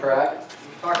contract,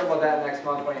 talk about that next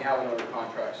month when you have it under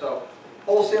contract. So,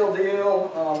 wholesale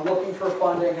deal, looking for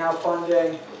funding, have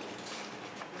funding.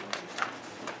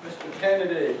 Mr.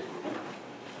 Kennedy.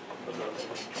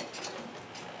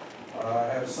 I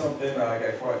have something, I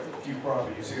got quite a few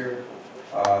properties here.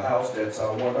 A house that's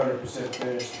 100%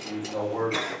 finished, needs no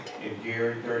work in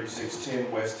Gary, 3610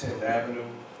 West 10th Avenue,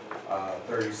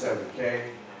 37K.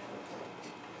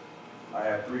 I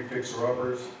have 3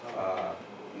 fixer-uppers,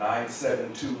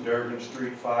 972 Durban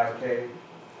Street, 5K,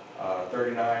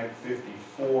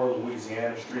 3954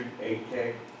 Louisiana Street,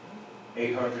 8K,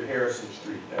 800 Harrison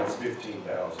Street, that's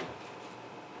 15,000.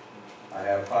 I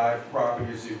have 5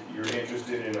 properties if you're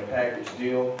interested in a package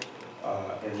deal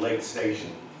in Lake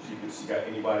Station. You can see, got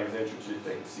anybody who's interested,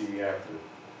 they can see me after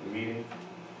the meeting.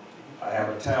 I have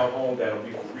a townhome that'll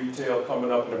be for retail coming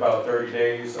up in about 30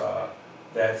 days.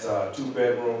 That's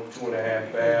 2-bedroom,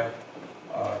 2.5 bath,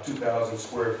 2,000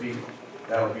 square feet.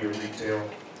 That'll be a retail.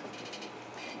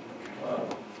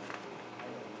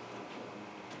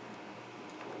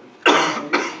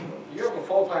 You have a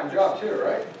full-time job too,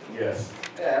 right? Yes.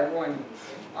 Yeah, everyone,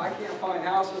 I can't find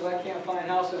houses. What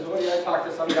do you, I talked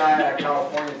to some guy out of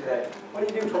California today. What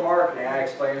do you do for marketing? I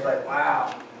explained, he's like,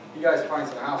 wow, you guys find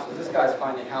some houses. This guy's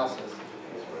finding houses.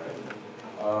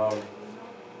 Oh,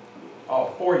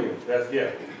 4 units, that's,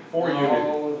 yeah, 4 units.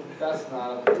 No, that's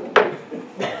not a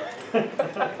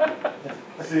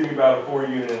See me about a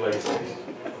 4-unit in Lake Station.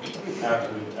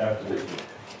 After.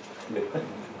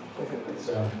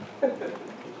 So,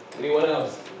 anyone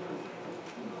else?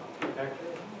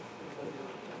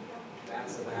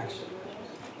 Massive action.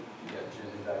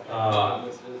 I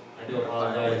do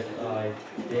apologize. I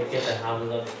didn't get the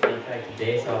houses up to contract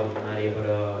today, so I was not able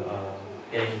to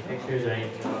get any pictures or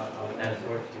anything of that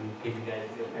sort to give you guys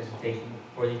a presentation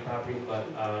for these properties. But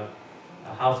a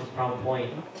house at Crown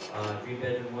Point,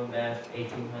 3-bedroom, 1 bath,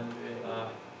 1,800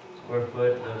 square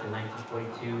foot, built in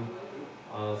 1942.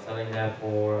 Selling that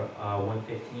for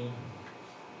 $115.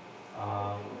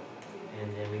 And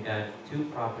then we got 2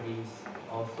 properties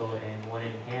also, and one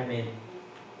in Hammond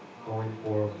going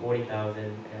for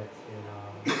 $40,000. That's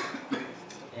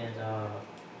in and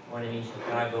one in East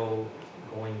Chicago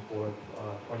going for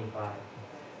 $25.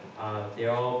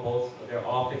 They're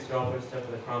all fixer-uppers except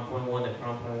for the Crown Point one. The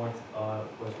Crown Point one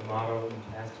was remodeled in the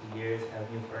past 2 years, has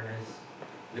new furnace,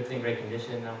 looks in great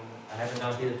condition. I haven't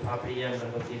gone to see the property yet. I'm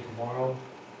gonna go see it tomorrow.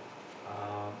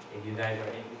 If you guys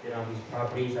are interested on these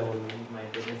properties, I will leave my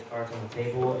business cards on the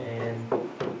table and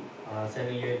send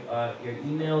me your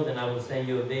emails, and I will send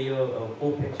you a video of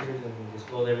full pictures and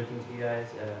disclose everything to you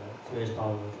guys as soon as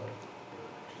possible. So.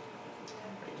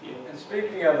 And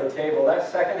speaking of the table, that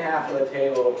second half of the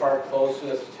table, the part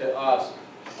closest to us,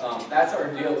 that's our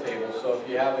deal table. So if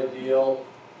you have a deal,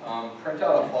 print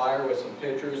out a flyer with some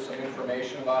pictures, some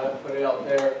information about it, put it out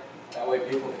there. That way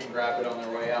people can grab it on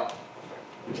their way out.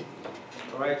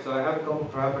 Alright, so I have a couple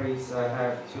properties. I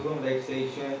have 2 on Lake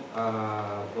Station.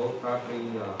 Both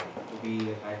properties will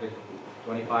be a package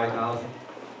 25,000.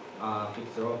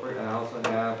 Fixer upper. I also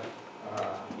have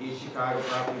East Chicago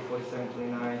property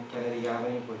 4729 Kennedy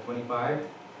Avenue for 25.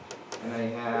 And I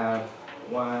have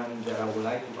one that I would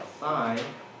like to assign.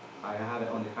 I have it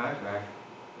on the contract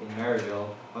in Maryville,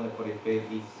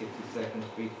 145th East 62nd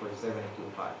Street for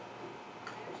 725.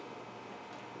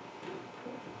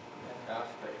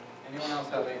 Fantastic. Anyone else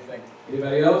have anything?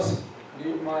 Anybody else?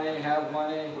 Need money, have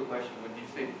money? Quick question, would you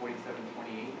say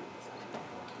 4728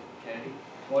 Kennedy?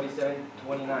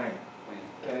 4729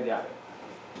 Kennedy Avenue.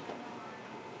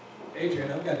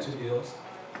 Adrian, I've got 2 deals.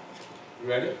 You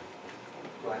ready?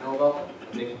 Do I know about them? I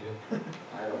think you do.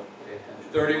 I don't pay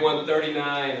attention.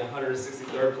 3139,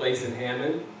 163rd place in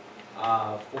Hammond.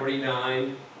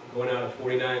 49, going out of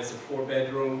 49, it's a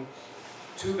 4-bedroom,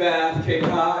 2-bath, Cape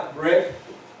Cod, brick,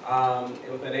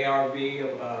 with an ARV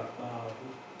of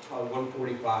probably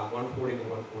 145, 140 to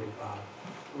 145.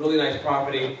 Really nice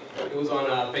property. It was on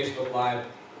Facebook Live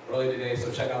earlier today,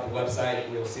 so check out the website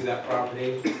and you'll see that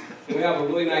property. And we have a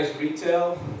really nice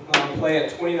retail play at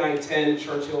 2910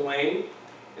 Churchill Lane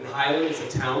in Highland. It's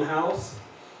a townhouse.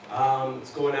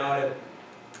 It's going out at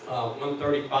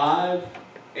 135.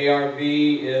 ARV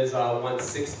is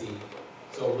 160.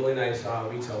 So a really nice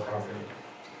retail property.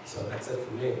 So that's it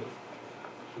for me.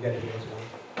 You got anything else you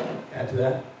want to add to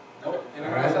that? Nope.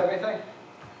 Anyone else have anything?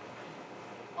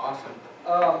 Awesome.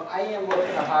 I am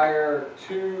looking to hire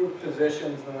 2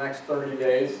 positions in the next 30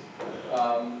 days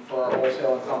for our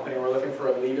wholesaling company. We're looking for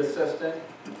a lead assistant.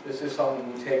 This is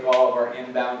something we take all of our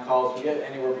inbound calls. We get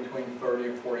anywhere between 30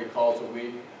 and 40 calls a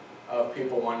week of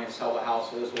people wanting to sell the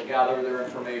house. So this will gather their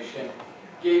information,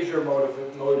 gauge their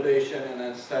motivation, and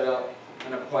then set up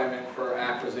an appointment for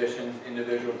acquisitions,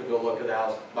 individual to go look at the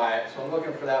house, buy it. So I'm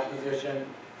looking for that position.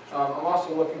 I'm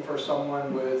also looking for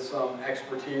someone with some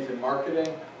expertise in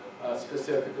marketing,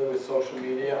 specifically with social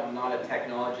media. I'm not a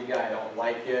technology guy, I don't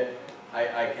like it.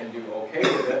 I can do okay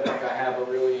with it. Like I have a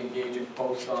really engaging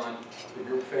post on the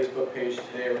group Facebook page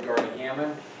today regarding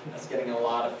Hammond. That's getting a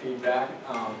lot of feedback.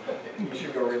 You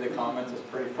should go read the comments, it's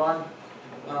pretty fun.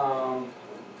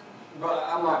 But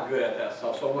I'm not good at that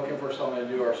stuff, so I'm looking for someone to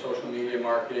do our social media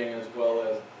marketing as well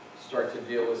as start to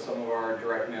deal with some of our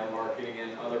direct mail marketing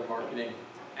and other marketing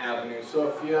avenues. So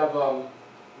if you have,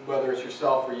 whether it's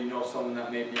yourself or you know someone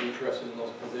that may be interested in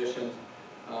those positions,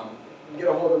 get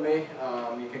a hold of me.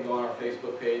 You can go on our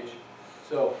Facebook page.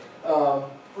 So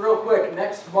real quick,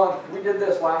 next month, we did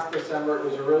this last December. It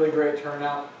was a really great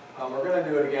turnout. We're going to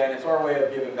do it again. It's our way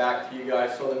of giving back to you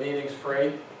guys. So the meeting's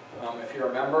free. If you're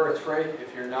a member, it's free.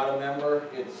 If you're not a member,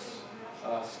 it's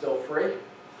still free.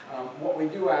 What we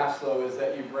do ask, though, is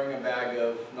that you bring a bag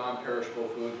of non-perishable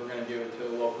foods. We're going to give it to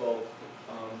the local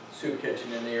soup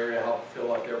kitchen in the area to help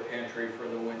fill up their pantry for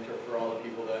the winter for all the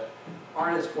people that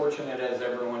aren't as fortunate as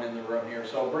everyone in the room here.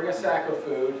 So bring a sack of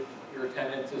food. Your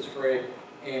attendance is free.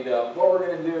 And what we're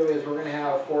going to do is we're going to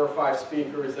have 4 or 5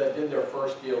 speakers that did their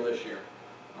first deal this year.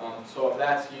 So if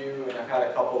that's you, and I've had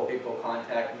a couple of people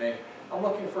contact me, I'm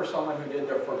looking for someone who did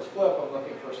their first flip, I'm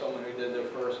looking for someone who did their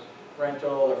first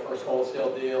rental, their first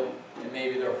wholesale deal, and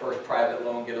maybe their first private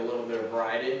loan, get a little bit of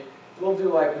variety. We'll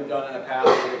do like we've done in the past,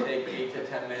 where we take 8 to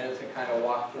 10 minutes and kind of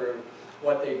walk through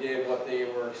what they did, what they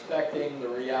were expecting, the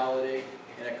reality,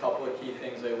 and a couple of key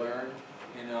things they learned.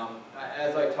 And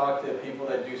as I talk to people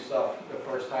that do stuff the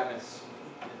first time, it's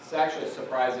actually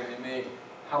surprising to me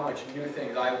how much new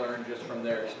things I learned just from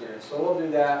their experience. So we'll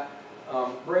do that.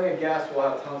 Bring a guest. We'll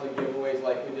have tons of giveaways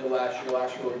like we did last year.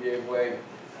 Last year we gave away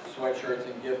sweatshirts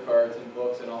and gift cards and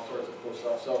books and all sorts of cool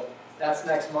stuff. So that's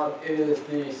next month. It is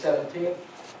the 17th.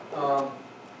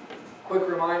 Quick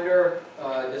reminder,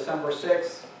 December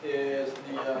 6th is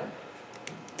the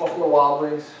Buffalo Wild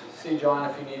Wings. See John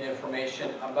if you need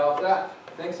information about that.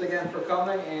 Thanks again for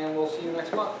coming, and we'll see you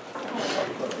next month.